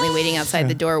patiently waiting outside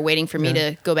the door, waiting for me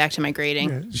to go back to my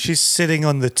grading. She's sitting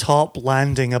on the top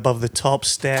landing above the top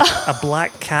step, a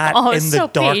black cat Oh, in so the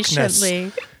darkness.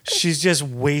 patiently. She's just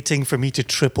waiting for me to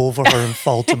trip over her and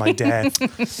fall to my death.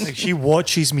 Like, she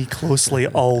watches me closely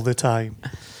all the time.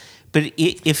 But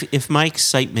if my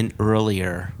excitement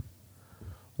earlier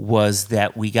was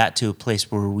that we got to a place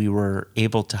where we were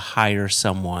able to hire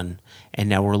someone, and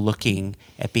now we're looking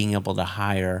at being able to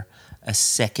hire a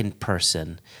second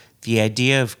person, the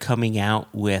idea of coming out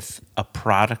with a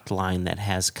product line that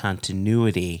has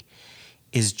continuity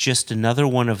is just another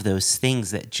one of those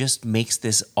things that just makes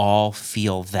this all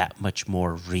feel that much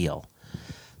more real.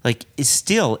 Like, it's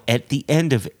still, at the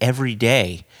end of every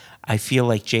day, I feel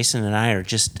like Jason and I are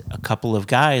just a couple of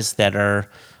guys that are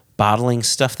bottling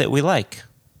stuff that we like.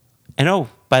 And oh,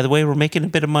 by the way, we're making a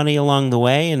bit of money along the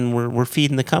way, and we're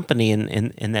feeding the company,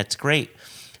 and that's great.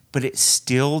 But it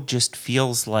still just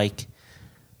feels like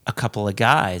a couple of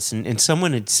guys. And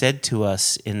someone had said to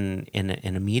us in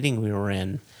a meeting we were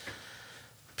in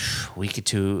a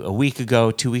week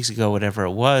ago, 2 weeks ago, whatever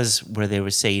it was, where they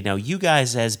would say, you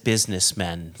guys as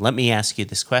businessmen, let me ask you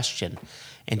this question.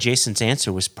 And Jason's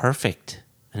answer was perfect.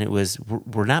 And it was,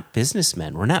 we're not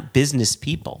businessmen. We're not business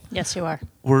people. Yes, you are.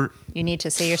 You need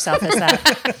to see yourself as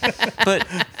that. But,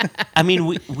 I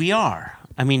mean, we are.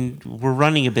 I mean, we're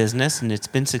running a business, and it's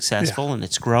been successful, and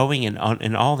it's growing, and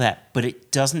all that. But it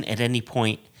doesn't at any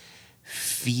point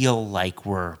feel like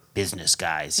we're business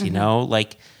guys, you know?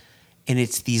 Like, and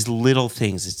it's these little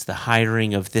things. It's the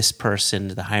hiring of this person,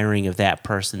 the hiring of that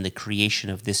person, the creation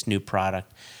of this new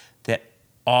product that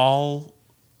all...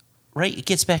 Right, it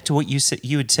gets back to what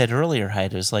you had said earlier,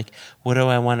 Haida. It's like, what do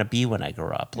I want to be when I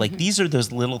grow up? Like, these are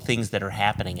those little things that are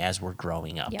happening as we're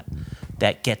growing up. Yep.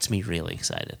 That gets me really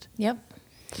excited. Yep.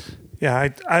 Yeah,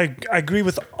 I agree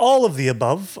with all of the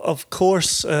above. Of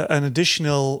course, an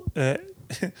additional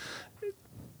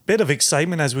bit of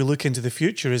excitement as we look into the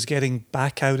future is getting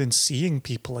back out and seeing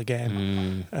people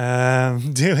again.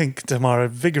 Doing Tamara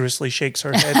vigorously shakes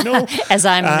her head no. As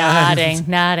I'm nodding.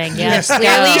 Yes, Clearly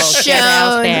get out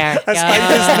shown. there. That's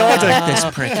like nodding.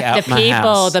 This prick out my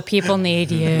house. The people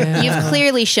need you. You've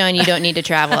clearly shown you don't need to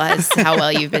travel as how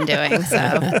well you've been doing. So,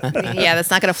 yeah,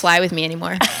 that's not going to fly with me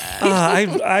anymore.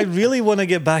 I really want to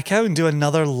get back out and do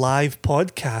another live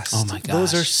podcast. Oh my gosh,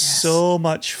 those are yes. so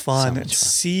much fun. So much And fun.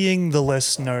 seeing the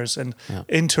listeners and Yeah.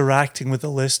 interacting with the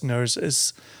listeners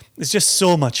is just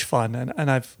so much fun.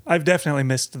 And I've definitely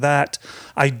missed that.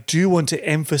 I do want to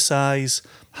emphasize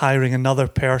hiring another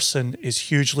person is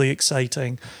hugely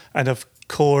exciting, and of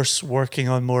course working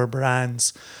on more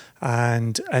brands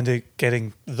and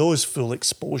getting those full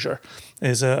exposure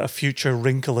is a future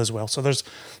wrinkle as well. So there's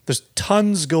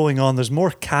tons going on. There's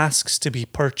more casks to be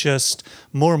purchased,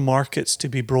 more markets to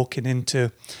be broken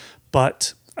into.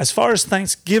 But as far as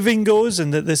Thanksgiving goes,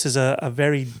 and that this is a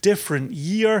very different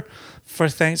year for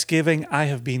Thanksgiving, I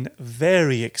have been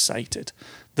very excited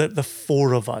that the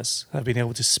four of us have been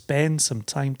able to spend some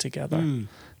time together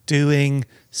doing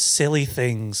silly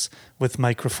things with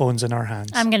microphones in our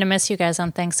hands. I'm going to miss you guys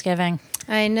on Thanksgiving.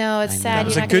 I know, it's sad. It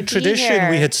was you're a not gonna good be tradition here.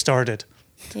 we had started.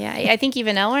 Yeah, I think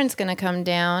even Elrond's going to come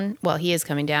down. Well, he is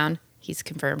coming down. He's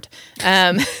confirmed.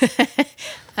 And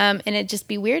it'd just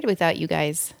be weird without you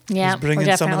guys. Yeah, He's bringing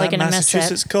we're some of definitely that going to miss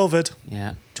Massachusetts it. COVID.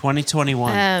 Yeah,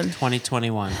 2021.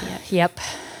 2021. Yep.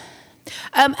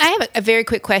 I have a very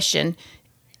quick question.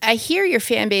 I hear your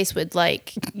fan base would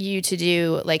like you to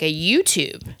do like a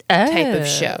YouTube type of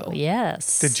show.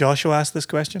 Yes. Did Joshua ask this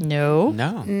question? No.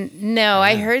 No. No,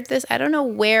 I heard this. I don't know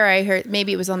where I heard.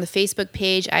 Maybe it was on the Facebook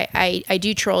page. I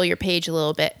do troll your page a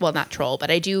little bit. Well, not troll,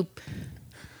 but I do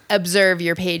observe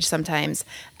your page sometimes.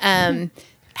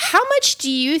 How much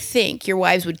do you think your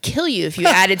wives would kill you if you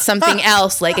added something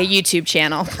else like a YouTube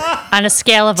channel On a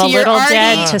scale of a your little already-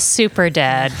 dead to super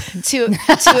dead. to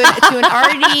an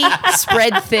already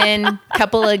spread thin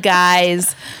couple of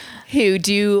guys who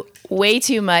do way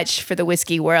too much for the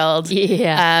whiskey world?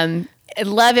 Yeah. I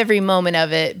love every moment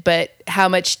of it, but how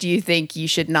much do you think you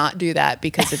should not do that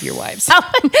because of your wives?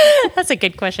 That's a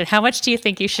good question. How much do you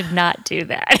think you should not do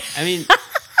that? I mean,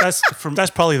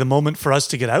 That's probably the moment for us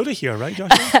to get out of here, right,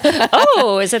 Joshua?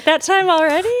 Oh, is it that time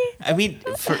already?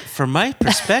 from my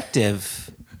perspective,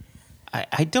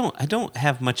 I don't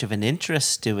have much of an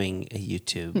interest doing a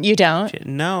YouTube. You don't?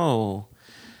 No.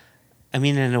 I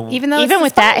mean, Even though Even it's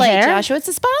with the that spotlight, hair? Joshua, it's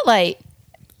a spotlight.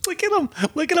 Look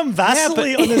at him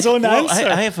vacillate on his own well, answer.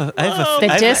 I have a The I have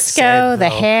a- disco, the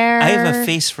hair. I have a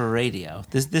face for radio.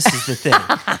 This is the thing.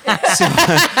 So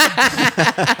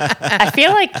I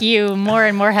feel like you more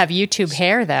and more have YouTube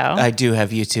hair, though. I do have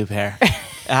YouTube hair.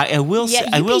 I will say. Yeah,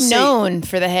 I you'd will be say. known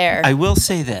for the hair. I will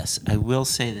say this.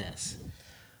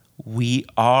 We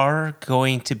are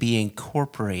going to be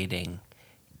incorporating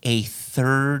a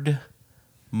third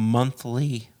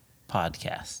monthly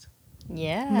podcast.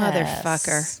 Yeah.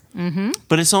 Motherfucker.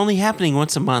 But it's only happening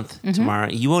once a month, Tamara.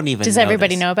 You won't even Does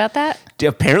everybody notice. know about that?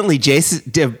 Apparently,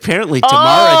 Tamara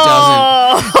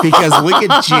doesn't. Because look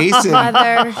at Jason.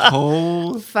 Mother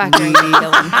Holy fucking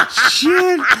villain.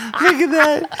 shit. Look at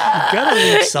that. Gotta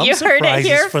leave some You heard it surprises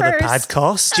here for the first.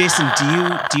 podcast. Jason,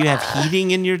 do you have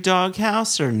heating in your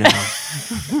doghouse or no?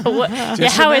 Yeah,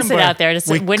 how is it Remember, out there? Is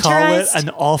we it call it winterized? an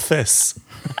office.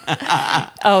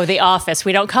 Oh, the office.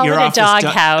 We don't call Your it a office dog-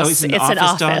 doghouse. oh, it's an an office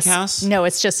office. doghouse? No,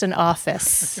 it's just an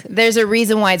office. There's a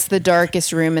reason why it's the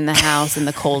darkest room in the house and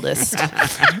the coldest.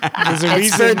 There's a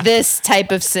It's for reason. this type of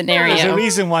There's a scenario.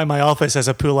 reason why my office has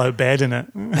a pull-out bed in it.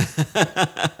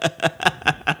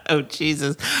 Oh,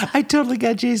 Jesus. I totally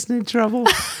got Jason in trouble.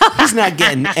 He's not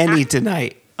getting any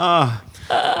tonight. Oh,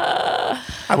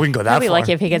 I wouldn't go that I'd be far.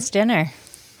 lucky if he gets dinner.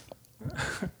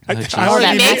 I Jesus.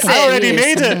 already, That makes I already it.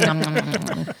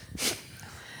 made it.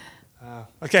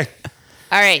 Okay.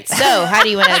 All right, so how do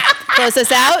you want to close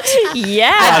us out?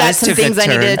 Yeah. I've got this some took a things I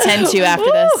need to turn. attend to after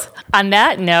this. On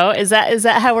that note, is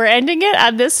that how we're ending it?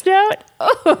 On this note?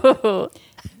 Oh.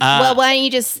 Well, why don't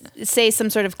you just say some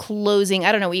sort of closing?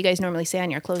 I don't know what you guys normally say on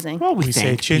your closing. well, we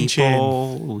say thank chin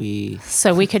people. We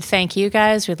So we could thank you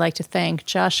guys. We'd like to thank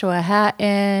Joshua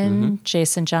Hatton,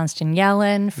 Jason Johnston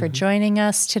Yellen for joining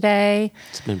us today.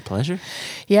 It's been a pleasure.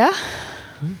 Yeah.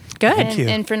 Good. Thank you.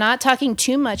 And for not talking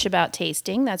too much about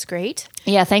tasting, that's great.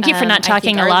 Yeah, thank you for not I think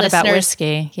talking a our lot about listeners-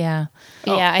 whiskey. Yeah.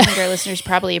 Yeah, I think our listeners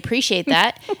probably appreciate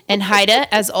that. And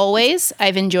Haida, as always,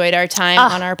 I've enjoyed our time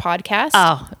on our podcast.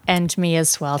 Oh, and me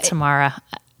as well, Tamara.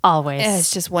 Always.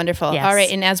 It's just wonderful. Yes. All right,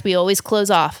 and as we always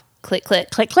close off, click, click.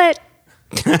 Click, click.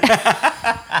 2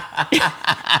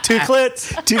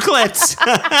 clits. 2 clits.